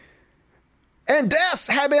many. And deaths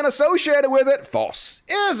have been associated with it. False.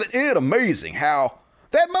 Isn't it amazing how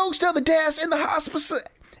that most of the deaths in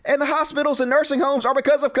the hospitals and nursing homes are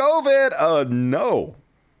because of COVID? No.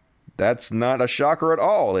 That's not a shocker at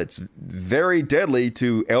all. It's very deadly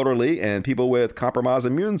to elderly and people with compromised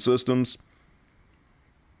immune systems.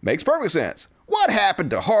 Makes perfect sense. What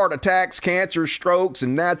happened to heart attacks, cancer, strokes,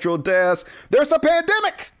 and natural deaths? There's a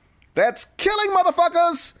pandemic that's killing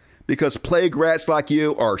motherfuckers because plague rats like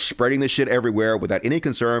you are spreading this shit everywhere without any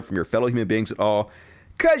concern from your fellow human beings at all,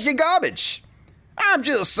 because you're garbage. I'm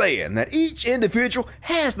just saying that each individual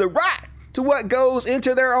has the right to what goes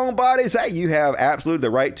into their own bodies. Hey, you have absolutely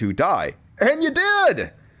the right to die. And you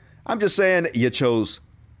did. I'm just saying you chose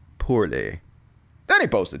poorly. Then he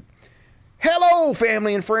posted, hello,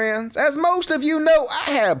 family and friends. As most of you know,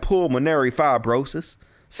 I have pulmonary fibrosis.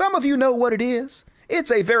 Some of you know what it is.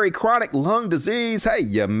 It's a very chronic lung disease. Hey,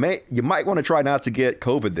 you might want to try not to get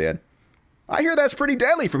COVID then. I hear that's pretty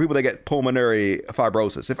deadly for people that get pulmonary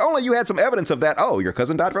fibrosis. If only you had some evidence of that. Oh, your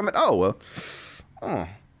cousin died from it? Oh, well.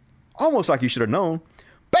 Almost like you should have known.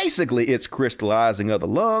 Basically, it's crystallizing of the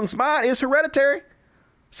lungs. Mine is hereditary.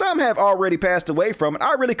 Some have already passed away from it.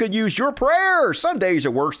 I really could use your prayers. Some days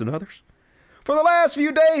are worse than others. For the last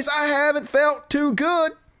few days, I haven't felt too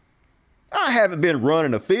good. I haven't been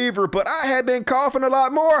running a fever, but I have been coughing a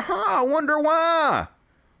lot more. I wonder why.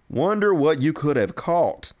 Wonder what you could have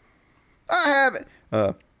caught. I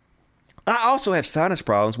also have sinus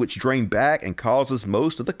problems which drain back and causes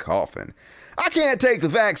most of the coughing. I can't take the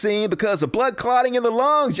vaccine because of blood clotting in the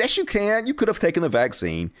lungs. Yes, you can. You could have taken the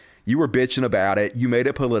vaccine. You were bitching about it. You made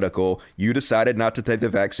it political. You decided not to take the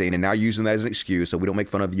vaccine, and now you're using that as an excuse so we don't make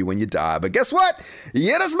fun of you when you die. But guess what?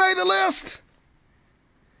 You just made the list.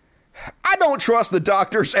 I don't trust the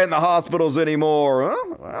doctors and the hospitals anymore.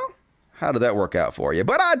 Well, how did that work out for you?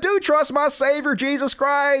 But I do trust my Savior, Jesus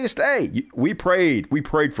Christ. Hey, we prayed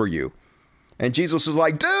for you. And Jesus was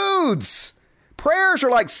like, dudes, prayers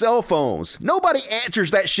are like cell phones. Nobody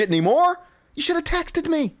answers that shit anymore. You should have texted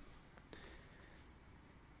me.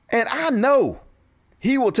 And I know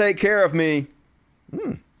he will take care of me.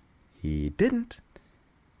 He didn't.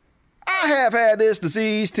 I have had this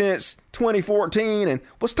disease since 2014 and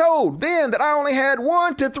was told then that I only had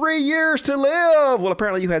 1 to 3 years to live. Well,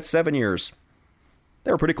 apparently you had 7 years.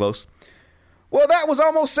 They were pretty close. Well, that was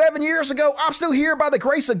almost 7 years ago. I'm still here by the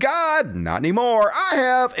grace of God. Not anymore.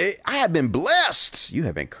 I have been blessed. You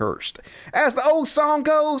have been cursed. As the old song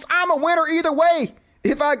goes, I'm a winner either way.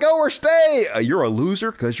 If I go or stay, you're a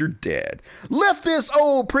loser because you're dead. Lift this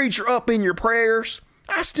old preacher up in your prayers.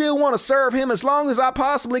 I still want to serve him as long as I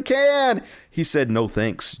possibly can. He said, no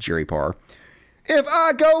thanks, Jerry Parr. If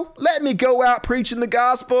I go, let me go out preaching the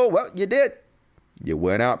gospel. Well, you did. You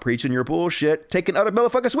went out preaching your bullshit, taking other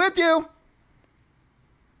motherfuckers with you.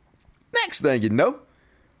 Next thing you know,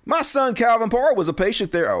 my son Calvin Parr was a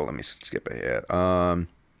patient there. Oh, let me skip ahead.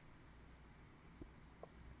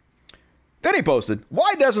 Then he posted,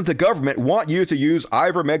 why doesn't the government want you to use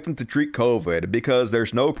ivermectin to treat COVID? Because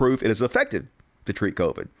there's no proof it is effective to treat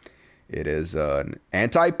COVID. It is an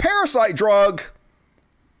anti-parasite drug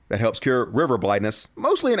that helps cure river blindness,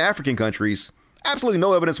 mostly in African countries. Absolutely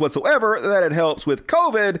no evidence whatsoever that it helps with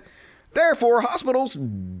COVID. Therefore, hospitals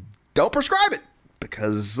don't prescribe it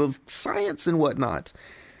because of science and whatnot.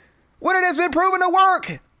 when it has been proven to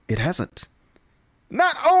work? It hasn't.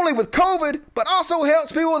 Not only with COVID, but also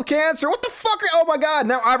helps people with cancer. What the fuck? Oh my God,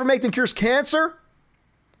 now ivermectin cures cancer?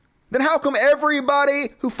 Then how come everybody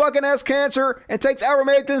who fucking has cancer and takes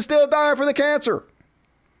ivermectin still dying for the cancer?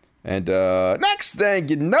 And next thing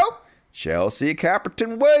you know, Chelsea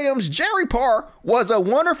Caperton Williams, Jerry Parr, was a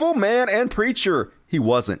wonderful man and preacher. He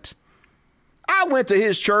wasn't. I went to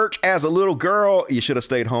his church as a little girl. You should have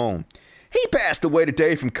stayed home. He passed away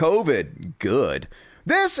today from COVID. Good.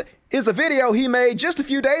 This is a video he made just a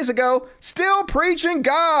few days ago, still preaching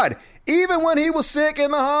God, even when he was sick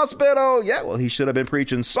in the hospital. Yeah, well, he should have been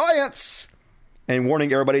preaching science and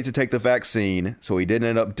warning everybody to take the vaccine so he didn't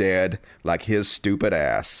end up dead like his stupid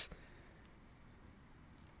ass.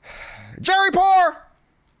 Jerry Parr,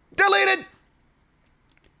 deleted.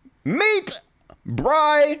 Meet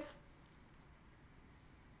Bry.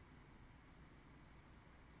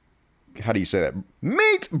 How do you say that?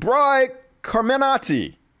 Meet Bry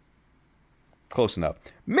Carminati. Close enough.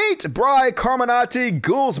 Meet Bry Carminati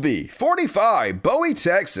Goolsby, 45, Bowie,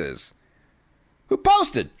 Texas, who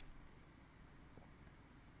posted,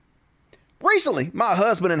 Recently, my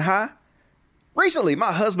husband and I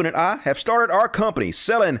have started our company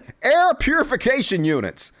selling air purification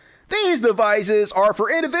units. These devices are for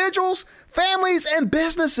individuals, families, and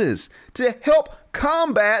businesses to help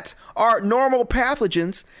combat our normal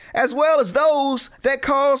pathogens, as well as those that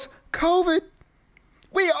cause COVID.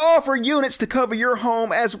 We offer units to cover your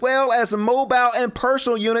home, as well as mobile and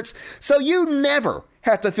personal units, so you never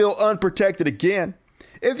have to feel unprotected again.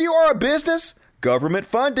 If you are a business, government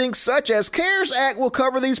funding such as CARES Act will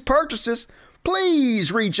cover these purchases.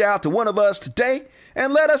 Please reach out to one of us today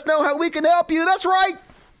and let us know how we can help you. That's right.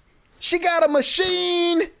 She got a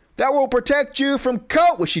machine that will protect you from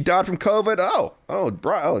COVID. Well, she died from COVID.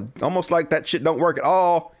 Oh, almost like that shit don't work at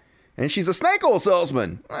all. And she's a snake oil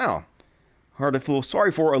salesman. Wow. Hard to feel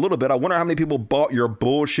sorry for her a little bit. I wonder how many people bought your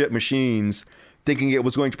bullshit machines thinking it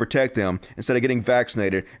was going to protect them instead of getting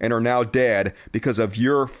vaccinated and are now dead because of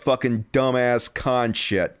your fucking dumbass con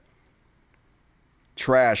shit.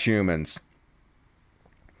 Trash humans.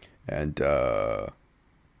 And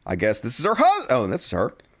I guess this is her husband. Oh, that's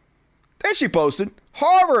her. Then she posted,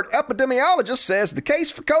 Harvard epidemiologist says the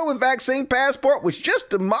case for COVID vaccine passport was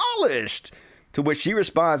just demolished. To which she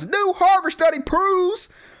responds, new Harvard study proves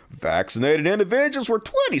vaccinated individuals were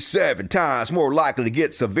 27 times more likely to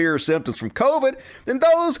get severe symptoms from COVID than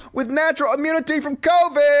those with natural immunity from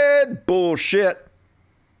COVID. Bullshit.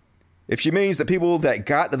 If she means that people that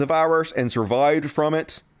got the virus and survived from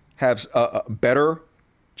it have a better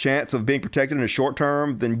chance of being protected in the short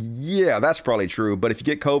term, then yeah, that's probably true. But if you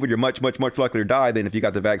get COVID, you're much likely to die than if you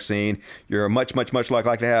got the vaccine. You're much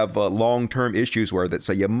likely to have long-term issues with it.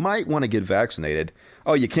 So you might want to get vaccinated.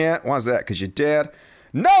 Oh, you can't? Why is that? Because you're dead?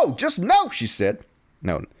 No, just no, she said.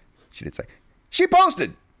 No, she didn't say. She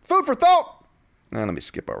posted, food for thought. Now, let me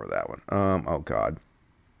skip over that one. Oh, God.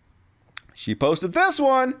 She posted this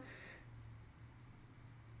one.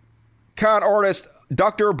 Con artist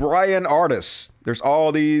Dr. Brian Ardis. There's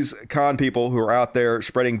all these con people who are out there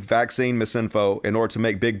spreading vaccine misinfo in order to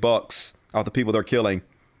make big bucks off the people they're killing.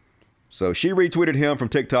 So she retweeted him from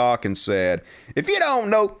TikTok and said, if you don't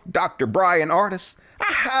know Dr. Brian Ardis, I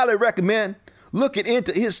highly recommend looking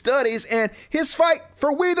into his studies and his fight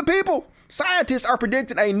for we the people. Scientists are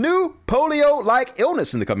predicting a new polio-like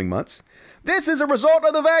illness in the coming months. This is a result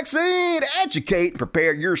of the vaccine. Educate and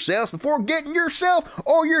prepare yourselves before getting yourself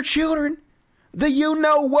or your children the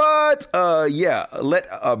you-know-what.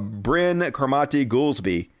 Let Bryn Carmati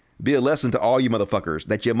Goolsby be a lesson to all you motherfuckers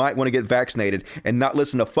that you might want to get vaccinated and not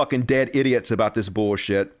listen to fucking dead idiots about this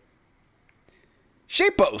bullshit. She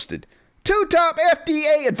posted, 2 top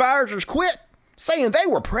FDA advisors quit, saying they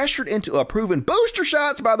were pressured into approving booster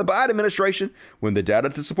shots by the Biden administration when the data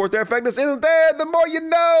to support their effectiveness isn't there. The more you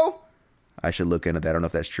know. I should look into that. I don't know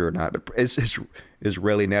if that's true or not, but it's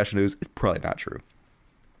Israeli national news. It's probably not true.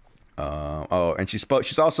 And she's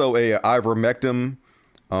also a ivermectin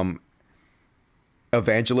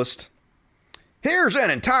evangelist. Here's an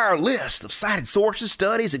entire list of cited sources,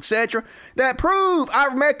 studies, etc. that prove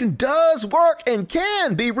ivermectin does work and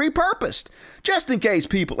can be repurposed. Just in case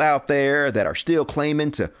people out there that are still claiming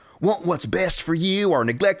to want what's best for you are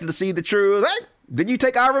neglected to see the truth. Hey, did you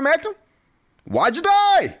take ivermectin? Why'd you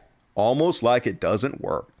die? Almost like it doesn't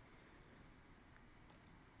work.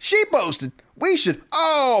 She posted, we should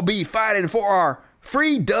all be fighting for our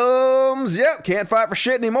freedoms. Yep, can't fight for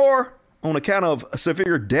shit anymore on account of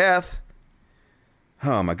severe death.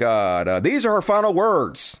 Oh my God. These are her final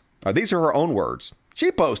words. These are her own words.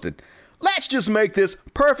 She posted, Let's just make this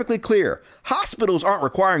perfectly clear. Hospitals aren't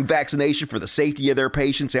requiring vaccination for the safety of their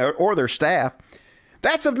patients or their staff.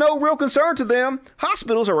 That's of no real concern to them.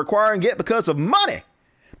 Hospitals are requiring it because of money.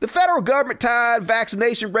 The federal government tied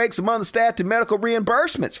vaccination rates among the staff to medical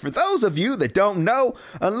reimbursements. For those of you that don't know,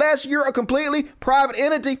 unless you're a completely private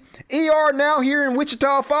entity, ER now here in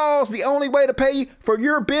Wichita Falls, the only way to pay for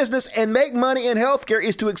your business and make money in healthcare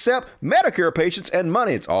is to accept Medicare patients and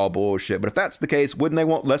money. It's all bullshit. But if that's the case, wouldn't they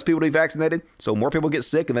want less people to be vaccinated so more people get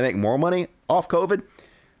sick and they make more money off COVID?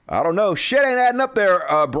 I don't know. Shit ain't adding up there,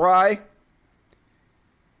 Bri.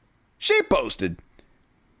 She posted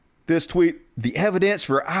this tweet, the evidence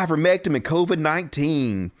for ivermectin and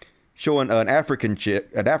COVID-19, showing an African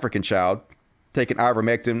child taking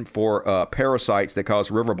ivermectin for parasites that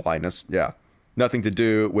cause river blindness. Yeah, nothing to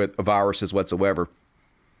do with viruses whatsoever.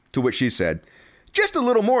 To which she said, just a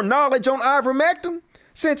little more knowledge on ivermectin,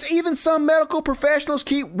 since even some medical professionals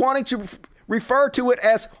keep wanting to refer to it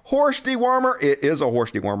as horse dewormer. It is a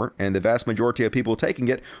horse dewormer, and the vast majority of people taking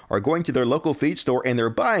it are going to their local feed store and they're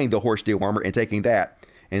buying the horse dewormer and taking that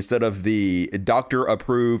instead of the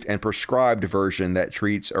doctor-approved and prescribed version that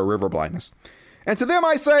treats a river blindness. And to them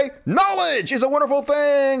I say, knowledge is a wonderful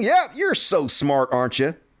thing. Yep, you're so smart, aren't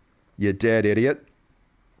you? You dead idiot.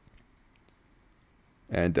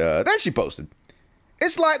 And then she posted,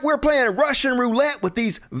 it's like we're playing Russian roulette with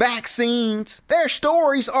these vaccines. Their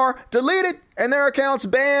stories are deleted and their accounts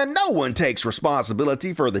banned. No one takes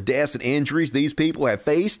responsibility for the deaths and injuries these people have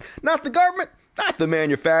faced. Not the government. Not the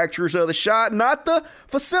manufacturers of the shot, not the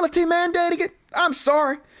facility mandating it. I'm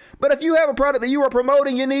sorry. But if you have a product that you are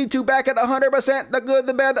promoting, you need to back it 100%, the good,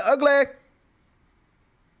 the bad, the ugly.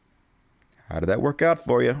 How did that work out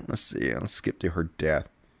for you? Let's see. Let's skip to her death.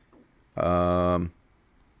 The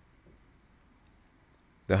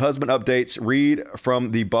husband updates, read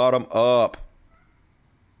from the bottom up.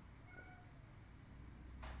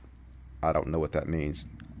 I don't know what that means.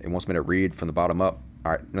 It wants me to read from the bottom up.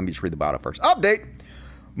 All right, let me just read the bottom first. Update.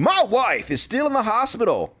 My wife is still in the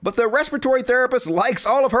hospital, but the respiratory therapist likes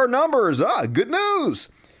all of her numbers. Good news.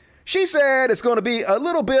 She said it's going to be a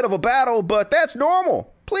little bit of a battle, but that's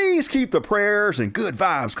normal. Please keep the prayers and good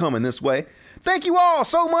vibes coming this way. Thank you all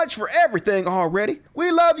so much for everything already. We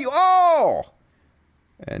love you all.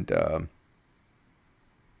 And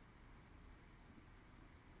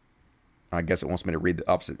I guess it wants me to read the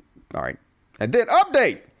opposite. All right. And then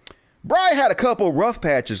update. Bri had a couple rough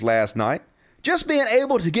patches last night. Just being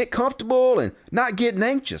able to get comfortable and not getting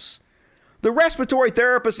anxious. The respiratory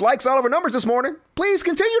therapist likes all of her numbers this morning. Please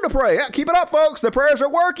continue to pray. Keep it up, folks. The prayers are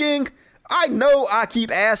working. I know I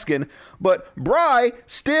keep asking, but Bri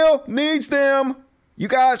still needs them. You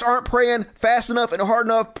guys aren't praying fast enough and hard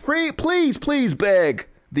enough. Please, please beg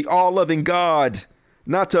the all-loving God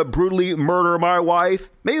not to brutally murder my wife.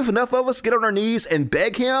 Maybe if enough of us get on our knees and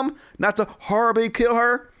beg him not to horribly kill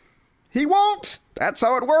her, he won't. That's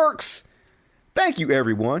how it works. Thank you,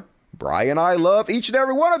 everyone. Bri and I love each and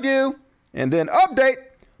every one of you. And then update.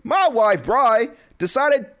 My wife, Bri,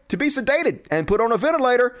 decided to be sedated and put on a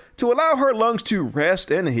ventilator to allow her lungs to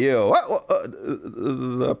rest and heal.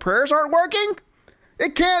 The prayers aren't working?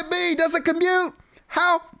 It can't be. Doesn't commute.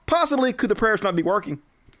 How possibly could the prayers not be working?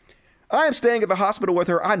 I am staying at the hospital with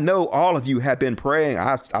her. I know all of you have been praying.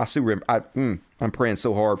 I'm praying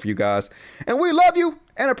so hard for you guys. And we love you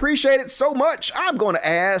and appreciate it so much. I'm going to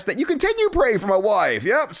ask that you continue praying for my wife.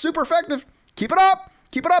 Yep, super effective. Keep it up.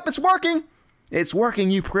 Keep it up. It's working. It's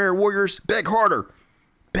working, you prayer warriors. Beg harder.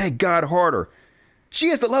 Beg God harder. She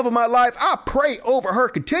is the love of my life. I pray over her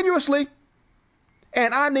continuously.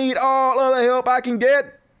 And I need all of the help I can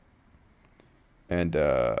get. And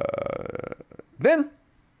then,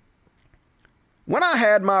 when I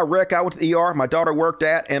had my wreck, I went to the ER my daughter worked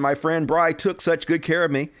at, and my friend Bri took such good care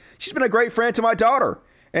of me. She's been a great friend to my daughter.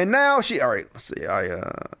 And now all right, let's see,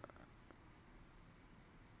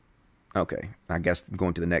 okay, I guess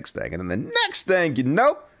going to the next thing. And then the next thing,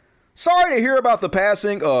 sorry to hear about the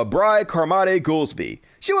passing of Bri Carmody Goolsby.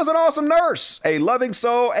 She was an awesome nurse, a loving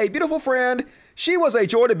soul, a beautiful friend. She was a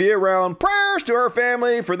joy to be around. Prayers to her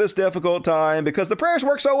family for this difficult time, because the prayers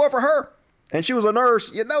worked so well for her. And she was a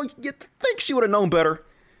nurse. You think she would have known better.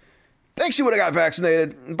 Think she would have got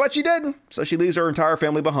vaccinated, but she didn't. So she leaves her entire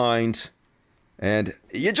family behind. And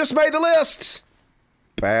you just made the list.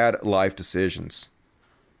 Bad life decisions.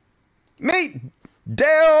 Meet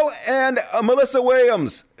Dale and Melissa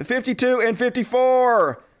Williams, 52 and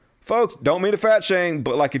 54. Folks, don't mean to fat shame,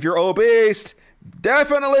 but like if you're obese,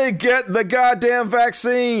 definitely get the goddamn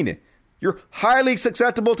vaccine. You're highly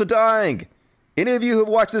susceptible to dying. Any of you who have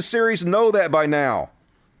watched this series know that by now.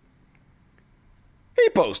 He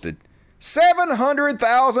posted,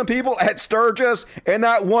 700,000 people at Sturgis and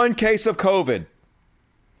not one case of COVID.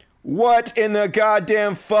 What in the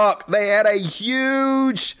goddamn fuck? They had a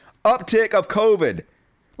huge uptick of COVID.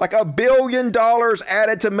 Like $1 billion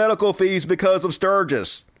added to medical fees because of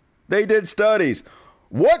Sturgis. They did studies.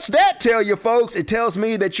 What's that tell you, folks? It tells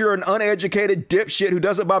me that you're an uneducated dipshit who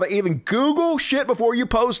doesn't bother even Google shit before you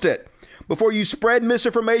post it. Before you spread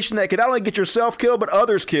misinformation that can not only get yourself killed, but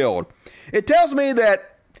others killed. It tells me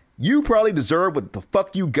that you probably deserve what the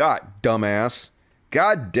fuck you got, dumbass.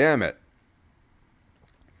 God damn it.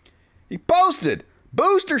 He posted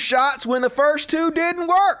booster shots when the first 2 didn't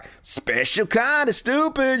work. Special kind of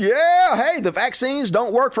stupid. Yeah, hey, the vaccines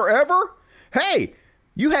don't work forever. Hey,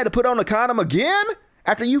 you had to put on a condom again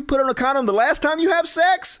after you put on a condom the last time you have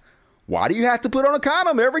sex? Why do you have to put on a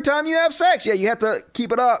condom every time you have sex? Yeah, you have to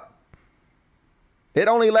keep it up. It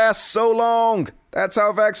only lasts so long. That's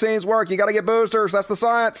how vaccines work. You got to get boosters. That's the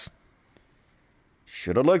science.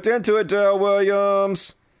 Should have looked into it, Dale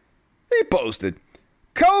Williams. He posted,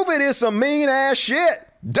 COVID is some mean ass shit.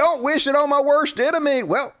 Don't wish it on my worst enemy.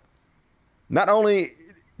 Well, not only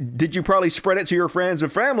did you probably spread it to your friends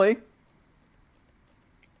and family,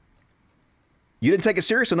 you didn't take it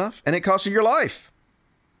serious enough and it cost you your life.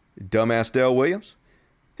 Dumbass Dale Williams.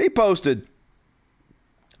 He posted,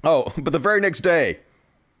 oh, but the very next day,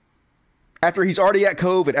 after he's already at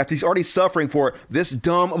COVID, after he's already suffering for it, this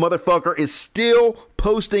dumb motherfucker is still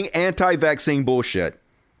posting anti-vaccine bullshit.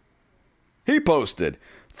 He posted,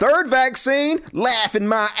 3rd vaccine, laughing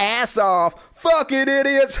my ass off. Fucking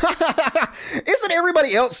idiots. Isn't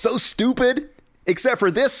everybody else so stupid? Except for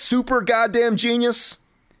this super goddamn genius?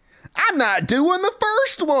 I'm not doing the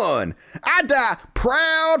first one. I die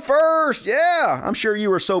proud first. Yeah, I'm sure you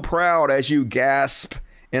were so proud as you gasp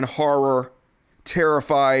in horror,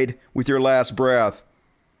 terrified with your last breath.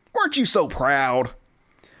 Weren't you so proud?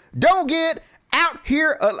 Don't get out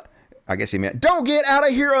here. I guess he meant, don't get out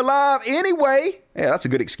of here alive anyway. Yeah, that's a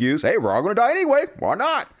good excuse. Hey, we're all going to die anyway. Why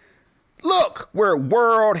not? Look, we're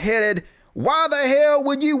world headed. Why the hell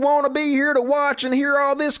would you want to be here to watch and hear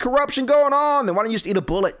all this corruption going on? Then why don't you just eat a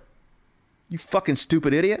bullet? You fucking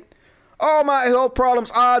stupid idiot. All my health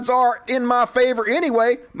problems, odds are, in my favor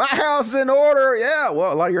anyway. My house is in order. Yeah,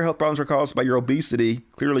 well, a lot of your health problems are caused by your obesity.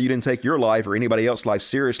 Clearly, you didn't take your life or anybody else's life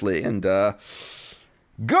seriously. And good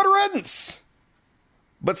riddance.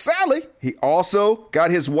 But sadly, he also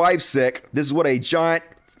got his wife sick. This is what a giant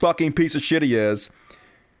fucking piece of shit he is.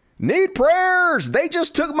 Need prayers. They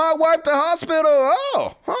just took my wife to hospital.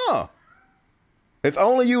 Oh, huh. If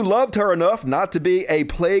only you loved her enough not to be a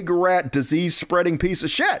plague rat disease-spreading piece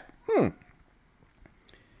of shit.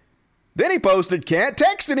 Then he posted, can't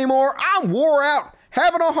text anymore. I'm wore out,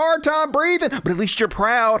 having a hard time breathing. But at least you're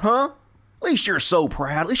proud, huh? At least you're so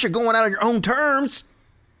proud. At least you're going out on your own terms.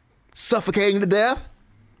 Suffocating to death.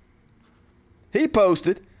 He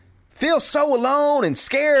posted, feel so alone and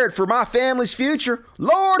scared for my family's future.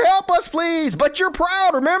 Lord, help us, please. But you're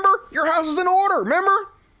proud, remember? Your house is in order,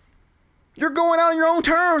 remember? You're going out on your own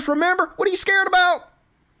terms, remember? What are you scared about?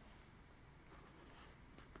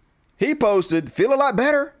 He posted, feel a lot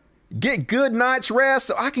better. Get good night's rest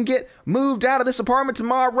so I can get moved out of this apartment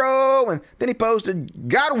tomorrow. And then he posted,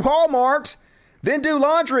 got Walmart. Then do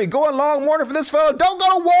laundry. Going long morning for this fellow. Don't go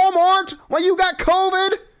to Walmart when you got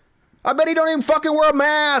COVID. I bet he don't even fucking wear a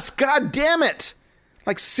mask. God damn it.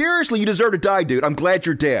 Like, seriously, you deserve to die, dude. I'm glad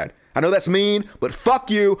you're dead. I know that's mean, but fuck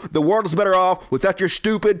you. The world is better off without your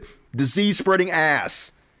stupid, disease-spreading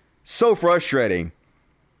ass. So frustrating.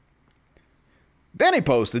 Then he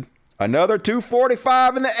posted, another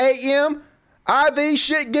 2:45 in the a.m. IV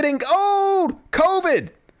shit getting old. COVID.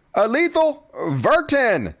 A lethal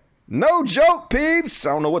Verten. No joke, peeps.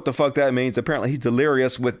 I don't know what the fuck that means. Apparently he's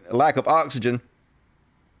delirious with lack of oxygen.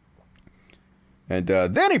 And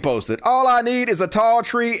then he posted, all I need is a tall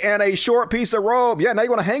tree and a short piece of rope. Yeah, now you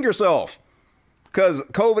want to hang yourself. Because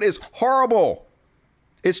COVID is horrible.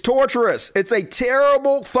 It's torturous. It's a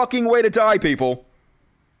terrible fucking way to die, people.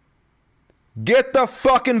 Get the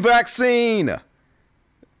fucking vaccine.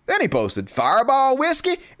 Then he posted, Fireball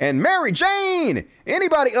whiskey and Mary Jane.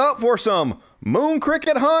 Anybody up for some moon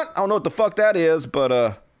cricket hunt? I don't know what the fuck that is, but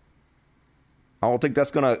I don't think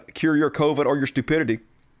that's going to cure your COVID or your stupidity.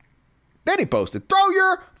 Then he posted, throw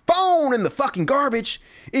your phone in the fucking garbage.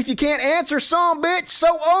 If you can't answer some bitch,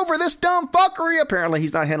 so over this dumb fuckery. Apparently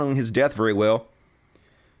he's not handling his death very well.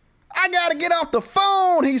 I gotta get off the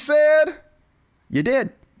phone, he said. You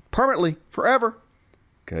did. Permanently. Forever.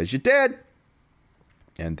 Because you're dead.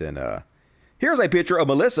 And then here's a picture of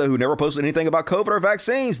Melissa who never posted anything about COVID or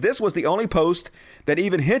vaccines. This was the only post that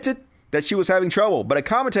even hinted that she was having trouble, but a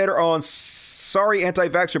commentator on Sorry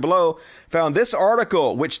Anti-Vaxxer Below found this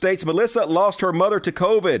article, which states Melissa lost her mother to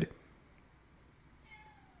COVID,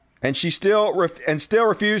 and she still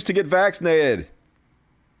refused to get vaccinated.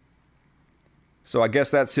 So I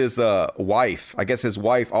guess that's his wife. I guess his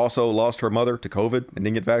wife also lost her mother to COVID and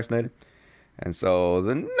didn't get vaccinated. And so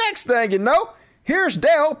the next thing you know, here's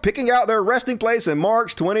Dale picking out their resting place in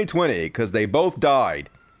March 2020 because they both died.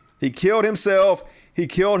 He killed himself. He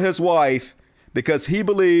killed his wife because he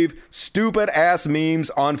believed stupid ass memes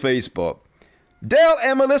on Facebook. Dale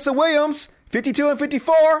and Melissa Williams, 52 and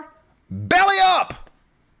 54, belly up.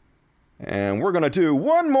 And we're going to do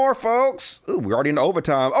one more, folks. Ooh, we're already in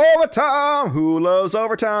overtime. Overtime. Who loves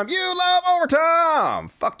overtime? You love overtime.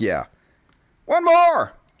 Fuck yeah. One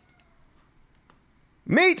more.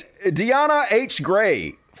 Meet Deanna H.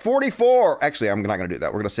 Gray, 44. Actually, I'm not going to do that.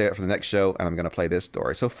 We're going to say it for the next show, and I'm going to play this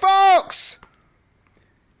story. So, folks,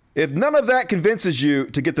 if none of that convinces you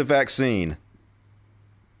to get the vaccine,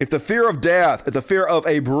 if the fear of death, if the fear of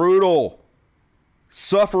a brutal,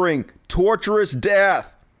 suffering, torturous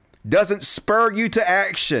death doesn't spur you to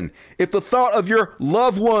action, if the thought of your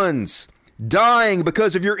loved ones dying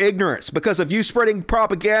because of your ignorance, because of you spreading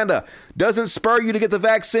propaganda, doesn't spur you to get the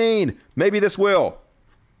vaccine, maybe this will.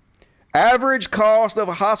 Average cost of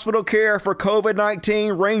hospital care for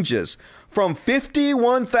COVID-19 ranges from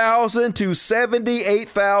 $51,000 to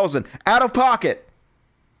 $78,000 out of pocket.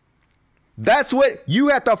 That's what you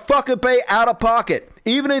have to fucking pay out of pocket,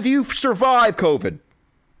 even if you survive COVID.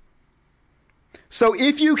 So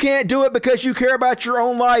if you can't do it because you care about your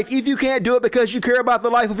own life, if you can't do it because you care about the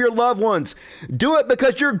life of your loved ones, do it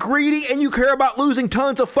because you're greedy and you care about losing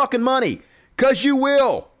tons of fucking money. Because you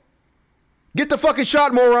will. Get the fucking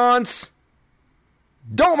shot, morons.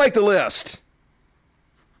 Don't make the list.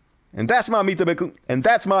 And that's my Meet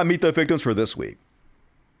the Victims for this week.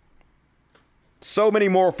 So many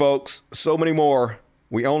more, folks. So many more.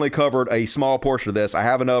 We only covered a small portion of this. I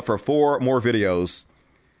have enough for 4 more videos.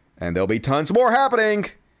 And there'll be tons more happening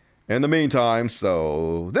in the meantime.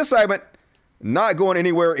 So this segment, not going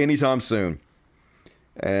anywhere anytime soon.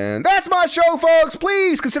 And that's my show, folks.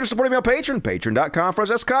 Please consider supporting me on Patreon.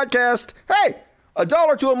 Patreon.com/SCodcast. Hey,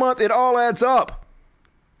 $1 to a month, it all adds up.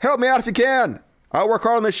 Help me out if you can. I work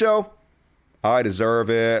hard on this show. I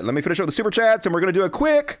deserve it. Let me finish up the super chats, and we're going to do a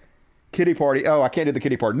quick kitty party. Oh, I can't do the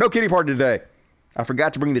kitty party. No kitty party today. I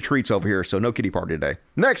forgot to bring the treats over here, so no kitty party today.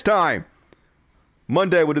 Next time.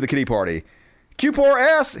 Monday, we'll do the kitty party.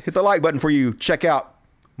 Q4S, hit the like button for you. Check out,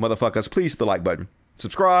 motherfuckers. Please hit the like button.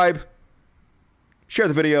 Subscribe. Share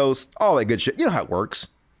the videos. All that good shit. You know how it works.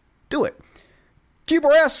 Do it.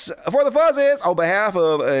 Q4S for the Fuzzies. On behalf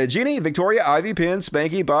of Jeannie, Victoria, Ivy, Penn,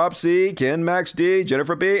 Spanky, Bob C, Ken, Max D,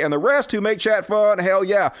 Jennifer B, and the rest who make chat fun. Hell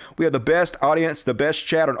yeah. We have the best audience, the best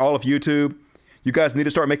chat on all of YouTube. You guys need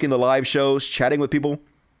to start making the live shows, chatting with people.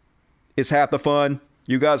 It's half the fun.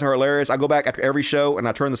 You guys are hilarious. I go back after every show and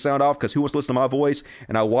I turn the sound off because who wants to listen to my voice?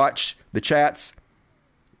 And I watch the chats.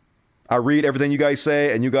 I read everything you guys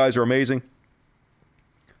say, and you guys are amazing.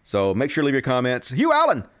 So make sure to leave your comments. Hugh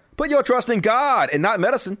Allen, put your trust in God and not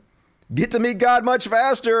medicine. Get to meet God much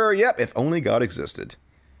faster. Yep, if only God existed.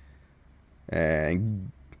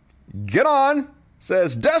 And get on.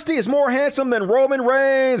 Says, Dusty is more handsome than Roman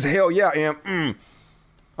Reigns. Hell yeah, I am.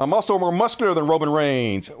 I'm also more muscular than Roman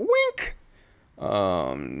Reigns. Wink.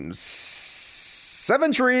 7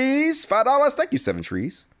 trees, $5. Thank you, 7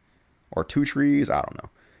 trees. Or 2 trees, I don't know.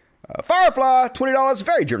 Firefly, $20.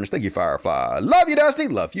 Very generous. Thank you, Firefly. Love you, Dusty.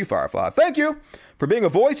 Love you, Firefly. Thank you for being a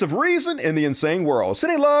voice of reason in the insane world.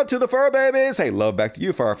 Sending love to the fur babies. Hey, love back to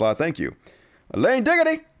you, Firefly. Thank you. Lane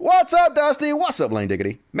Diggity. What's up, Dusty? What's up, Lane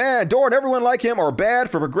Diggity? Man, Dora and everyone like him are bad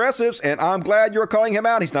for progressives, and I'm glad you're calling him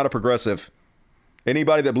out. He's not a progressive.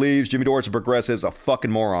 Anybody that believes Jimmy Dore's a progressive is a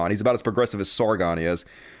fucking moron. He's about as progressive as Sargon is.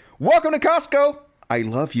 Welcome to Costco. I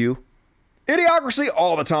love you. Idiocracy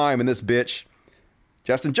all the time in this bitch.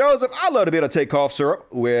 Justin Joseph, I love to be able to take cough syrup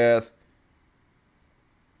with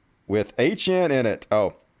HN in it.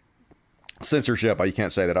 Oh, censorship. Oh, you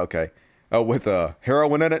can't say that. Okay. Oh, with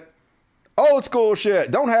heroin in it. Old school shit.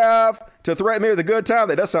 Don't have to threaten me with a good time.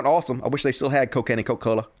 That does sound awesome. I wish they still had cocaine and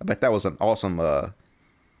Coca-Cola. I bet that was an awesome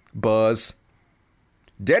buzz.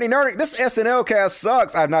 Danny Nerdy, this SNL cast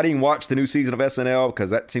sucks. I've not even watched the new season of SNL because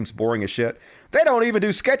that seems boring as shit. They don't even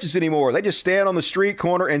do sketches anymore. They just stand on the street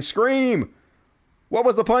corner and scream. What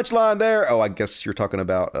was the punchline there? Oh, I guess you're talking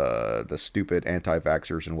about the stupid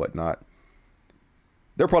anti-vaxxers and whatnot.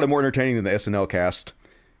 They're probably more entertaining than the SNL cast.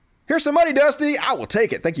 Here's some money, Dusty. I will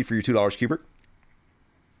take it. Thank you for your $2, Cubert.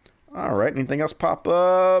 All right. Anything else pop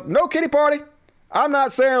up? No kitty party. I'm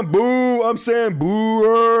not saying boo. I'm saying boo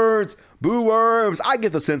worms. Boo worms. I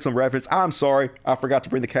get the sense of reference. I'm sorry. I forgot to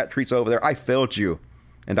bring the cat treats over there. I failed you.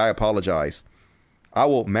 And I apologize. I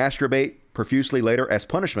will masturbate profusely later as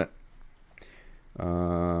punishment.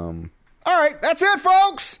 All right. That's it,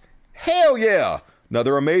 folks. Hell yeah.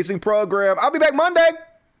 Another amazing program. I'll be back Monday.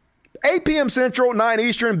 8 p.m. Central, 9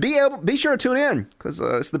 Eastern. Be sure to tune in because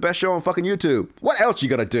it's the best show on fucking YouTube. What else you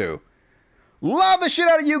gonna do? Love the shit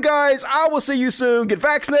out of you guys. I will see you soon. Get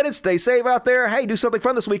vaccinated. Stay safe out there. Hey, do something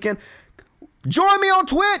fun this weekend. Join me on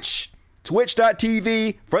Twitch.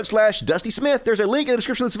 Twitch.tv/Dusty Smith. There's a link in the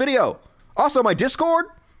description of this video. Also, my Discord.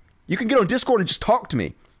 You can get on Discord and just talk to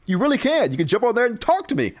me. You really can. You can jump on there and talk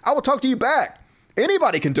to me. I will talk to you back.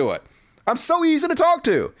 Anybody can do it. I'm so easy to talk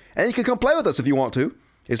to. And you can come play with us if you want to,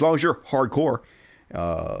 as long as you're hardcore.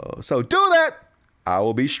 So do that. I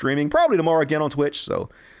will be streaming probably tomorrow again on Twitch. So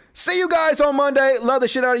see you guys on Monday. Love the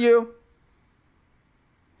shit out of you.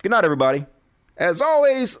 Good night, everybody. As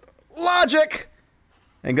always, Logic.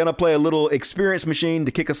 And gonna play a little Experience Machine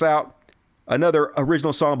to kick us out. Another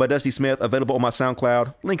original song by Dusty Smith available on my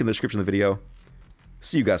SoundCloud. Link in the description of the video.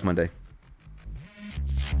 See you guys Monday.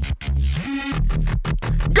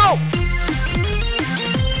 Go!